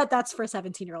like, but that's for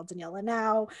 17-year-old Daniela.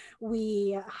 Now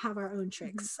we have our own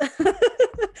tricks.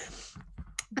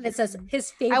 And it says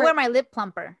his favorite. I wear my lip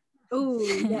plumper. Ooh,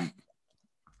 yeah.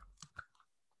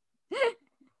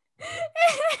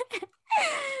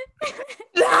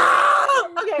 No!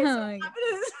 Okay. So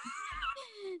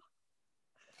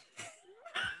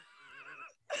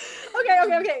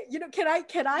okay. You know,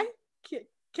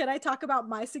 can I talk about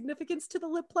my significance to the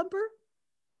lip plumper?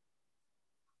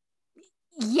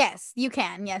 Yes, you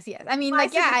can. Yes. I mean,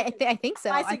 like, yeah, I think so.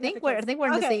 I think we're in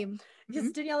the same.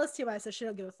 Because Daniela's TMI, so she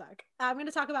don't give a fuck. I'm going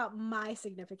to talk about my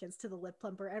significance to the lip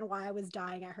plumper and why I was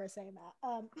dying at her saying that.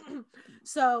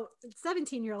 So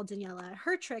 17-year-old Daniela,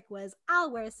 her trick was I'll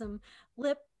wear some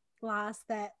lip gloss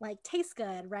that like tastes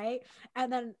good, right?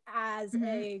 And then as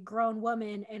a grown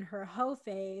woman in her hoe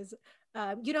phase,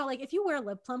 you know, like if you wear a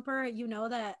lip plumper, you know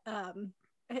that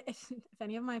if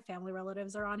any of my family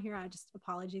relatives are on here, I just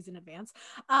apologies in advance.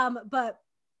 But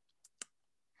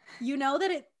you know that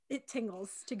it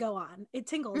tingles to go on. It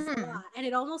tingles a lot, and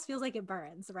it almost feels like it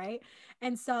burns, right?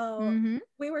 And so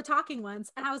we were talking once,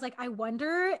 and I was like, I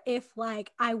wonder if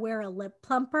like I wear a lip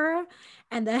plumper,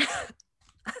 and then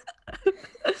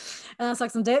and I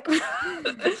suck some dick,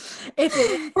 if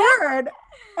it burn.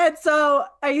 And so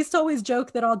I used to always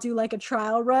joke that I'll do like a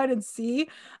trial run and see.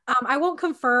 I won't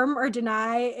confirm or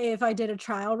deny if I did a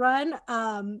trial run,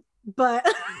 but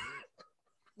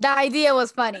the idea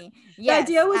was funny. Yes.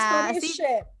 The idea was funny as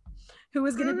shit. Who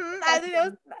was gonna? I think it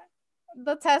was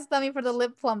the test dummy for the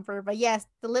lip plumper, but yes,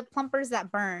 the lip plumpers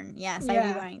that burn. Yes,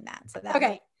 I'd be wearing that. So that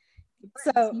okay.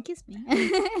 So you kiss me.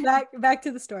 back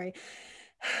to the story.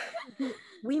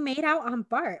 We made out on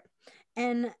Bart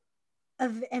and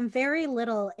very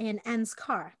little in N's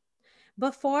car.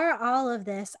 Before all of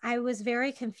this, I was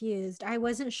very confused. I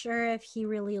wasn't sure if he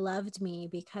really loved me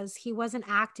because he wasn't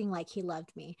acting like he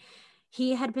loved me.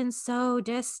 He had been so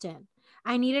distant.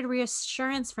 I needed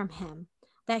reassurance from him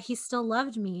that he still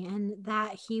loved me and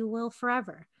that he will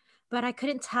forever. But I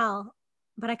couldn't tell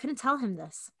him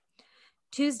this.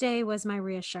 Tuesday was my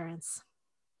reassurance.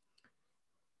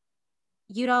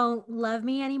 You don't love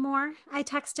me anymore? I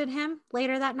texted him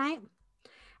later that night.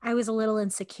 I was a little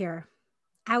insecure.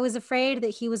 I was afraid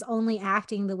that he was only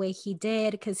acting the way he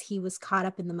did because he was caught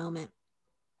up in the moment.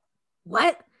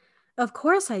 What? Of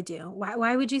course I do.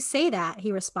 Why would you say that?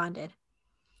 He responded.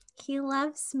 He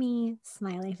loves me,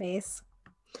 smiley face.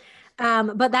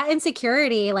 But that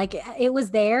insecurity, like it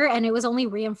was there and it was only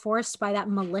reinforced by that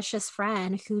malicious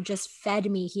friend who just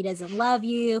fed me. He doesn't love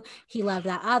you. He loved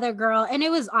that other girl. And it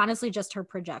was honestly just her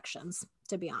projections,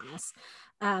 to be honest.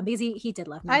 Because he did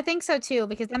love me. I think so too,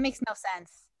 because that makes no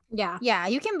sense. Yeah,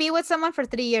 you can be with someone for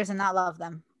 3 years and not love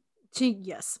them.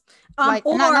 Yes. Like,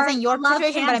 not saying your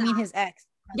situation, but I mean his ex.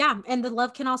 Yeah, and the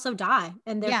love can also die,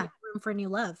 and there's room for new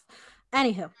love.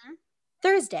 Anywho,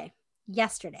 Thursday,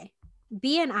 yesterday,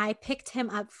 B and I picked him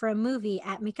up for a movie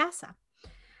at Mikasa.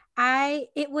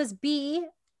 It was B,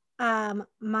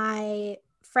 my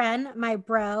friend, my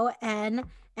bro, and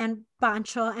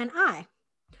Bancho and I.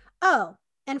 Oh,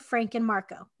 and Frank and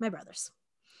Marco, my brothers.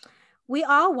 We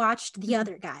all watched the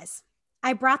other guys.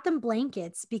 I brought them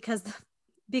blankets because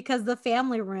the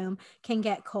family room can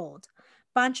get cold.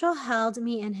 Bancho held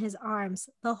me in his arms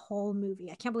the whole movie.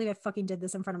 I can't believe I fucking did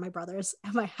this in front of my brothers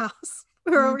at my house.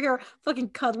 We were over here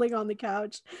fucking cuddling on the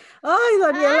couch. Ay,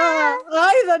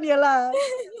 Daniela.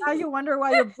 Now you wonder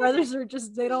why your brothers are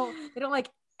just, they don't like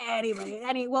anybody,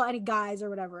 any guys or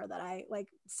whatever that I like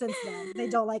since then. They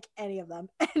don't like any of them.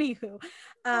 Anywho.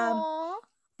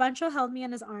 Bancho held me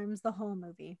in his arms the whole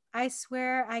movie. I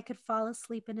swear I could fall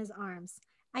asleep in his arms.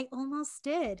 I almost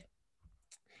did.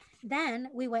 Then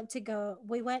we went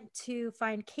to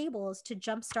find cables to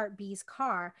jumpstart B's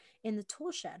car in the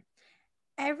tool shed.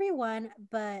 Everyone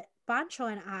but Bancho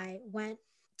and I went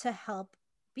to help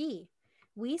B.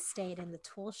 We stayed in the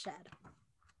tool shed.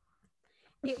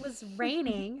 It was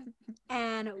raining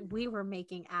and we were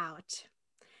making out.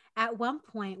 At one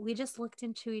point, we just looked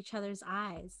into each other's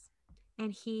eyes.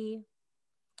 And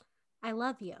I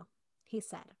love you, he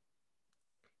said.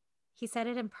 He said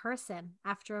it in person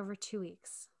after over 2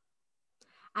 weeks.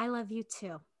 I love you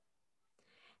too.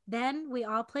 Then we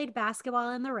all played basketball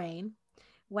in the rain,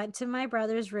 went to my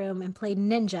brother's room and played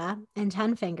Ninja and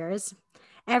 10 Fingers.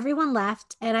 Everyone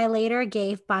left, and I later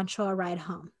gave Bancho a ride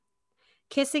home.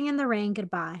 Kissing in the rain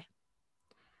goodbye.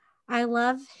 I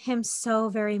love him so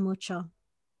very mucho.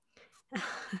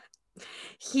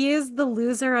 He is the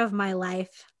loser of my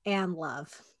life and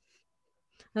love.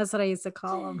 That's what I used to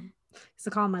call him. I used to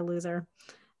call him my loser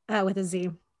with a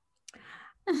Z.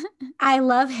 I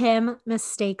love him,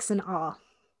 mistakes and all.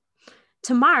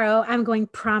 Tomorrow, I'm going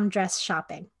prom dress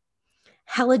shopping.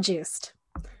 Hella juiced.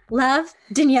 Love,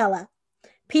 Daniela.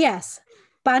 P.S.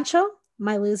 Pancho,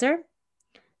 my loser,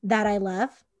 that I love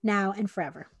now and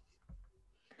forever.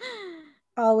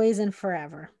 Always and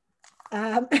forever.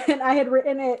 And I had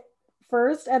written it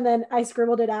first, and then I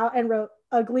scribbled it out and wrote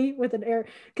ugly with an error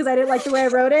because I didn't like the way I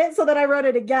wrote it. So then I wrote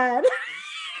it again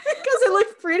because it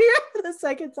looked prettier the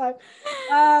second time.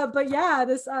 But yeah,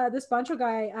 this Pancho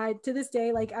guy, to this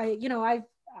day, like I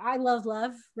love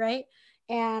love, right?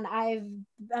 And I'm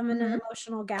an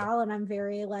emotional gal, and I'm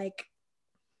very like,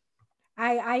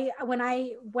 when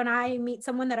I meet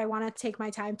someone that I want to take my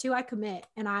time to, I commit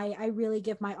and I really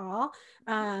give my all.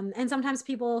 And sometimes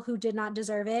people who did not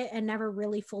deserve it and never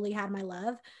really fully had my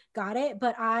love got it.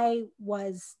 But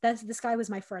this guy was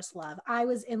my first love. I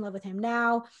was in love with him.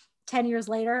 Now, 10 years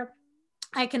later,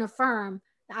 I can affirm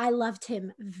that I loved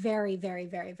him very, very,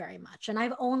 very, very much. And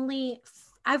I've only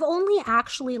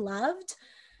actually loved,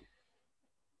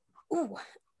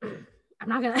 I'm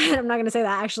not gonna say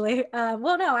that actually.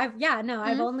 Well, no, I've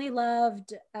only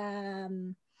loved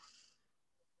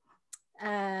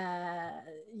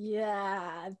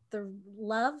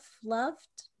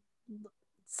loved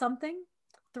something,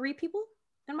 3 people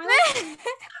in my life.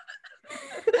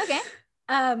 Okay.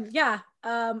 I'm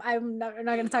not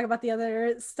gonna talk about the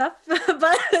other stuff,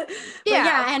 but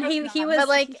yeah, and he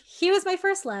was my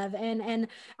first love, and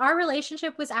our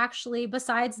relationship was actually,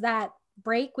 besides that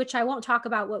break, which I won't talk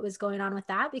about what was going on with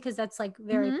that because that's like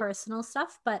very personal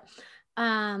stuff, but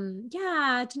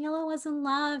Daniela was in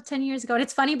love 10 years ago. And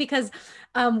it's funny because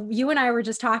you and I were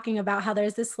just talking about how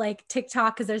there's this like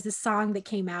TikTok, because there's this song that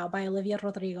came out by Olivia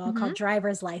Rodrigo called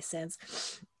Driver's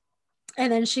License.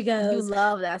 And then she goes, you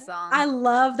love that song. I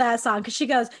love that song because she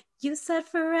goes, you said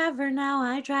forever, now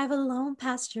I drive alone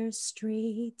past your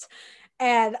street.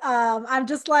 And I'm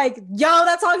just like, yo,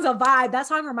 that song's a vibe. That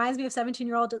song reminds me of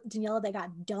 17-year-old Daniela that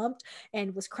got dumped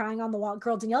and was crying on the wall.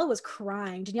 Girl, Daniela was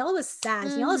crying. Daniela was sad.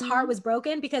 Daniela's heart was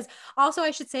broken because, also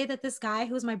I should say that this guy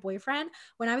who was my boyfriend,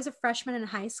 when I was a freshman in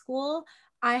high school,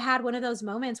 I had one of those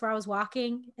moments where I was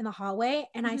walking in the hallway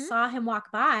and I saw him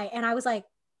walk by and I was like,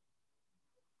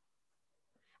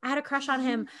 I had a crush on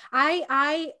him.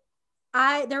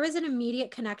 There was an immediate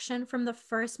connection from the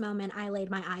first moment I laid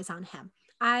my eyes on him.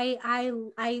 I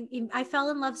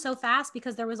fell in love so fast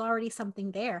because there was already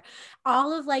something there.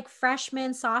 All of like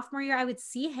freshman, sophomore year, I would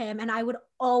see him and I would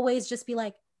always just be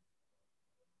like,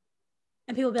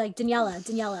 and people would be like,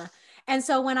 Daniela. And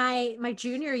so my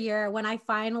junior year, when I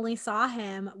finally saw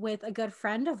him with a good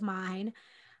friend of mine,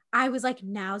 I was like,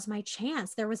 now's my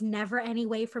chance. There was never any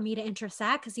way for me to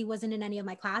intersect because he wasn't in any of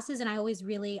my classes. And I always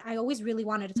really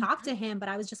wanted to talk to him, but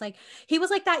I was just like, he was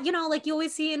like that, like you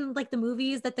always see in like the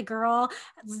movies that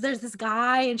there's this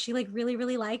guy and she like really,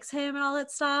 really likes him and all that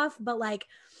stuff. But like,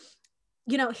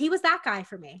 he was that guy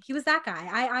for me. He was that guy.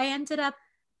 I ended up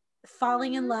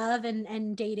falling in love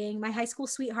and dating. My high school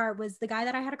sweetheart was the guy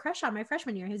that I had a crush on my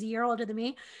freshman year. He was a year older than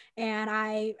me.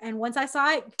 And once I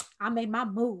saw it, I made my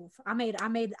move. I made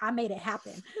it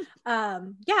happen.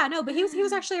 But he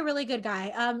was actually a really good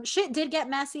guy. Shit did get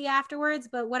messy afterwards,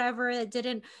 but whatever, it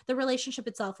didn't. The relationship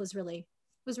itself was really,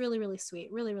 really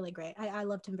sweet. Really, really great. I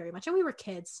loved him very much. And we were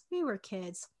kids.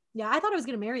 Yeah. I thought I was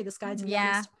going to marry this guy, to be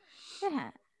honest.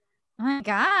 Yeah. Oh my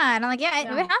God. I'm like, it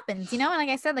happens, and like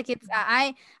I said, like it's,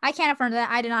 I can't affirm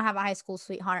that I did not have a high school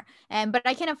sweetheart, but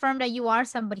I can affirm that you are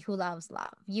somebody who loves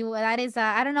love. That is,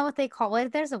 I don't know what they call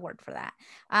it. There's a word for that.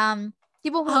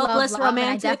 People who hopeless love love, romantic.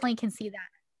 and I definitely can see that.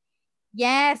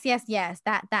 Yes.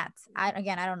 That's I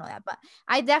don't know that, but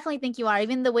I definitely think you are.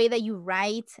 Even the way that you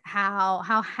write, how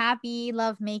happy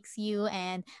love makes you,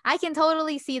 and I can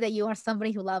totally see that you are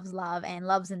somebody who loves love and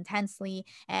loves intensely,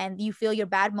 and you feel your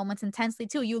bad moments intensely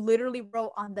too. You literally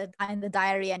wrote on the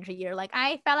diary entry, you're like,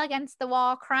 I fell against the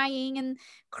wall crying and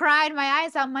cried my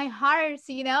eyes out, my heart.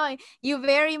 You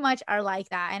very much are like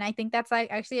that, and I think that's like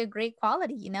actually a great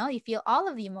quality. You feel all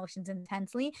of the emotions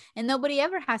intensely, and nobody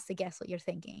ever has to guess what you're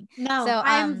thinking. No, so,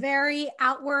 I'm very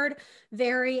outward,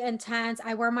 very intense.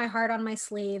 I wear my heart on my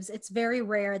sleeves. It's very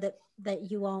rare that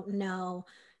you won't know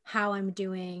how I'm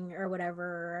doing or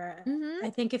whatever.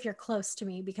 I think if you're close to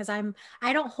me, because I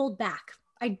don't hold back.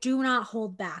 I do not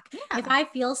hold back. Yeah. If I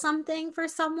feel something for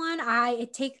someone,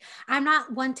 I'm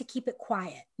not one to keep it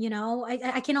quiet.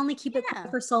 I can only keep it Yeah.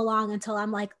 quiet for so long until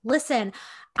I'm like, listen,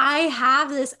 I have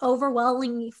this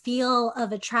overwhelming feel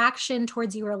of attraction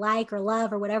towards you, or like, or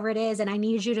love, or whatever it is. And I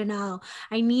need you to know.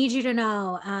 I need you to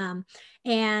know.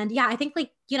 And yeah, I think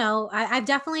like, I've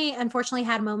definitely unfortunately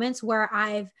had moments where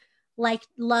I've like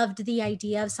loved the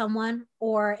idea of someone,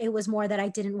 or it was more that I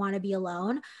didn't want to be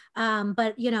alone.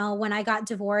 But when I got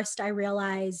divorced, I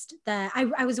realized that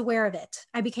I was aware of it.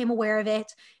 I became aware of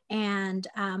it, and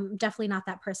definitely not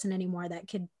that person anymore that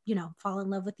could, fall in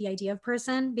love with the idea of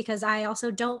person, because I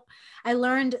also don't, I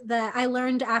learned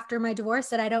after my divorce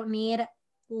that I don't need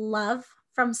love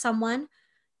from someone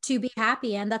to be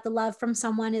happy, and that the love from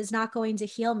someone is not going to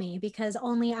heal me, because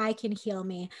only I can heal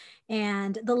me.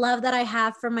 And the love that I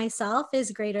have for myself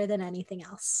is greater than anything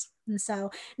else. And so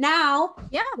now,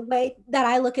 Yeah. the way that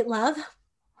I look at love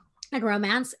and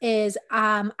romance is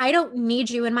I don't need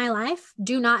you in my life.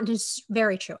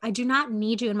 Very true. I do not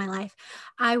need you in my life.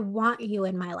 I want you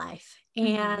in my life.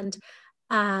 And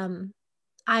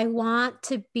I want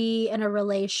to be in a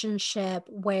relationship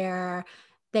where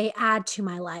they add to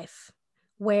my life,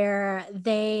 where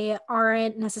they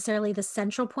aren't necessarily the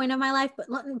central point of my life,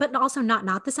 but also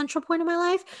not the central point of my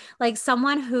life. Like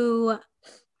someone who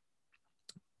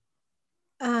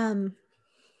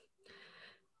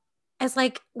it's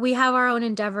like we have our own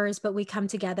endeavors, but we come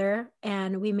together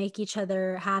and we make each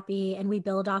other happy, and we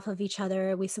build off of each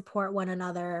other. We support one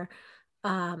another,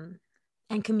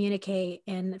 and communicate.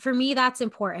 And for me, that's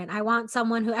important. I want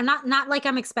someone who, I'm not like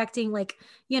I'm expecting like,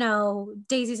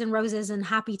 daisies and roses and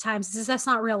happy times. That's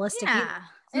not realistic. Yeah.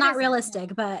 It's not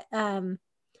realistic, but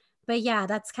yeah,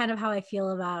 that's kind of how I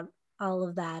feel about all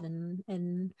of that.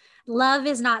 And love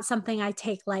is not something I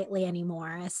take lightly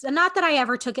anymore. It's not that I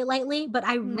ever took it lightly, but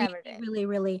I really, Never did. really,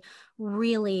 really,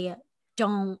 really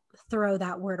don't throw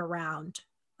that word around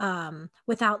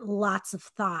without lots of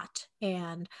thought.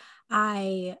 And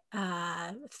I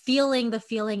feeling the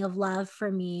feeling of love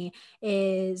for me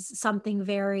is something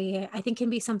I think can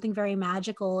be something very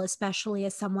magical, especially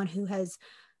as someone who has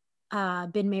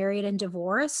been married and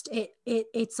divorced.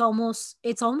 It's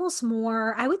almost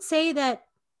more, I would say that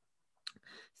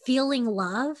feeling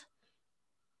love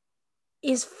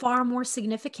is far more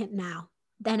significant now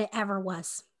than it ever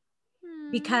was,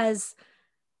 because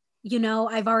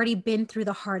I've already been through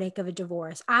the heartache of a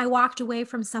divorce. I walked away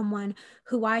from someone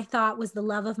who I thought was the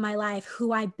love of my life,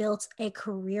 who I built a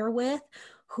career with,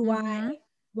 who I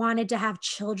wanted to have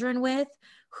children with,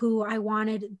 who I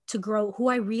wanted to grow, who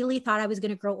I really thought I was going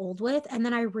to grow old with. And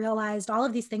then I realized all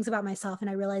of these things about myself, and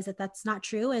I realized that that's not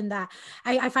true. And that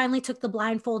I finally took the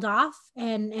blindfold off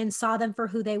and saw them for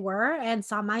who they were, and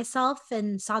saw myself,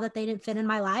 and saw that they didn't fit in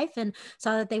my life, and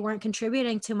saw that they weren't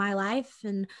contributing to my life.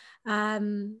 And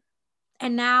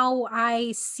now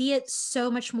I see it so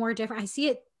much more different. I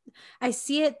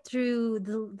see it through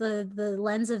the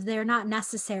lens of they're not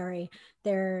necessary,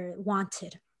 they're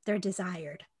wanted, they're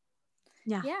desired.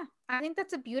 Yeah. I think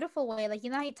that's a beautiful way. Like,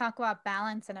 how you talk about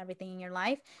balance and everything in your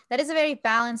life. That is a very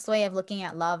balanced way of looking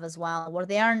at love as well, where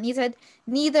they are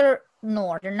neither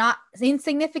nor. They're not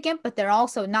insignificant, but they're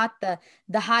also not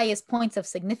the highest points of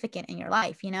significant in your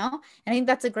life, And I think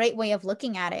that's a great way of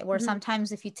looking at it, where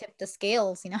sometimes if you tip the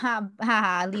scales,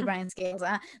 Lee Bryan scales,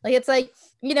 like it's like,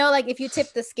 like if you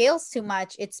tip the scales too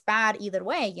much, it's bad either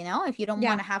way, if you don't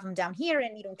want to have them down here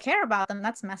and you don't care about them,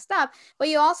 that's messed up. But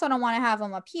you also don't want to have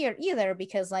them up here either,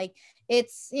 because like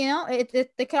it's, it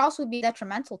could also be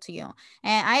detrimental to you.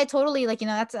 And I totally like,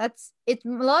 that's it.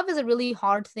 Love is a really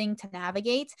hard thing to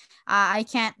navigate. I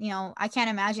can't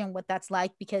imagine what that's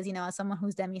like, because, as someone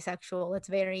who's demisexual,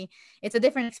 it's a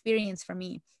different experience for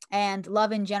me. And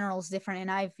love in general is different.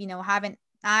 And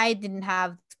I didn't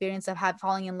have experience of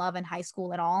falling in love in high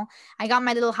school at all. I got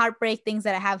my little heartbreak things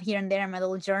that I have here and there in my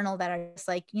little journal that are just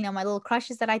like, my little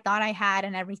crushes that I thought I had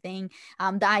and everything.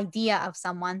 The idea of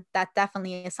someone, that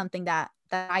definitely is something that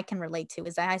I can relate to.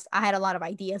 Is I had a lot of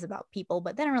ideas about people,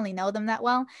 but didn't really know them that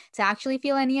well to actually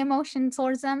feel any emotion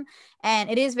towards them.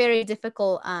 And it is very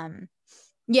difficult.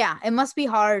 It must be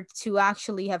hard to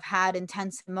actually have had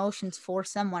intense emotions for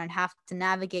someone and have to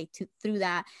navigate through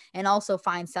that, and also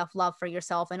find self-love for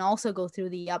yourself, and also go through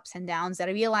the ups and downs. That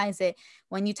I realize it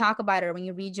when you talk about it, or when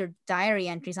you read your diary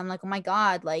entries, I'm like, oh my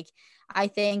God, like I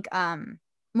think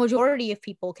majority of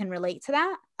people can relate to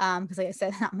that. Because like I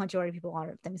said, not majority of people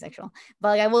are demisexual, but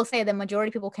like I will say the majority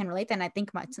of people can relate. And I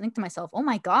think to myself, oh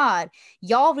my God,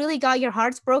 y'all really got your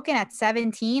hearts broken at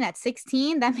 17, at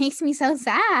 16. That makes me so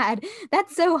sad.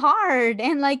 That's so hard.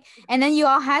 And like, and then you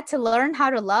all had to learn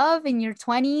how to love in your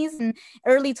 20s and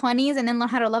early 20s, and then learn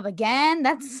how to love again.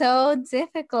 That's so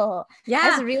difficult. Yeah.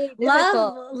 That's really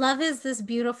difficult. Love is this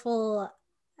beautiful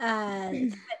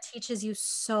that teaches you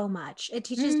so much. It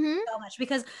teaches you so much,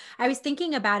 because I was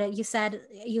thinking about it. You said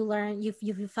you learned,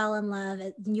 you fell in love,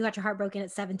 you got your heart broken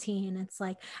at 17. It's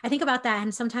like, I think about that.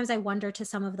 And sometimes I wonder, to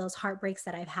some of those heartbreaks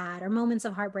that I've had, or moments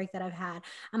of heartbreak that I've had,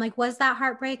 I'm like, was that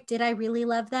heartbreak? Did I really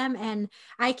love them? And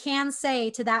I can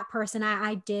say to that person,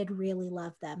 I did really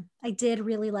love them. I did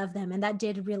really love them. And that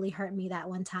did really hurt me that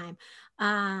one time.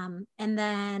 And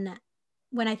then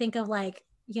when I think of like,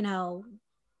 you know,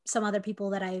 some other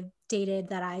people that I dated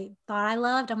that I thought I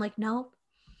loved, I'm like, nope,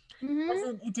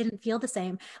 it didn't feel the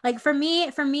same. Like for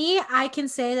me, I can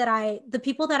say that the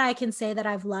people that I can say that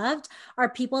I've loved are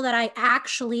people that I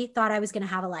actually thought I was going to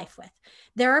have a life with.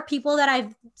 There are people that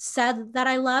I've said that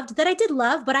I loved, that I did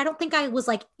love, but I don't think I was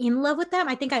like in love with them.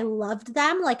 I think I loved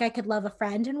them like I could love a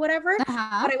friend and whatever, but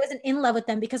I wasn't in love with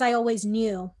them, because I always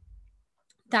knew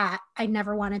that I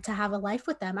never wanted to have a life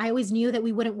with them. I always knew that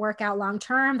we wouldn't work out long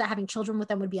term, that having children with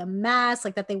them would be a mess,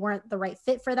 like that they weren't the right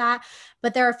fit for that.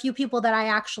 But there are a few people that I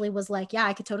actually was like, yeah,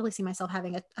 I could totally see myself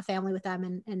having a family with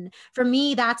them. And for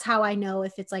me, that's how I know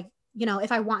if it's like, you know,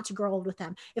 if I want to grow old with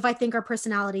them, if I think our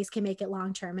personalities can make it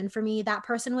long term. And for me, that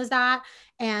person was that.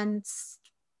 And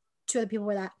two other people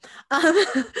were that.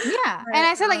 Yeah. And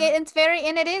I said like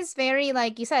it is very,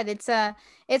 like you said,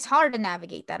 it's hard to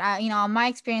navigate that. You know, in my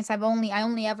experience, I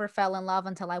only ever fell in love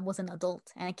until I was an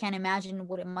adult, and I can't imagine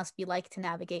what it must be like to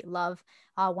navigate love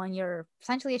when you're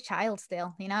essentially a child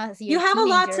still, you know. So you have a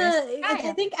lot to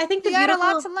I think you got a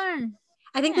lot to learn.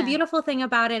 I think the beautiful thing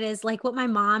about it is like what my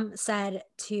mom said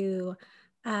to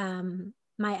my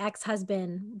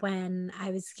ex-husband when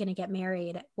I was going to get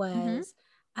married was,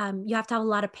 you have to have a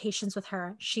lot of patience with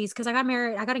her. Because I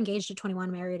got engaged at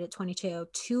 21, married at 22,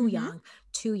 too young.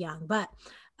 But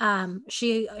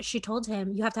she told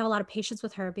him, you have to have a lot of patience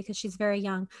with her because she's very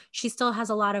young. She still has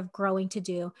a lot of growing to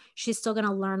do. She's still going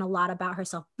to learn a lot about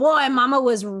herself. Boy, mama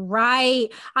was right.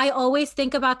 I always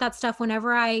think about that stuff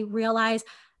whenever I realize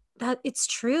that it's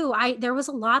true. There was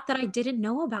a lot that I didn't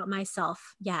know about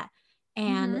myself yet,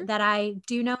 and that I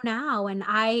do know now. And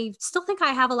I still think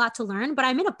I have a lot to learn, but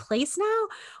I'm in a place now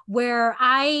where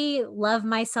I love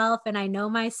myself, and I know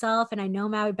myself, and I know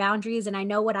my boundaries, and I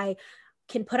know what I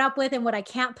can put up with and what I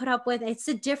can't put up with. It's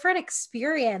a different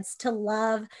experience to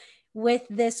love with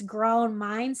this grown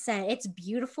mindset. It's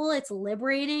beautiful. It's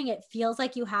liberating. It feels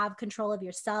like you have control of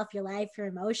yourself, your life, your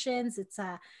emotions.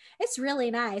 It's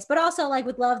really nice. But also, like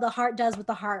with love, the heart does what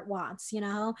the heart wants. You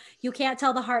know, you can't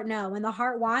tell the heart no. When the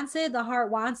heart wants it, the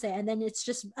heart wants it. And then it's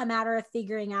just a matter of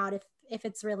figuring out if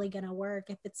it's really going to work,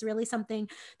 if it's really something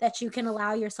that you can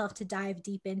allow yourself to dive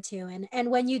deep into.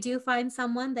 And when you do find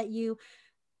someone that you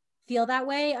feel that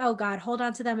way, oh God, hold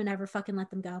on to them and never fucking let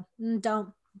them go.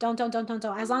 Don't.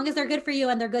 As long as they're good for you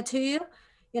and they're good to you,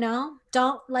 you know,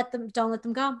 don't let them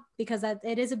go, because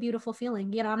it is a beautiful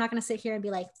feeling. You know, I'm not going to sit here and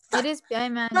be like, it is,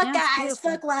 man, fuck guys,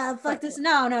 fuck love, fuck this.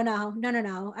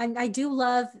 No. I do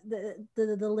love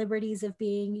the liberties of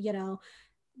being, you know,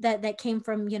 that came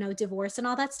from, you know, divorce and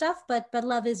all that stuff. But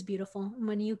love is beautiful. And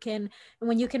when you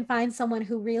can find someone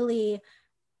who really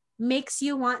makes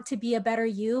you want to be a better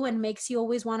you, and makes you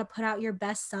always want to put out your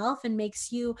best self, and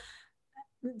makes you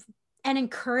and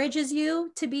encourages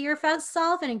you to be your best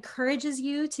self, and encourages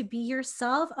you to be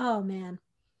yourself. Oh man,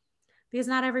 because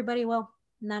not everybody will.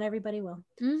 But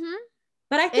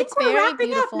I think it's we're very wrapping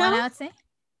beautiful. up, no? I would say,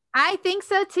 I think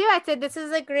so too. I said this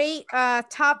is a great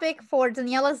topic for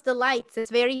Daniela's Delights.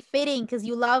 It's very fitting because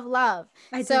you love love.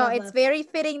 So it's very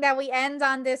fitting that we end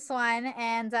on this one.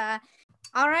 And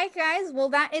all right, guys. Well,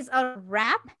 that is a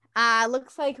wrap.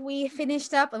 Looks like we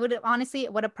finished up. Honestly,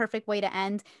 what a perfect way to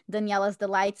end Daniela's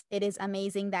Delights. It is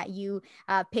amazing that you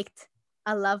picked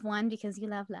a loved one because you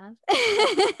love love.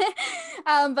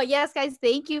 But yes, guys,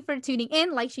 thank you for tuning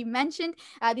in. Like she mentioned,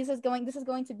 this is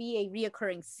going to be a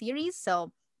reoccurring series.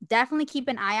 So definitely keep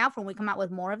an eye out for when we come out with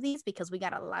more of these, because we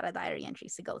got a lot of diary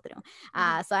entries to go through.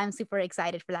 So I'm super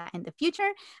excited for that in the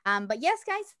future. But yes,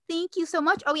 guys, thank you so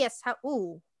much. Oh yes.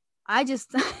 I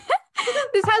just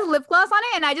this has lip gloss on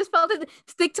it, and I just felt it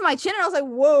stick to my chin, and I was like,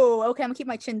 whoa, okay, I'm gonna keep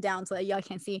my chin down so that y'all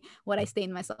can't see what I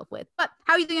stained myself with. But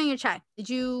how are you doing on your chai?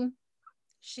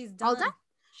 She's done. All done?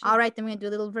 All right, then we're gonna do a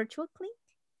little virtual clink.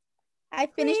 I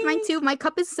finished mine too. My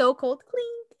cup is so cold. Clink.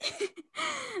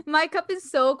 My cup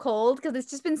is so cold because it's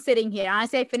just been sitting here.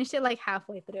 Honestly, I finished it like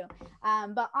halfway through.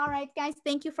 But all right, guys,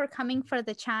 thank you for coming for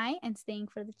the chai and staying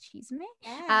for the chisme.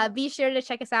 Yeah. Be sure to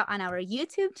check us out on our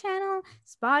YouTube channel,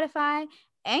 Spotify,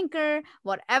 Anchor,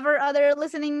 whatever other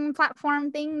listening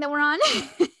platform thing that we're on.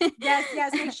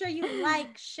 Yes. Make sure you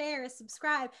like, share,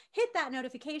 subscribe, hit that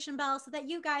notification bell so that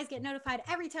you guys get notified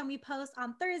every time we post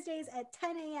on Thursdays at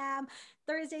 10 a.m.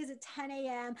 Thursdays at 10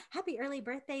 a.m. Happy early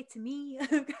birthday to me,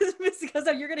 because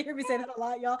you're gonna hear me say that a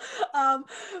lot, y'all.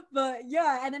 But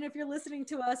yeah, and then if you're listening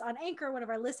to us on Anchor, one of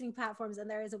our listening platforms, and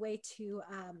there is a way to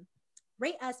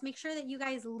rate us, make sure that you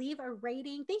guys leave a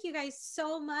rating. Thank you guys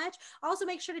so much. Also,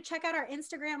 make sure to check out our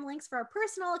Instagram links for our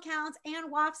personal accounts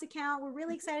and WAF's account. We're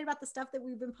really excited about the stuff that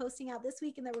we've been posting out this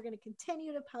week and that we're going to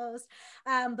continue to post.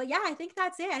 But yeah, I think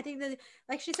that's it. I think that,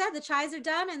 like she said, the chais are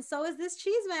done, and so is this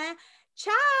cheese, man.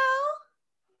 Ciao.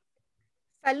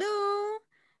 Salud.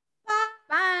 Bye.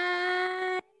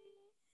 Bye.